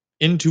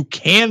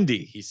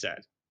 he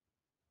said.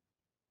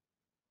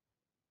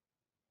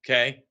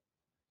 Okay.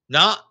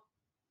 Not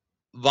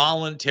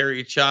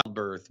voluntary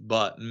childbirth,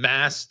 but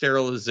mass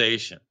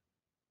sterilization.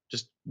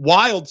 Just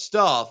wild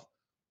stuff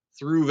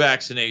through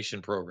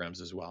vaccination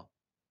programs as well.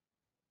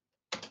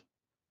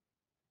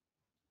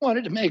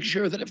 Wanted to make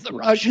sure that if the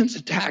Russians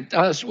attacked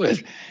us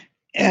with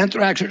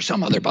anthrax or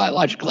some other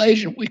biological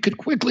agent, we could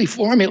quickly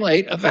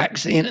formulate a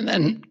vaccine and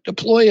then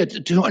deploy it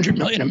to 200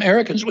 million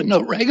Americans with no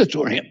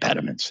regulatory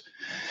impediments.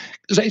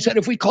 Because they said,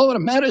 if we call it a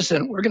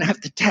medicine, we're going to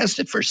have to test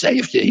it for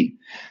safety.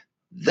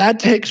 That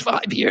takes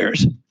 5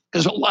 years,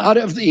 because a lot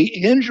of the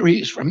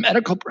injuries from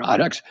medical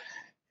products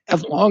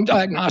have long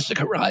diagnostic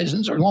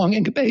horizons or long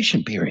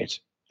incubation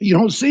periods. You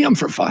don't see them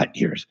for 5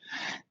 years.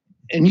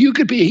 And you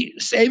could be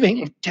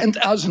saving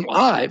 10,000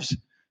 lives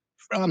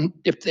from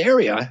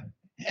diphtheria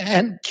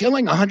and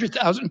killing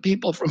 100,000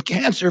 people from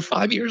cancer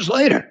 5 years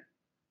later.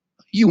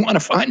 You want to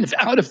find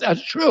out if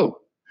that's true.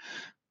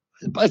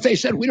 But they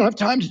said, we don't have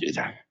time to do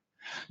that.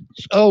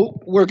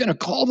 So we're going to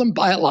call them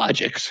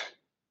biologics.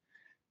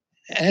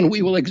 And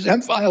we will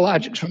exempt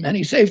biologics from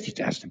any safety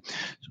testing.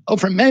 So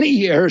for many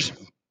years,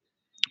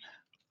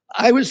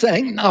 I was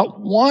saying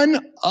not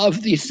one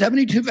of the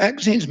 72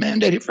 vaccines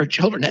mandated for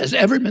children has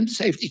ever been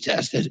safety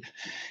tested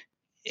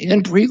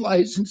in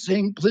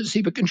pre-licensing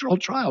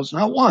placebo-controlled trials.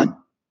 Not one.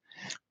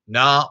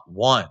 Not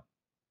one.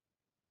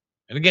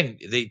 And again,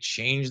 they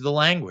changed the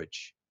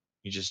language.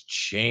 You just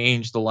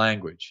change the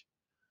language.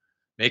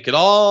 Make it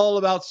all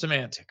about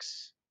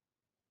semantics.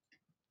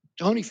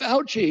 Tony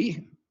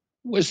Fauci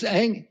was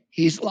saying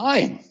he's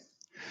lying.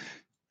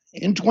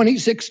 In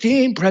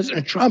 2016,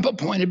 President Trump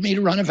appointed me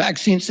to run a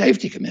vaccine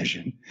safety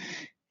commission.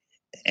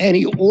 And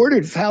he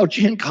ordered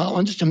Fauci and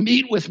Collins to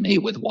meet with me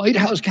with White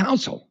House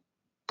counsel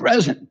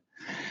present.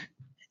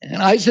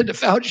 And I said to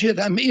Fauci at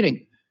that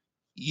meeting,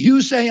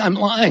 you say I'm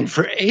lying.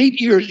 For 8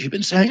 years, you've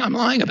been saying I'm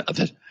lying about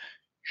this.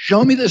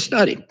 Show me the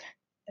study.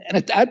 And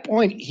at that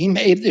point, he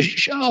made this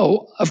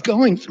show of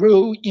going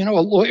through, a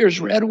lawyer's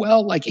read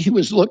well, like he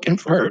was looking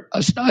for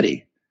a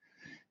study.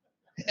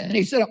 And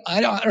he said,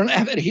 I don't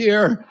have it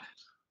here.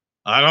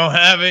 I don't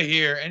have it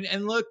here.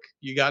 And look,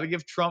 you got to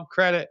give Trump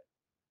credit.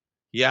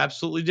 He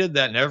absolutely did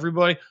that. And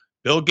everybody,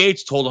 Bill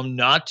Gates told him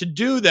not to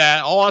do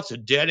that. Oh, it's a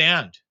dead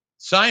end.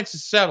 Science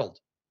is settled,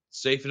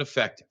 safe and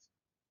effective.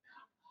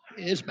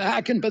 Is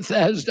back in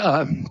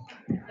Bethesda.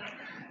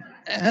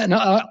 And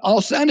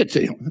I'll send it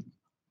to you.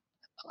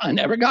 I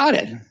never got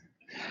it.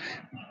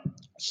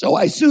 So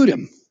I sued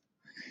him.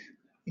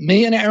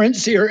 Me and Aaron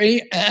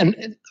Siri,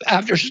 and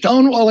after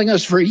stonewalling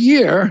us for a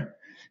year,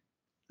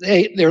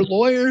 their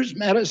lawyers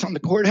met us on the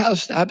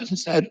courthouse steps and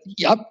said,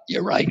 yep,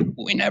 you're right.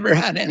 We never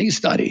had any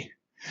study.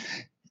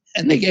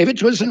 And they gave it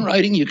to us in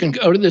writing. You can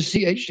go to the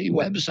CHD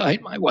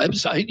website, my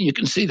website, and you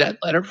can see that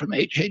letter from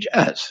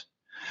HHS.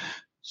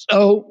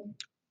 So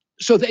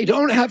they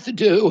don't have to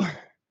do,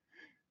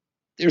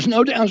 there's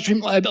no downstream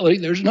liability.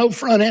 There's no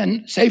front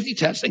end safety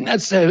testing.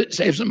 That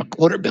saves them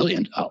 $250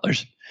 million.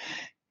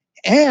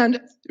 And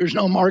there's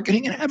no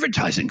marketing and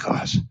advertising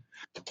costs.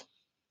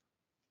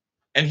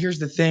 And here's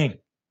the thing.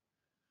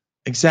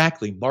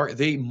 Exactly.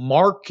 They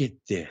market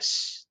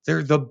this.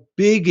 They're the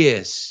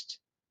biggest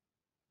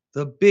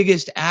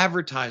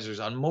advertisers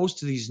on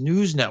most of these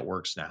news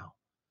networks now.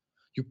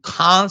 You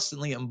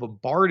constantly are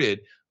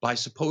bombarded by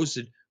supposed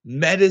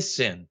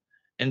medicine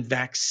and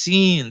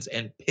vaccines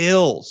and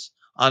pills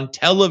on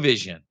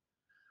television.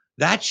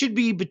 That should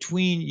be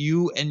between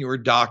you and your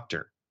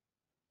doctor.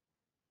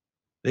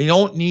 They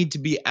don't need to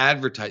be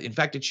advertised. In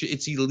fact,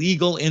 it's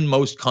illegal in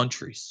most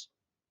countries.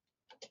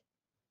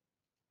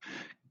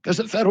 Because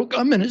the federal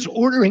government is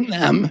ordering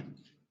them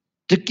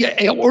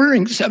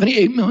ordering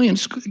 78 million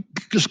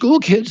school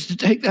kids to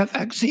take that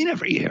vaccine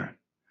every year.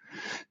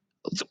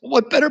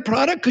 What better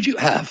product could you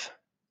have?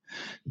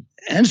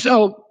 And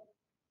so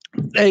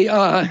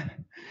there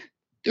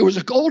was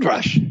a gold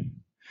rush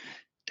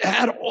to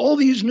add all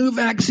these new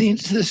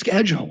vaccines to the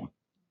schedule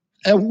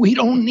that we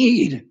don't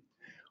need.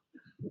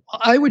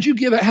 Why would you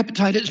give a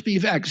hepatitis B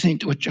vaccine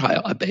to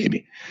a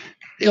baby?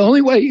 The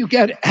only way you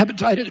get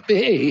hepatitis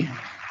B,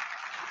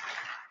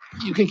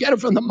 you can get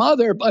it from the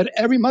mother, but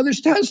every mother's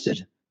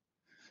tested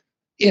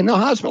in the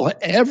hospital.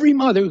 Every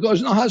mother who goes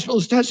in the hospital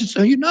is tested,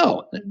 so you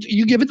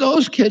give it to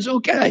those kids,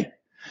 okay.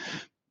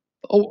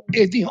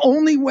 If the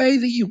only way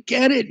that you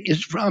get it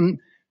is from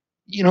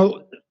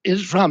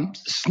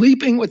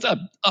sleeping with a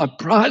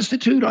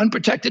prostitute,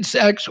 unprotected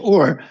sex,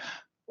 or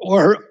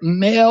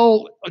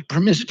male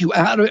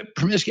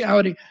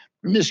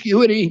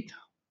promiscuity,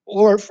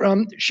 or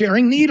from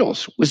sharing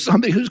needles with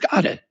somebody who's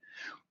got it.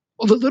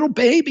 Well, the little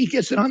baby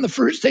gets it on the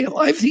first day of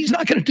life. He's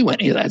not going to do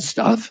any of that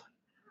stuff.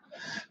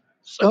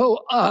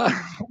 So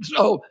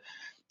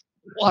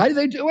why do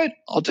they do it?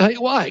 I'll tell you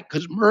why.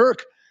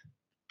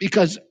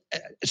 Because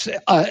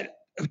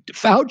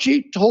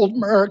Fauci told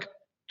Merck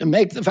to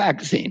make the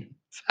vaccine.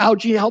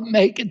 Fauci helped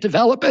make it,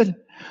 develop it.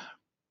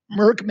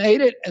 Merck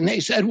made it, and they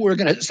said, we're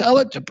going to sell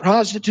it to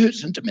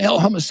prostitutes and to male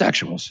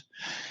homosexuals.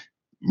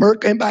 Merck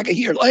came back a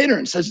year later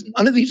and says,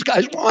 none of these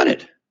guys want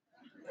it.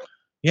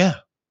 Yeah,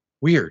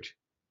 weird.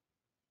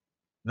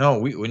 No,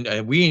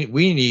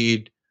 we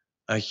need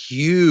a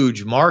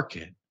huge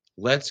market.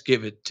 Let's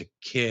give it to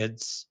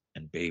kids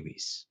and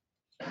babies.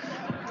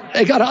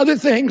 They got other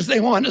things they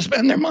want to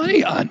spend their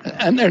money on,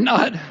 and they're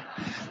not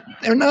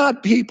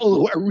people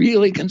who are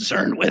really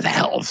concerned with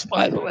health,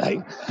 by the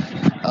way.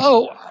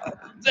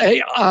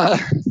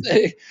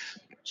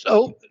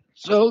 So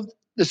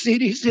the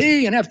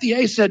CDC and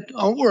FDA said,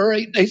 don't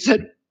worry. They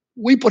said,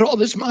 we put all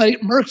this money,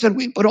 Merck said,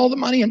 we put all the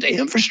money into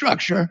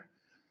infrastructure,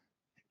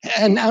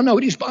 and now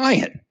nobody's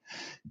buying it.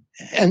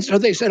 And so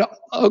they said,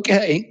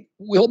 okay,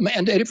 we'll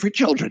mandate it for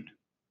children.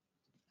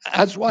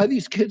 That's why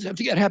these kids have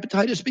to get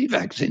hepatitis B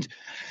vaccines.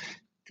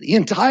 The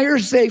entire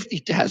safety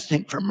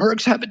testing for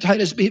Merck's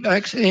hepatitis B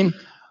vaccine,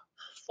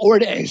 4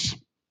 days.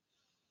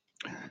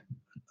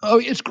 Oh,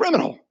 it's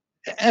criminal.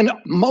 And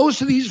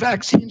most of these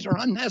vaccines are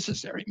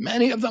unnecessary.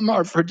 Many of them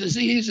are for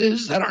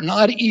diseases that are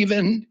not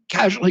even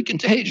casually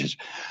contagious.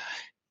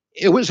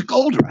 It was a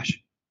gold rush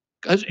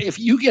because if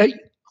you get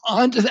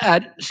onto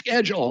that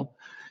schedule,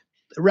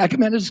 the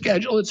recommended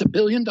schedule, it's $1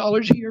 billion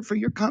a year for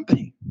your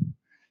company.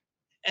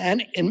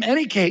 And in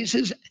many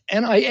cases,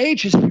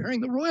 NIH is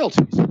sharing the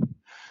royalties.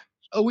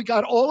 So we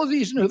got all of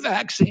these new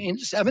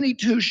vaccines,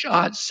 72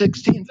 shots,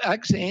 16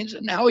 vaccines,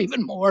 and now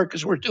even more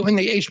because we're doing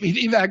the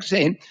HPV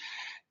vaccine.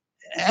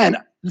 And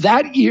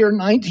that year,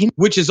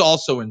 which is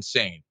also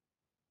insane.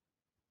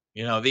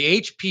 You know, the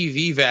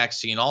HPV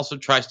vaccine also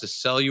tries to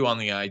sell you on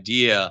the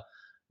idea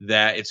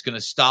that it's going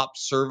to stop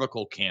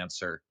cervical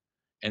cancer.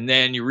 And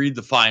then you read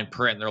the fine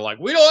print and they're like,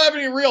 we don't have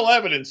any real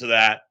evidence of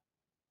that.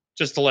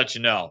 Just to let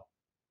you know.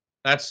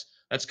 That's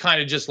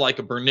kind of just like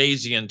a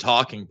Bernaysian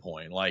talking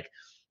point. Like,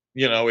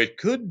 you know, it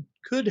could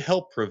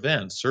help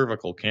prevent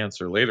cervical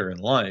cancer later in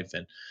life.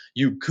 And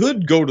you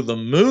could go to the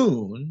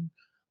moon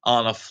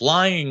on a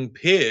flying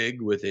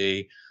pig with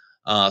a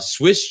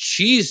Swiss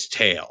cheese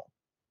tail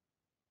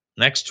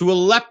next to a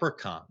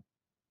leprechaun.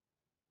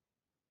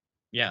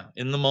 Yeah,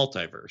 in the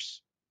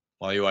multiverse,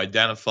 while you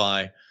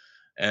identify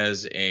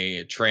as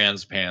a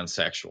trans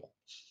pansexual.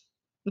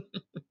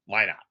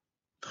 Why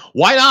not?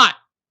 Why not?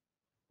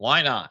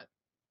 Why not?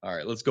 All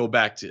right, let's go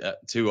back to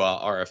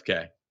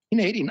RFK. In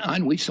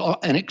 1989, we saw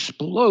an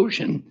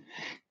explosion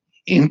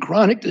in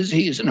chronic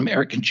disease in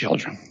American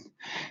children.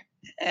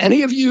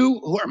 Any of you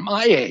who are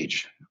my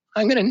age,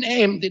 I'm going to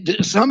name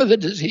some of the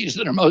diseases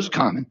that are most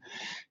common.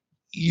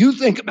 You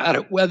think about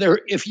it, whether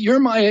if you're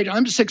my age,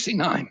 I'm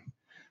 69.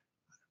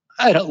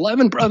 I had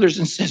 11 brothers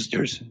and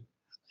sisters,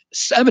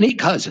 70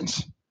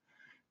 cousins,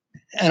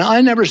 and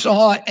I never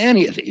saw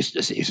any of these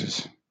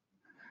diseases.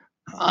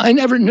 I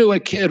never knew a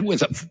kid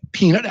with a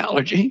peanut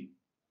allergy.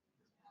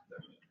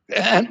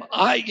 And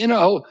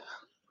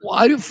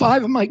why do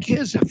 5 of my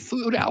kids have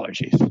food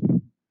allergies?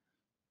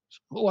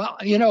 Well,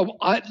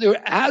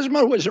 their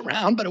asthma was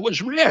around, but it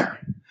was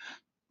rare.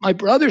 My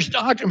brother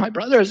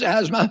has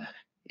asthma.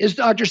 His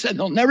doctor said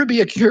there'll never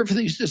be a cure for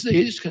these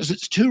diseases because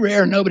it's too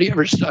rare. Nobody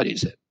ever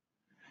studies it.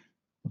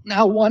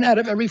 Now 1 out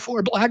of every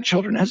 4 Black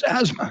children has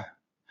asthma.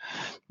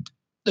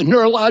 The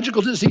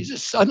neurological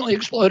diseases suddenly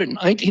exploded in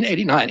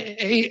 1989.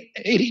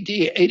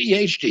 ADD,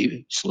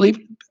 ADHD,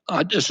 sleep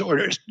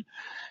disorders,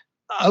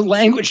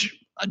 language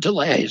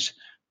delays,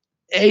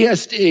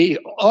 ASD,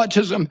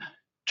 autism,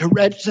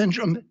 Tourette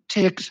syndrome,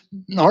 tics,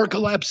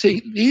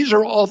 narcolepsy. These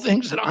are all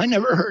things that I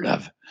never heard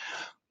of.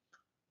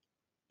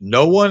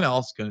 No one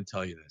else going to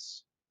tell you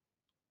this.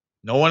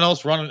 No one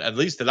else running, at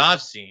least that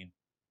I've seen,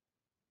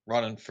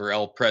 running for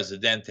El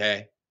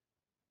Presidente.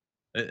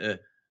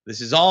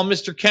 This is all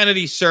Mr.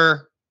 Kennedy,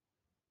 sir.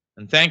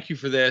 And thank you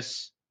for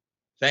this.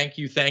 Thank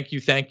you, thank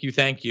you, thank you,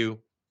 thank you.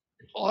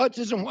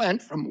 Autism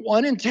went from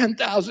 1 in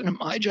 10,000 in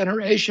my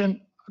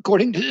generation,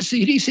 according to the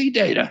CDC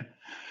data,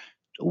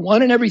 to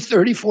 1 in every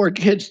 34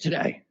 kids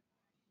today.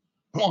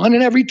 1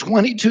 in every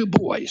 22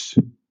 boys.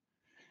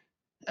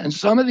 And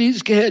some of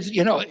these kids,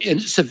 in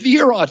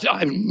severe autism,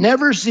 I've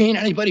never seen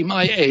anybody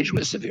my age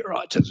with severe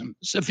autism.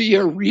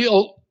 Severe,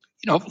 real,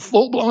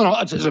 full-blown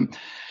autism.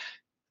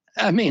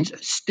 That means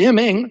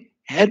stimming,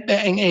 head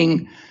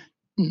banging,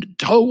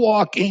 toe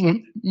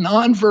walking,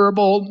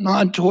 nonverbal,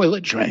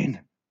 non-toilet trained.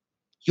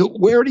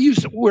 Where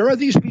are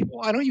these people?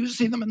 Why don't you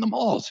see them in the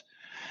malls?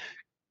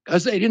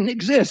 Because they didn't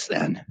exist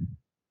then.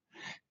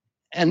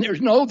 And they're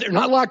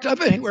not locked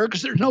up anywhere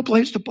because there's no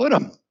place to put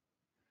them.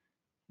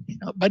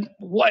 But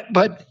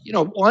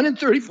 1 in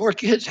 34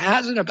 kids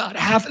has it. About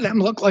half of them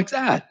look like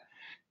that.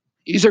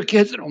 These are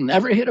kids that'll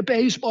never hit a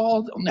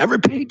baseball. They'll never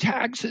pay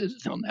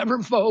taxes. They'll never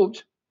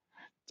vote.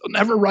 They'll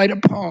never write a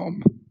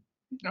poem.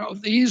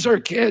 These are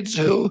kids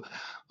who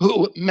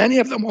many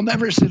of them will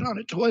never sit on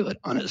a toilet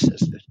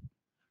unassisted.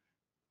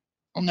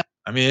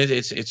 I mean,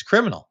 it's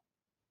criminal.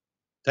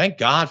 Thank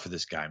God for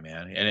this guy,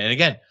 man. And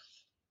again,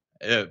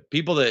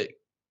 people that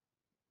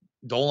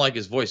don't like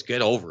his voice,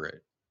 get over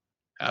it.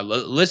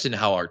 Listen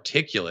how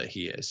articulate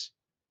he is.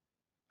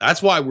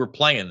 That's why we're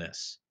playing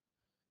this.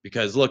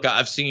 Because look,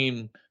 I've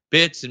seen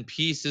bits and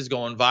pieces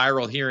going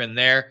viral here and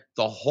there.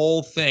 The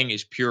whole thing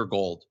is pure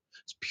gold.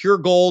 It's pure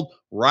gold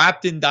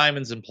wrapped in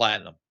diamonds and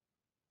platinum.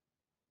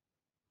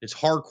 It's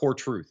hardcore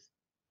truth.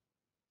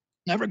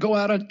 Never go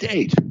out on a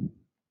date.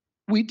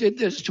 We did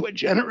this to a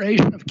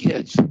generation of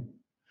kids.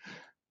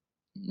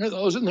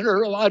 Those in the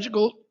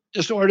neurological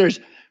disorders,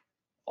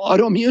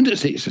 autoimmune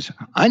diseases.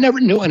 I never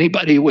knew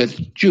anybody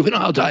with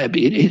juvenile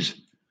diabetes,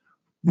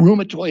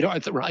 rheumatoid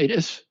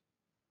arthritis,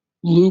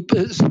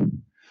 lupus,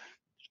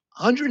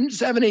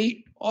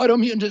 170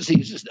 autoimmune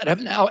diseases that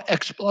have now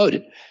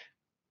exploded.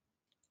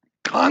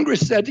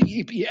 Congress said to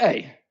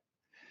EPA,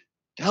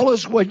 tell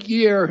us what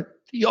year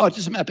the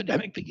autism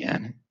epidemic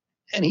began.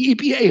 And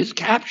EPA is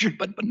captured,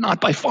 but not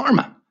by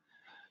pharma.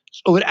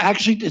 So it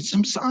actually did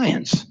some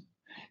science.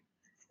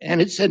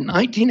 And it said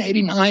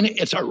 1989,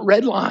 it's a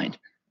red line.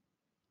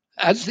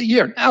 That's the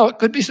year. Now, it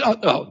could be so.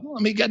 Oh,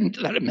 let me get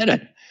into that in a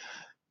minute.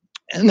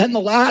 And then the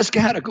last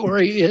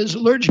category is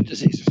allergic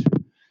diseases.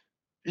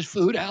 There's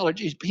food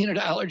allergies, peanut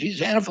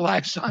allergies,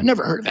 anaphylaxis. I've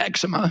never heard of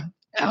eczema.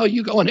 Now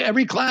you go into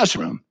every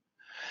classroom.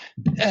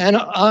 And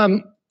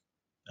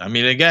I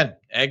mean, again,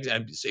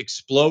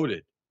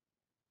 exploded.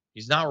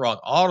 He's not wrong.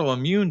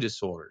 Autoimmune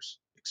disorders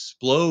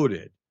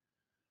exploded.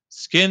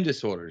 Skin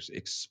disorders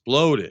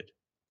exploded.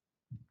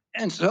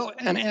 And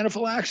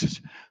anaphylaxis.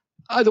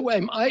 By the way,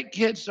 my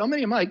kids, so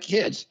many of my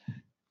kids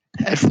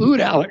had food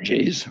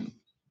allergies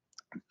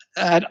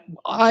that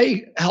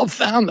I helped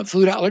found the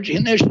Food Allergy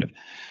Initiative.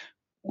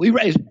 We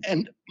raised,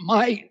 and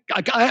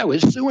a guy I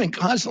was suing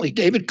constantly,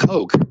 David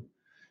Koch,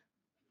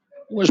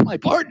 was my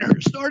partner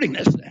starting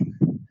this thing.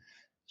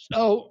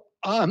 So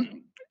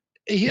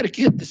he had a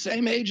kid the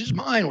same age as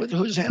mine with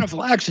who's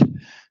anaphylaxis.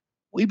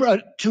 We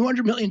brought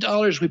 $200 million.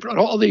 We brought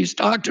all these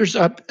doctors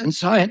up and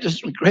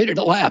scientists. We created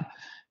a lab.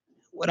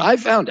 What I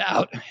found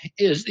out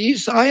is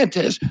these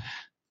scientists,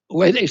 the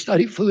way they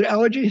study food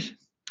allergies,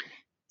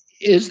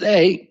 is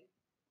they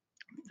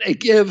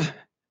give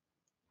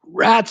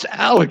rats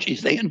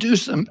allergies. They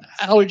induce some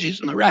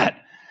allergies in the rat.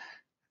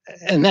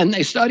 And then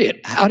they study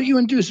it. How do you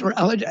induce an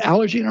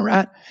allergy in a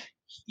rat?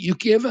 You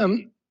give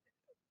them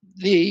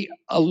the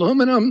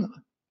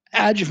aluminum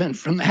adjuvant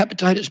from the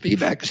hepatitis B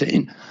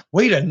vaccine.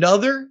 Wait,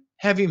 another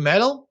heavy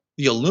metal?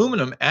 The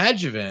aluminum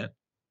adjuvant?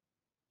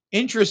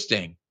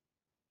 Interesting.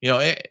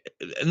 And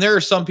there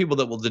are some people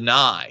that will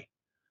deny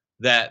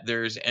that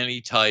there's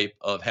any type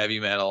of heavy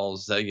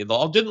metals.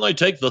 Didn't I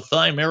take the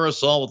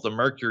thimerosal with the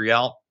mercury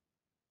out?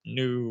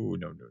 No.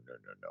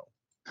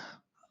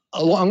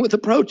 Along with the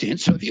protein.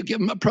 So if you give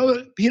him a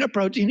peanut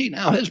protein, he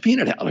now has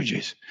peanut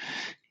allergies.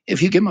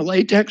 If you give him a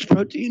latex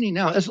protein, he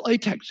now has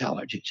latex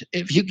allergies.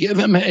 If you give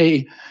him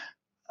a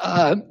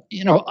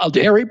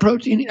dairy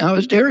protein, he now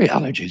has dairy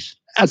allergies.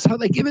 That's how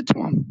they give it to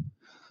him.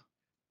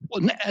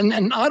 Well, and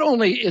then not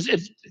only is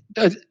it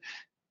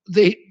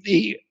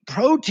the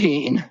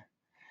protein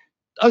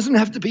doesn't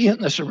have to be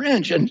in the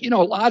syringe, and a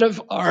lot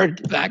of our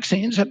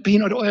vaccines have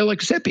peanut oil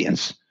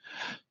excipients,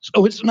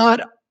 so it's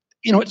not.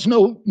 It's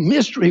no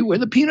mystery where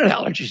the peanut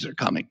allergies are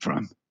coming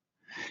from.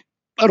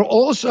 But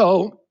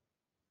also,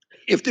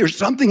 if there's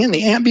something in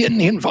the ambient in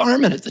the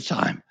environment at the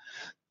time,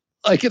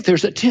 like if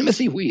there's a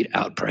Timothy weed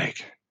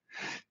outbreak,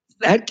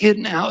 that kid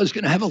now is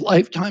going to have a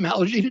lifetime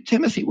allergy to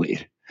Timothy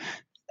weed.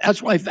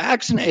 That's why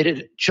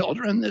vaccinated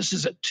children, this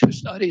is 2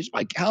 studies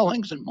by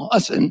Cowlings and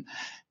Mawson,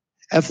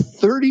 have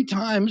 30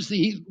 times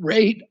the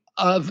rate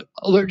of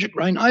allergic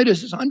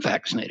rhinitis as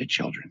unvaccinated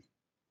children.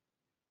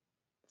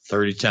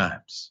 30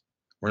 times.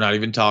 We're not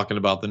even talking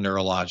about the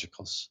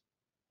neurologicals.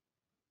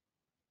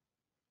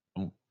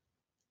 And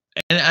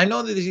I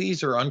know that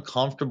these are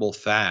uncomfortable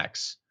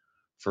facts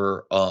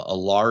for a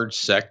large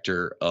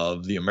sector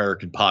of the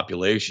American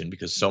population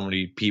because so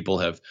many people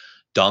have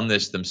done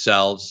this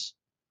themselves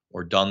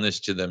or done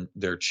this to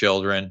their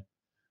children,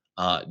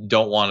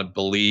 don't want to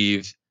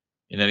believe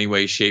in any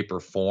way, shape, or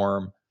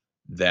form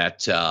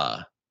that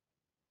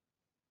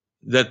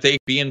that they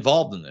be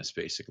involved in this,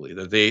 basically,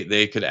 that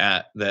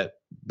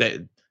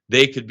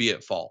they could be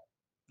at fault.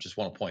 Just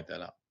want to point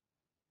that out.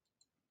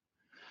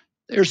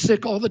 They're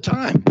sick all the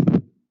time.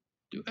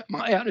 Am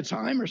I out of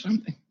time or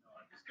something?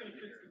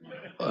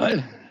 What?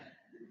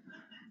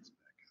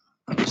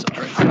 I'm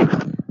sorry.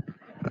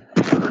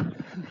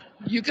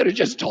 You could have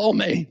just told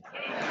me.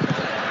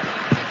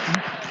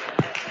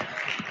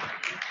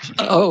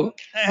 So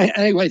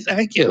anyway,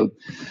 thank you.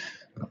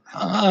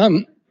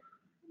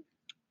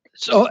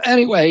 So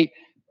anyway,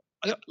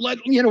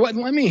 let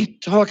me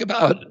talk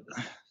about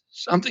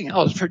something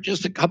else for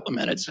just a couple of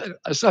minutes,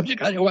 a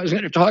subject I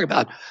wasn't going to talk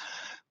about.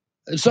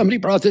 Somebody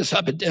brought this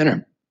up at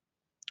dinner.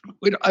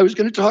 I was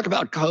going to talk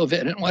about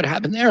COVID and what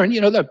happened there. And,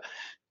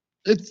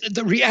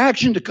 the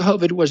reaction to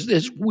COVID was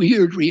this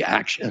weird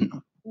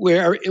reaction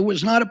where it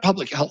was not a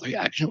public health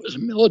reaction. It was a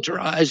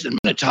militarized and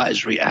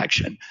monetized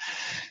reaction.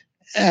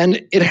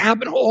 And it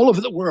happened all over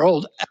the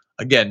world.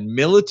 Again,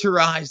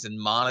 militarized and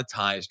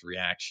monetized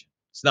reaction.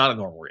 It's not a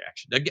normal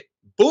reaction. Again,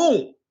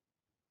 boom.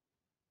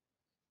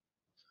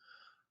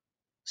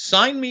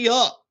 Sign me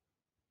up.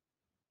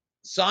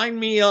 Sign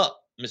me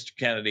up, Mr.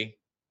 Kennedy.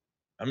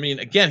 I mean,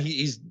 again,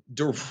 he's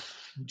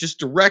just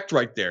direct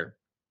right there.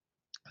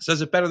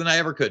 Says it better than I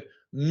ever could.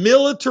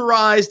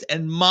 Militarized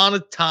and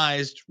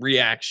monetized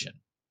reaction.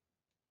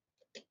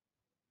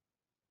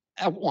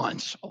 At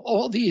once,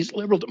 all these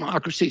liberal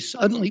democracies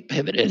suddenly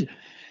pivoted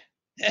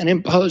and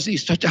imposed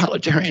these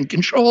totalitarian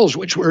controls,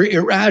 which were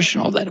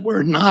irrational, that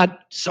were not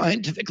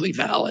scientifically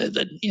valid,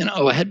 that,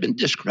 had been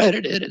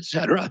discredited,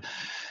 etc.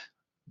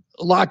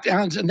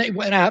 Lockdowns, and they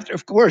went after,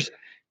 of course,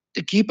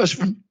 to keep us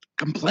from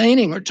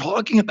complaining or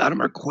talking about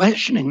them or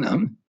questioning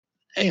them.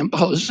 They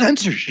imposed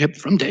censorship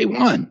from day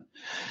one.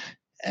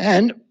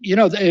 And,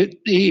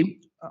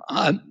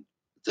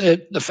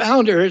 the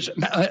founders,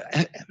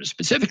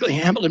 specifically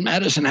Hamilton,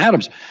 Madison,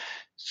 Adams,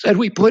 said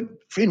we put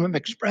freedom of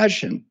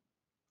expression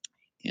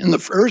in the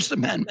First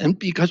Amendment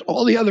because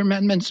all the other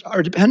amendments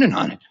are dependent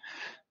on it.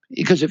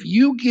 Because if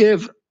you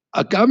give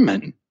a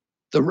government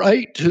the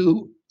right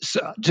to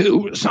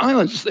to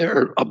silence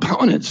their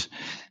opponents,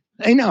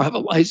 they now have a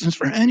license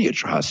for any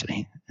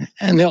atrocity,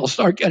 and they'll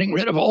start getting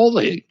rid of all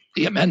the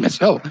amendments.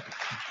 So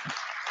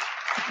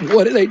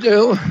what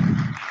do?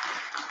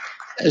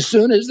 As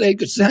soon as they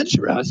could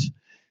censor us,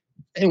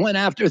 they went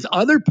after the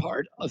other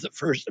part of the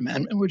First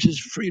Amendment, which is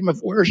freedom of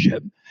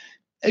worship.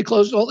 They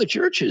closed all the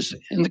churches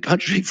in the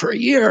country for a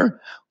year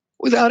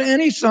without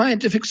any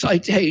scientific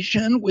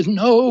citation, with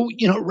no,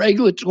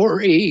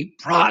 regulatory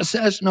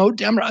process, no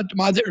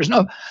there's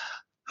no.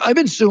 I've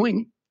been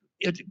suing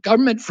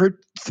government for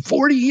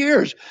 40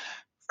 years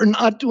for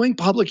not doing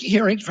public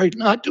hearings, for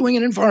not doing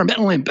an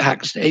environmental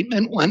impact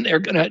statement when they're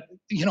going to,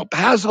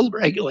 pass a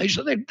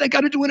regulation. They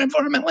got to do an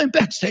environmental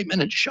impact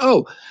statement and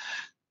show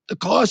the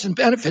costs and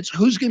benefits,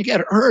 who's going to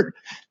get hurt.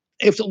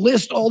 They have to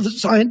list all the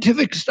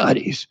scientific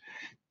studies.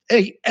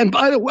 Hey, and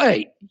by the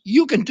way,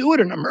 you can do it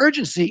in an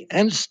emergency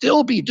and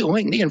still be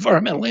doing the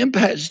environmental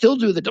impact, still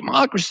do the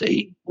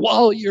democracy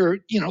while you're,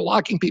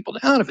 locking people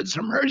down if it's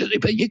an emergency,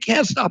 but you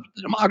can't stop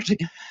the democracy.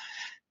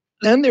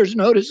 Then there's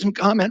notice and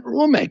comment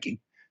rulemaking.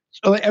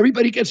 So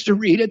everybody gets to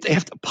read it. They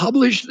have to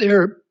publish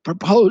their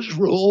proposed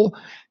rule.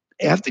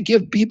 They have to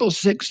give people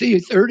 60 or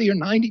 30 or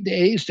 90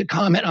 days to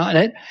comment on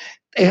it.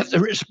 They have to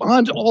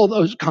respond to all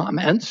those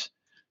comments.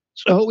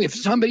 So if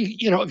somebody,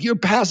 if you're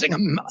passing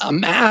a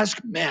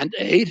mask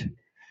mandate,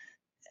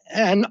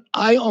 and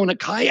I own a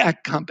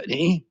kayak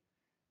company,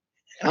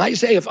 and I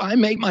say if I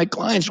make my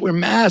clients wear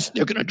masks,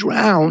 they're going to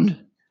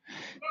drown,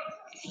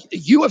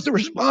 you have to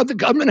respond. The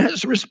government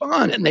has to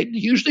respond. And they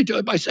usually do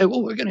it by saying,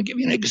 well, we're going to give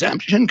you an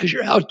exemption because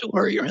you're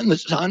outdoor, you're in the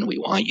sun, we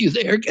want you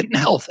there getting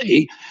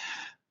healthy.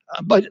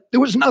 But there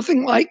was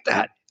nothing like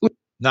that.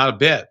 Not a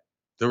bit.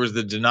 There was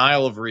the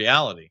denial of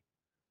reality,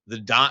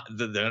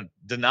 the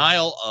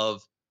denial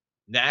of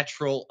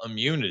natural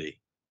immunity,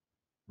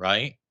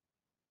 right?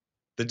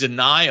 The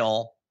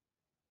denial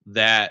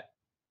that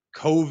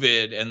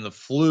COVID and the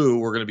flu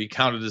were going to be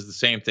counted as the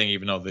same thing,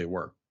 even though they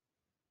were,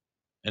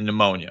 and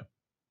pneumonia.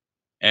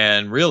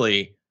 And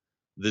really,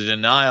 the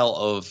denial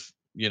of,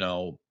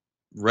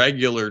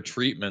 regular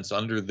treatments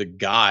under the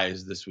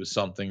guise this was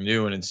something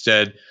new, and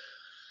instead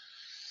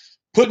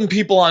putting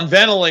people on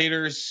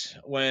ventilators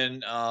when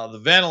the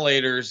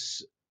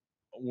ventilators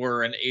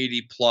were an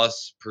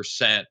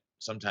 80+%,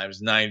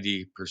 sometimes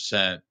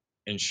 90%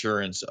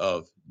 insurance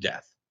of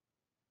death.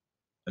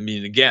 I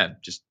mean, again,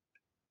 just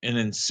an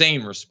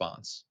insane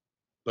response.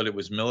 But it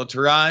was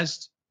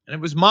militarized and it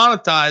was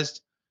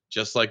monetized,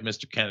 just like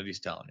Mr. Kennedy's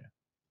telling you.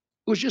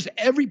 It was just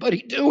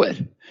everybody do it.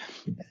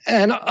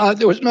 And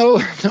there was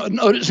no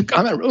notice and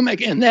comment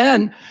rulemaking. And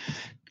then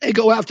they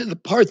go after the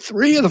part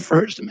 3 of the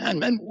First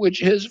Amendment,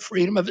 which is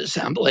freedom of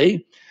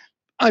assembly,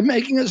 by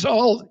making us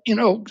all,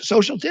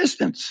 social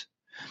distance.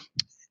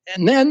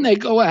 And then they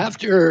go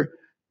after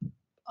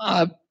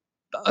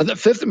the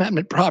Fifth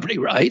Amendment property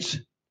rights.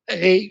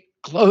 They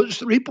close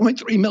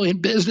 3.3 million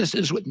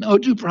businesses with no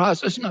due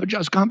process, no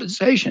just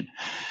compensation.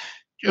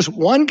 Just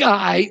one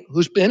guy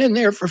who's been in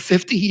there for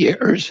 50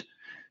 years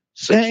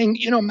saying,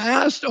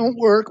 masks don't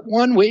work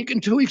 1 week,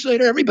 and 2 weeks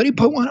later, everybody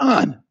put one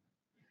on.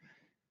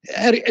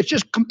 And it's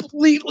just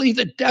completely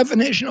the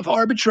definition of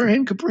arbitrary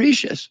and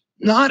capricious.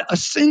 Not a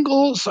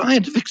single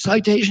scientific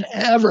citation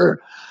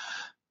ever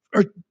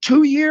for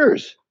 2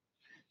 years.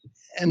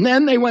 And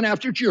then they went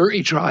after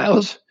jury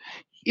trials.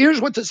 Here's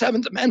what the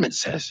Seventh Amendment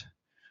says.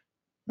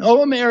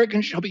 No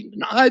American shall be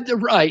denied the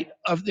right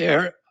of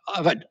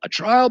a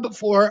trial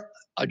before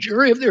a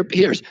jury of their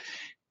peers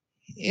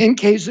in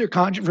case their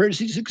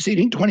controversy is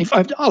exceeding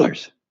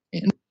 $25.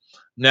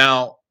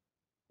 Now,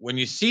 when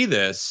you see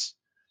this,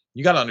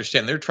 you got to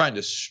understand they're trying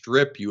to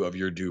strip you of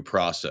your due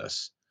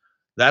process.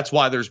 That's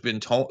why there's been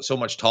so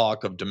much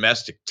talk of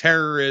domestic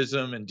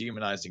terrorism and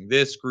demonizing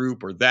this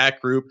group or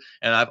that group.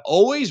 And I've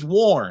always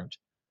warned,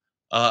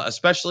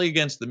 especially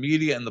against the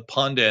media and the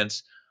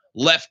pundits,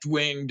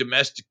 left-wing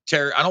domestic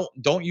terror.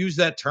 Don't use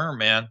that term,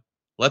 man.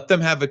 Let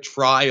them have a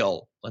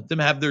trial. Let them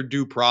have their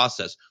due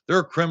process. They're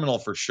a criminal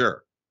for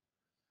sure.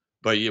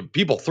 But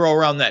people throw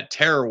around that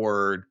terror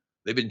word.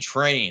 They've been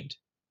trained.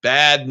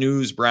 Bad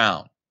news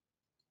Brown.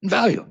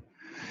 Value.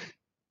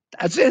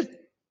 That's it.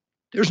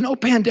 There's no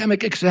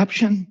pandemic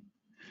exception.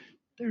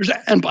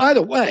 And by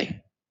the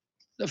way,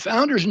 the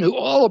founders knew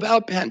all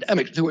about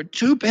pandemics. There were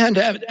 2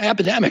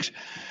 epidemics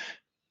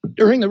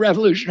during the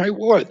Revolutionary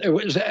War. There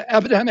was an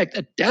epidemic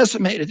that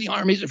decimated the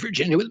armies of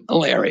Virginia with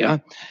malaria.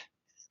 And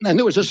then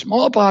there was a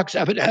smallpox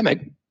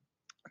epidemic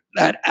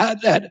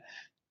that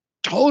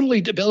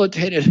totally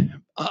debilitated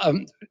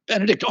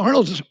Benedict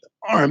Arnold's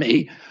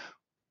army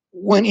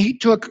when he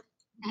took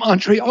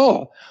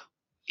Montreal.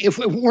 If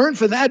it weren't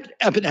for that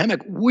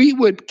epidemic,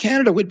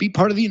 Canada would be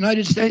part of the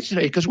United States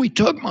today because we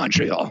took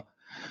Montreal.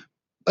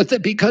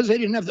 But because they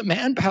didn't have the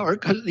manpower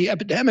because of the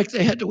epidemic,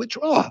 they had to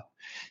withdraw.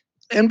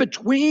 And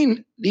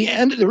between the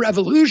end of the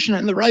Revolution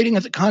and the writing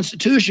of the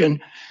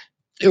Constitution,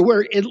 there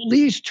were at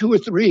least 2 or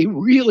 3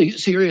 really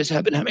serious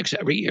epidemics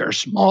every year.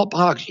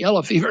 Smallpox,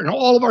 yellow fever in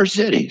all of our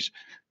cities,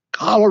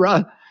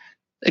 cholera,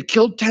 that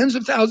killed tens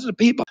of thousands of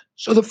people.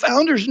 So the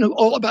founders knew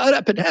all about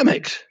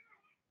epidemics.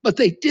 but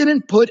they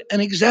didn't put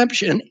an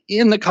exemption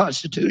in the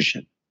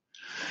Constitution.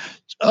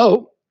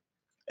 So,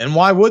 and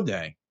why would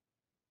they?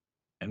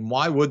 And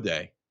why would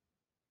they?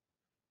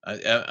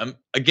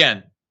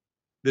 Again,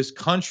 this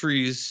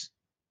country's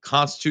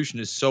Constitution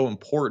is so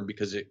important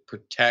because it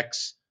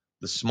protects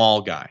the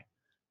small guy,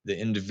 the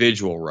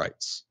individual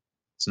rights.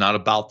 It's not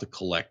about the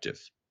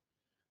collective.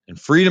 And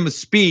freedom of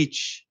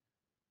speech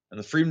and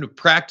the freedom to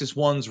practice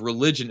one's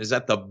religion is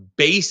at the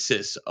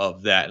basis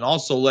of that, and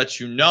also lets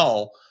you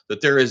know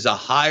that there is a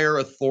higher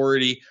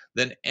authority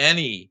than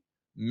any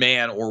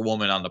man or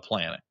woman on the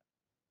planet.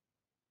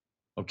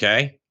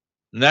 Okay?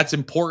 And that's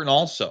important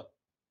also.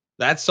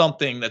 That's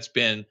something that's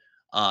been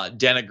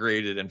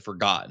denigrated and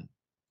forgotten.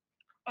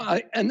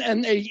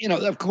 And they,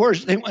 of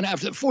course, they went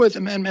after the Fourth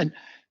Amendment,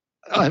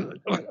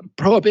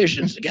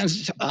 prohibitions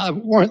against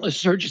warrantless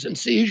searches and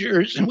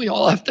seizures, and we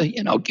all have to,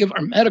 give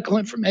our medical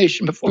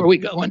information before we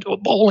go into a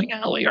bowling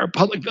alley or a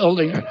public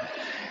building. Or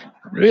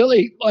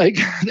really, like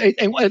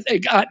they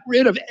got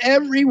rid of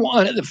every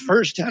one of the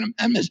first 10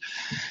 amendments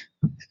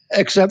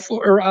except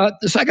for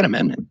the Second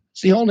Amendment.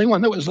 It's the only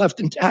one that was left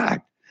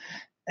intact.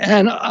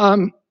 And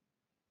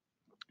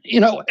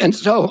and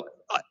so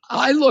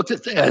I looked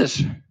at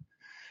this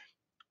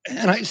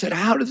and I said,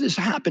 how did this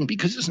happen?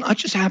 Because it's not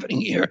just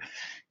happening here.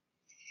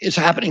 It's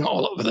happening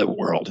all over the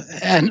world.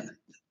 And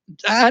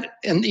that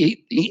and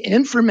the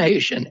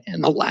information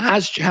in the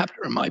last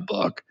chapter of my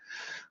book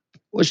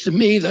was, to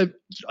me, the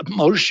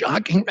most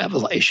shocking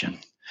revelation.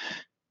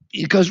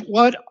 Because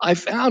what I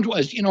found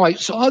was, I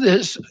saw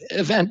this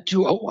Event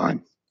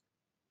 201.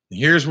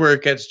 Here's where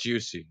it gets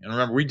juicy. And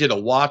remember, we did a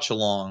watch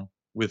along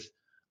with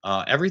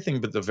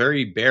everything but the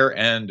very bare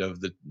end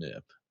of the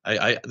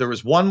there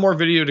was one more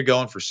video to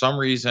go, and for some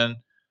reason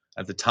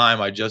at the time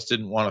I just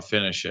didn't want to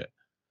finish it,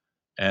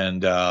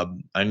 and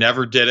I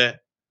never did it.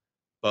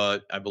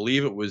 But I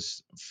believe it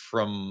was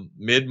from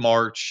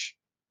mid-March,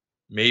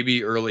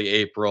 maybe early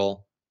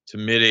April to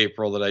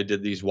mid-April that I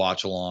did these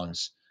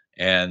watch-alongs,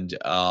 and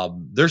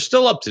they're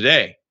still up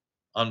today,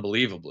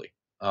 unbelievably.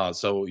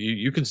 So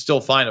you can still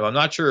find them. I'm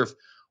not sure if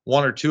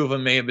one or two of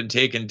them may have been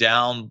taken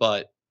down,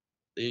 but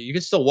you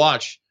can still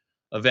watch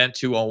Event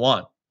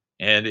 201.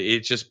 And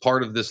it's just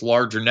part of this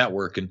larger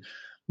network. And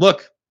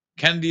look,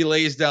 Kennedy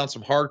lays down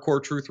some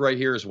hardcore truth right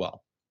here as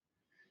well.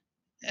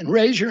 And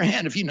raise your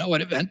hand if you know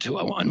what Event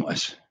 201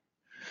 was.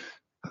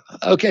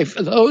 Okay,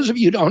 for those of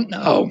you who don't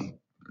know,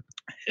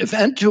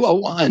 Event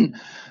 201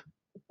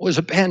 was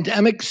a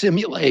pandemic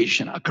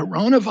simulation, a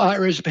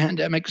coronavirus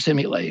pandemic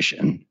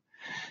simulation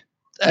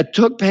that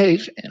took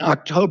place in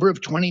October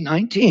of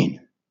 2019.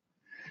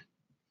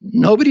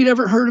 Nobody had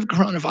ever heard of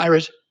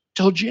coronavirus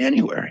till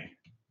January.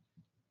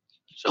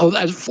 So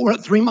that's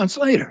 3 months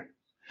later.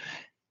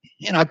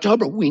 In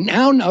October, we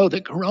now know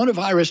that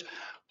coronavirus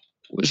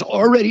was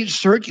already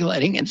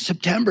circulating in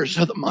September,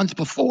 so the month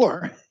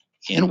before,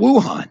 in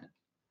Wuhan.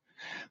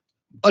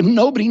 But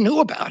nobody knew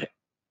about it.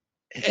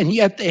 And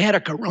yet they had a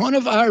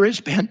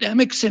coronavirus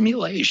pandemic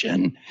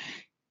simulation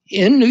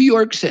in New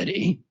York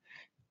City,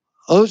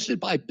 hosted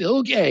by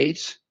Bill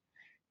Gates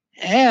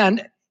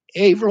and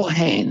Avril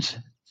Haines,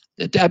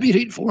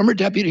 the former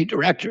deputy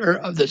director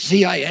of the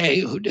CIA,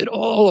 who did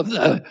all of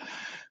the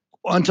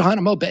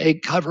Guantanamo Bay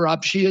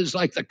cover-up. She is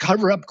like the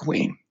cover-up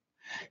queen.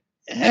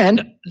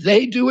 And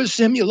they do a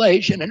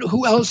simulation, and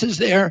who else is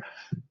there?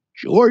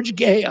 George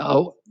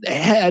Gao, the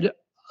head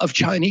of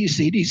Chinese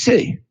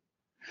CDC.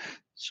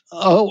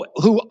 So,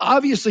 who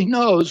obviously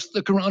knows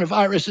the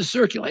coronavirus is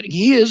circulating.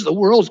 He is the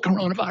world's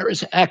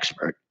coronavirus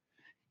expert.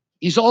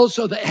 He's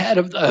also the head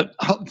of the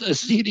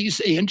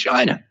CDC in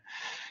China.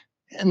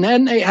 And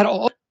then they had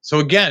all. So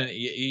again,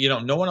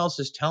 no one else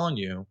is telling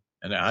you,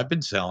 and I've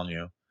been telling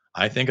you,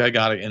 I think I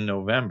got it in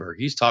November.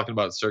 He's talking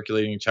about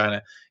circulating in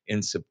China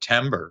in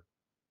September.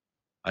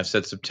 I've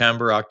said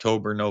September,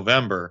 October,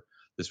 November.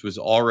 This was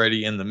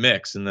already in the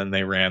mix, and then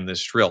they ran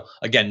this drill.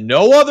 Again,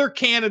 no other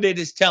candidate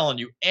is telling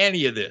you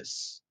any of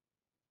this.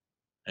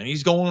 And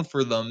he's going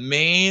for the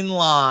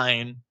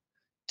mainline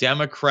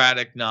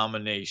Democratic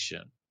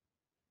nomination.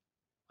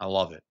 I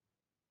love it.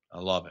 I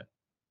love it.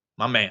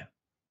 My man.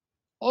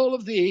 All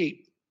of the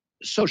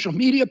social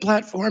media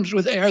platforms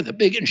were there, the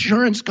big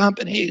insurance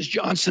companies,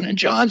 Johnson &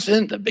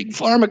 Johnson, the big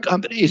pharma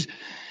companies,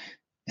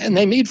 and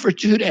they meet for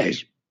 2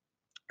 days.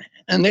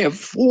 And they have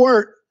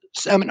 4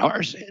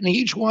 seminars, and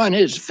each one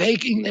is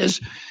faking this,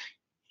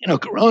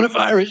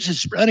 coronavirus is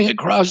spreading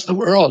across the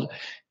world.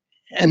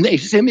 And they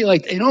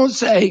simulate, they don't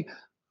say,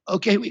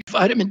 okay, we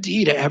vitamin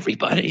D to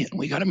everybody, and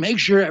we got to make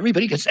sure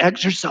everybody gets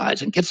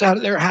exercise and gets out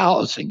of their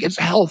house and gets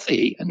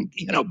healthy and,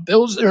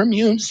 builds their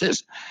immune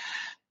system.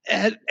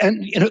 And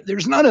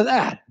there's none of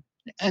that.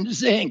 And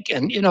zinc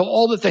and,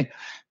 all the things.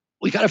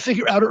 We got to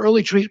figure out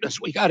early treatments.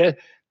 We got to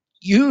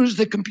use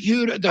the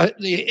computer,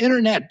 the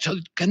internet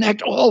to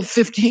connect all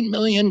 15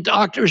 million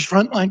doctors,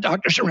 frontline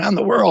doctors around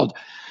the world,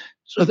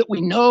 so that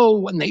we know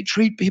when they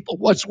treat people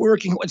what's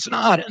working, what's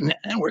not. And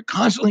we're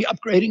constantly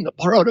upgrading the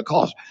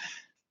protocols.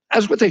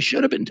 That's what they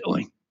should have been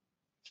doing.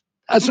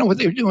 That's not what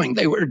they were doing.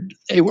 They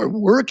were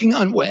working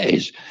on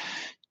ways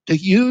to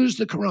use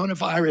the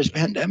coronavirus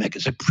pandemic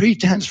as a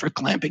pretense for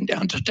clamping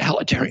down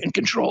totalitarian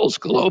controls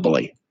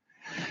globally.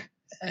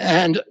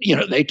 And,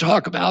 they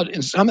talk about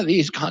in some of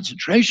these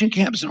concentration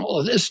camps and all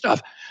of this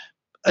stuff.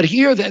 But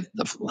here, that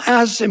the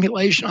last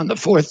simulation on the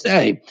fourth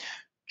day,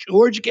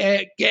 George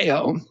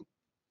Gao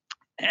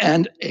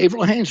and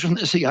Avril Haines from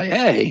the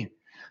CIA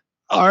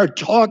are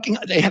talking.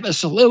 They have a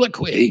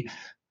soliloquy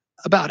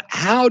about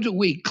how do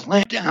we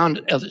clamp down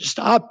to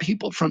stop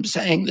people from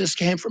saying this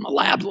came from a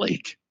lab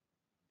leak.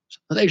 So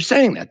they're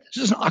saying that.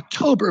 This is in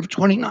October of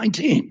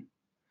 2019.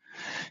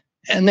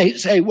 And they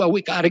say, well,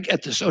 we got to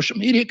get the social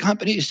media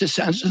companies to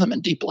censor them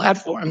and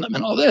deplatform them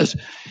and all this.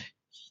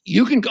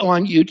 You can go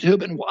on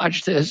YouTube and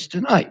watch this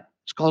tonight.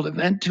 It's called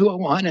Event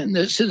 201, and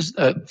this is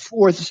the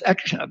fourth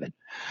section of it.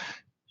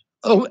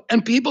 Oh,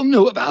 and people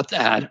knew about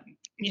that,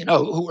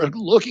 who were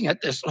looking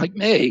at this like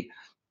me.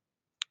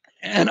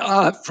 And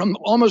from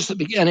almost the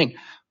beginning.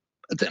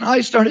 But then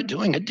I started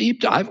doing a deep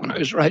dive when I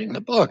was writing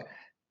the book.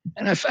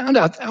 And I found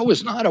out that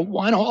was not a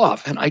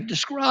one-off. And I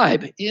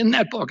describe in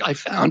that book, I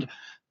found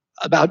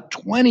about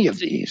 20 of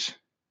these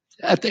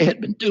that they had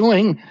been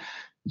doing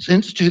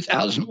since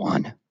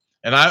 2001.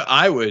 And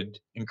I would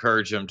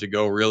encourage them to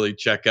go really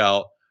check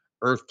out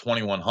Earth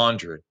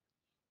 2100,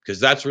 because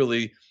that's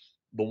really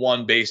the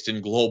one based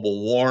in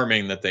global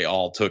warming that they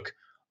all took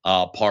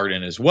part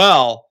in as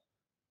well,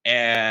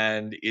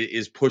 and it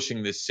is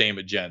pushing this same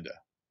agenda.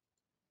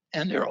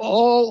 And they're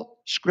all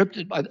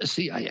scripted by the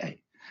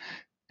CIA.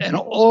 And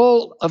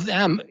all of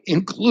them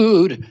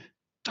include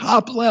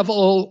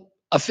top-level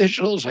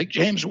officials like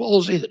James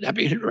Woolsey, the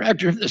deputy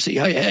director of the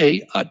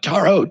CIA,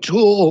 Tara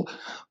O'Toole.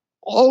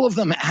 All of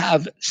them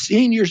have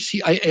senior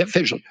CIA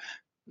officials.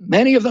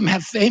 Many of them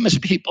have famous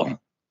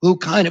people who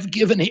kind of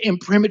give an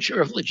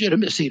imprimatur of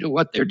legitimacy to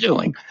what they're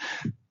doing,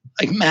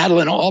 like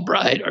Madeleine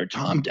Albright or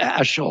Tom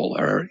Daschle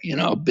or,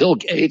 Bill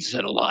Gates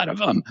and a lot of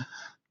them.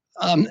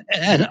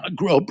 And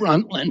Gro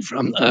Brundtland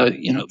from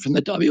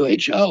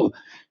the WHO,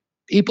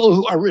 people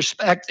who are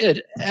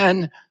respected,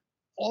 and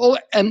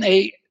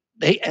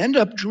they end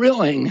up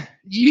drilling.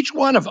 Each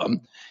one of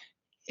them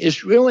is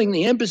drilling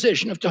the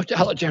imposition of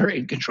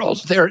totalitarian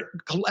controls.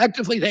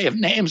 Collectively, they have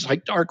names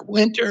like Dark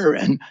Winter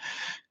and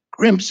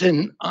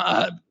Crimson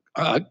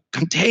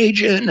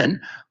Contagion and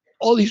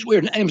all these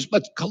weird names,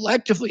 but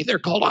collectively they're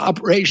called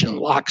Operation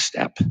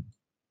Lockstep.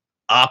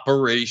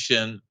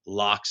 Operation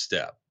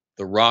Lockstep.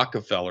 The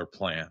Rockefeller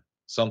plan,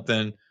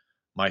 something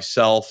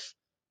myself,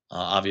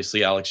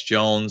 obviously Alex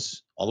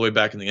Jones, all the way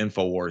back in the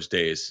InfoWars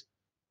days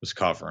was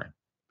covering,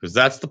 because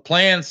that's the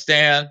plan,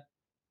 Stan.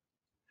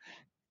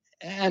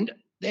 And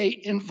they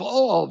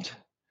involved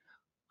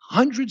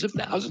hundreds of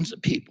thousands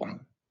of people,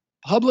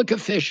 public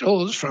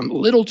officials from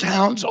little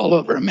towns all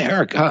over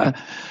America,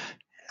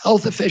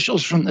 health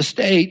officials from the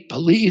state,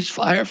 police,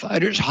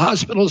 firefighters,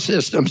 hospital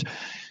systems,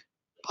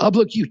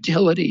 public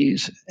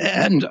utilities,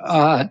 and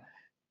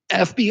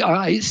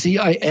FBI,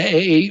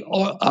 CIA,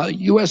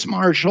 U.S.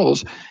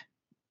 Marshals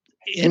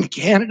in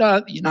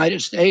Canada, the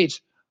United States,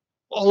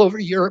 all over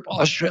Europe,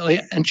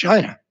 Australia, and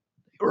China.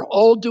 They were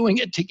all doing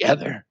it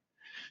together,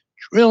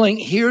 drilling,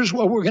 here's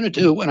what we're going to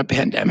do when a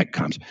pandemic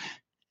comes.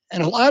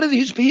 And a lot of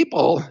these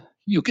people,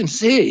 you can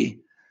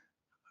see,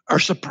 are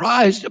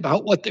surprised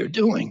about what they're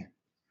doing.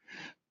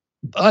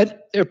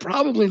 But they're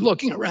probably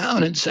looking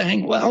around and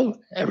saying, well,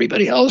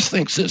 everybody else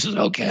thinks this is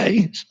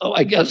okay, so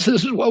I guess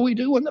this is what we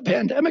do when the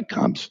pandemic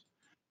comes.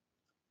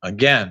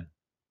 Again,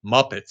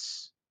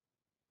 Muppets.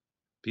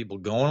 People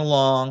going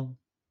along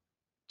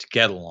to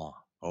get along.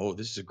 Oh,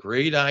 this is a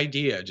great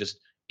idea. Just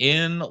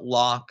in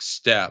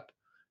lockstep,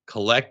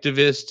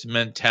 collectivist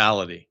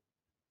mentality.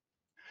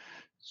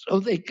 So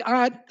they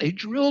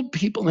drilled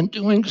people in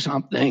doing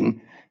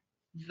something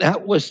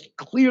that was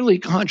clearly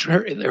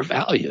contrary to their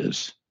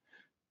values.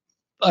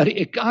 But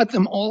it got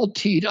them all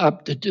teed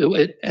up to do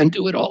it and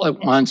do it all at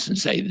once and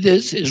say,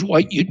 this is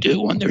what you do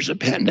when there's a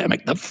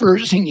pandemic. The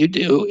first thing you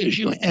do is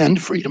you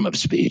end freedom of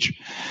speech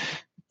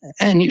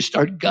and you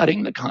start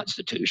gutting the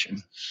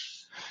Constitution.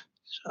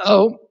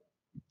 So,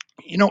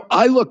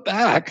 I look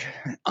back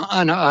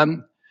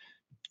on,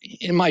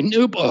 in my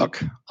new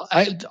book,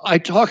 I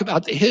talk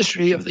about the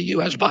history of the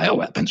U.S.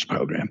 bioweapons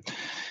program.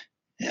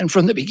 And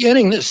from the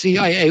beginning, the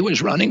CIA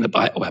was running the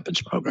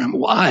bioweapons program.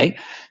 Why?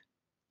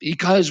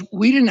 Because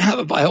we didn't have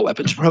a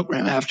bioweapons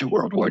program after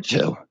World War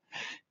II.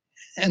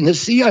 And the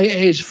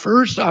CIA's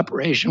first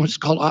operation was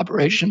called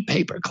Operation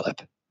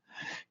Paperclip.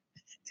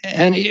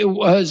 And it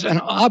was an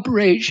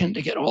operation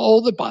to get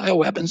all the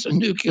bioweapons and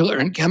nuclear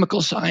and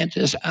chemical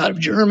scientists out of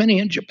Germany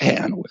and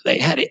Japan, where they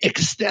had an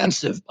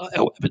extensive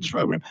bioweapons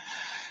program.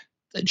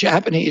 The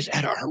Japanese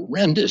had a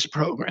horrendous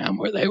program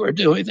where they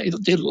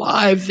did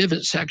live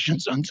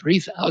vivisections on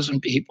 3,000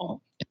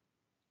 people.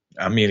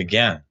 I mean,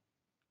 again,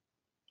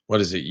 what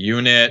is it?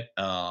 Unit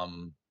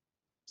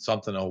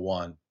something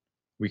 01.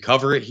 We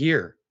cover it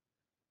here.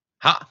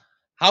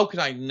 How could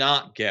I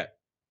not get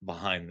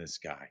behind this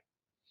guy?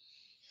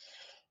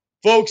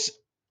 Folks,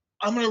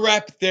 I'm going to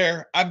wrap it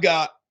there. I've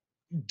got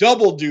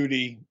double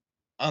duty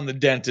on the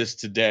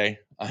dentist today.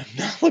 I'm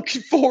not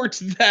looking forward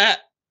to that.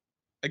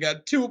 I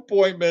got 2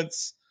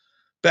 appointments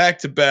back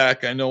to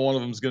back. I know one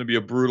of them is going to be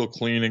a brutal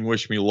cleaning.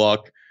 Wish me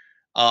luck.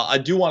 I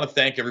do want to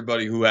thank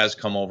everybody who has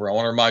come over. I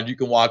want to remind you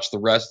can watch the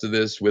rest of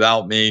this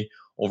without me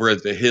over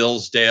at the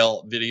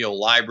Hillsdale Video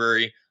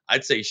Library.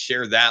 I'd say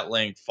share that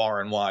link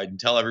far and wide and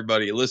tell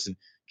everybody, listen,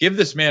 give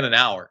this man an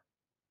hour.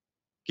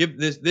 Give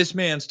this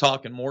man's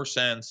talking more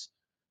sense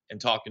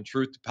and talking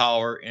truth to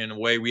power in a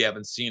way we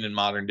haven't seen in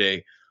modern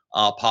day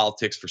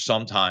politics for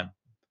some time.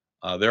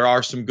 There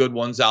are some good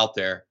ones out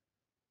there,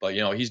 but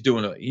he's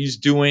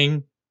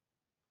doing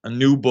a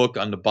new book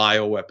on the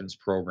bioweapons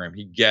program.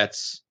 He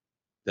gets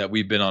that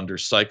we've been under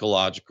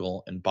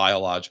psychological and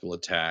biological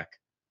attack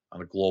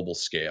on a global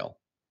scale,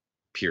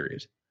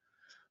 period.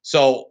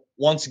 So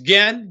once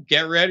again,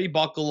 get ready,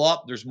 buckle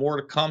up. There's more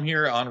to come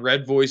here on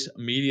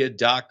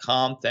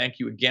redvoicemedia.com. Thank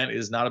you again. It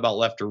is not about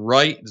left or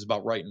right. It is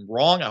about right and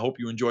wrong. I hope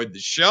you enjoyed the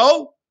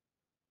show.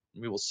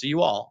 We will see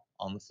you all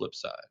on the flip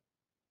side.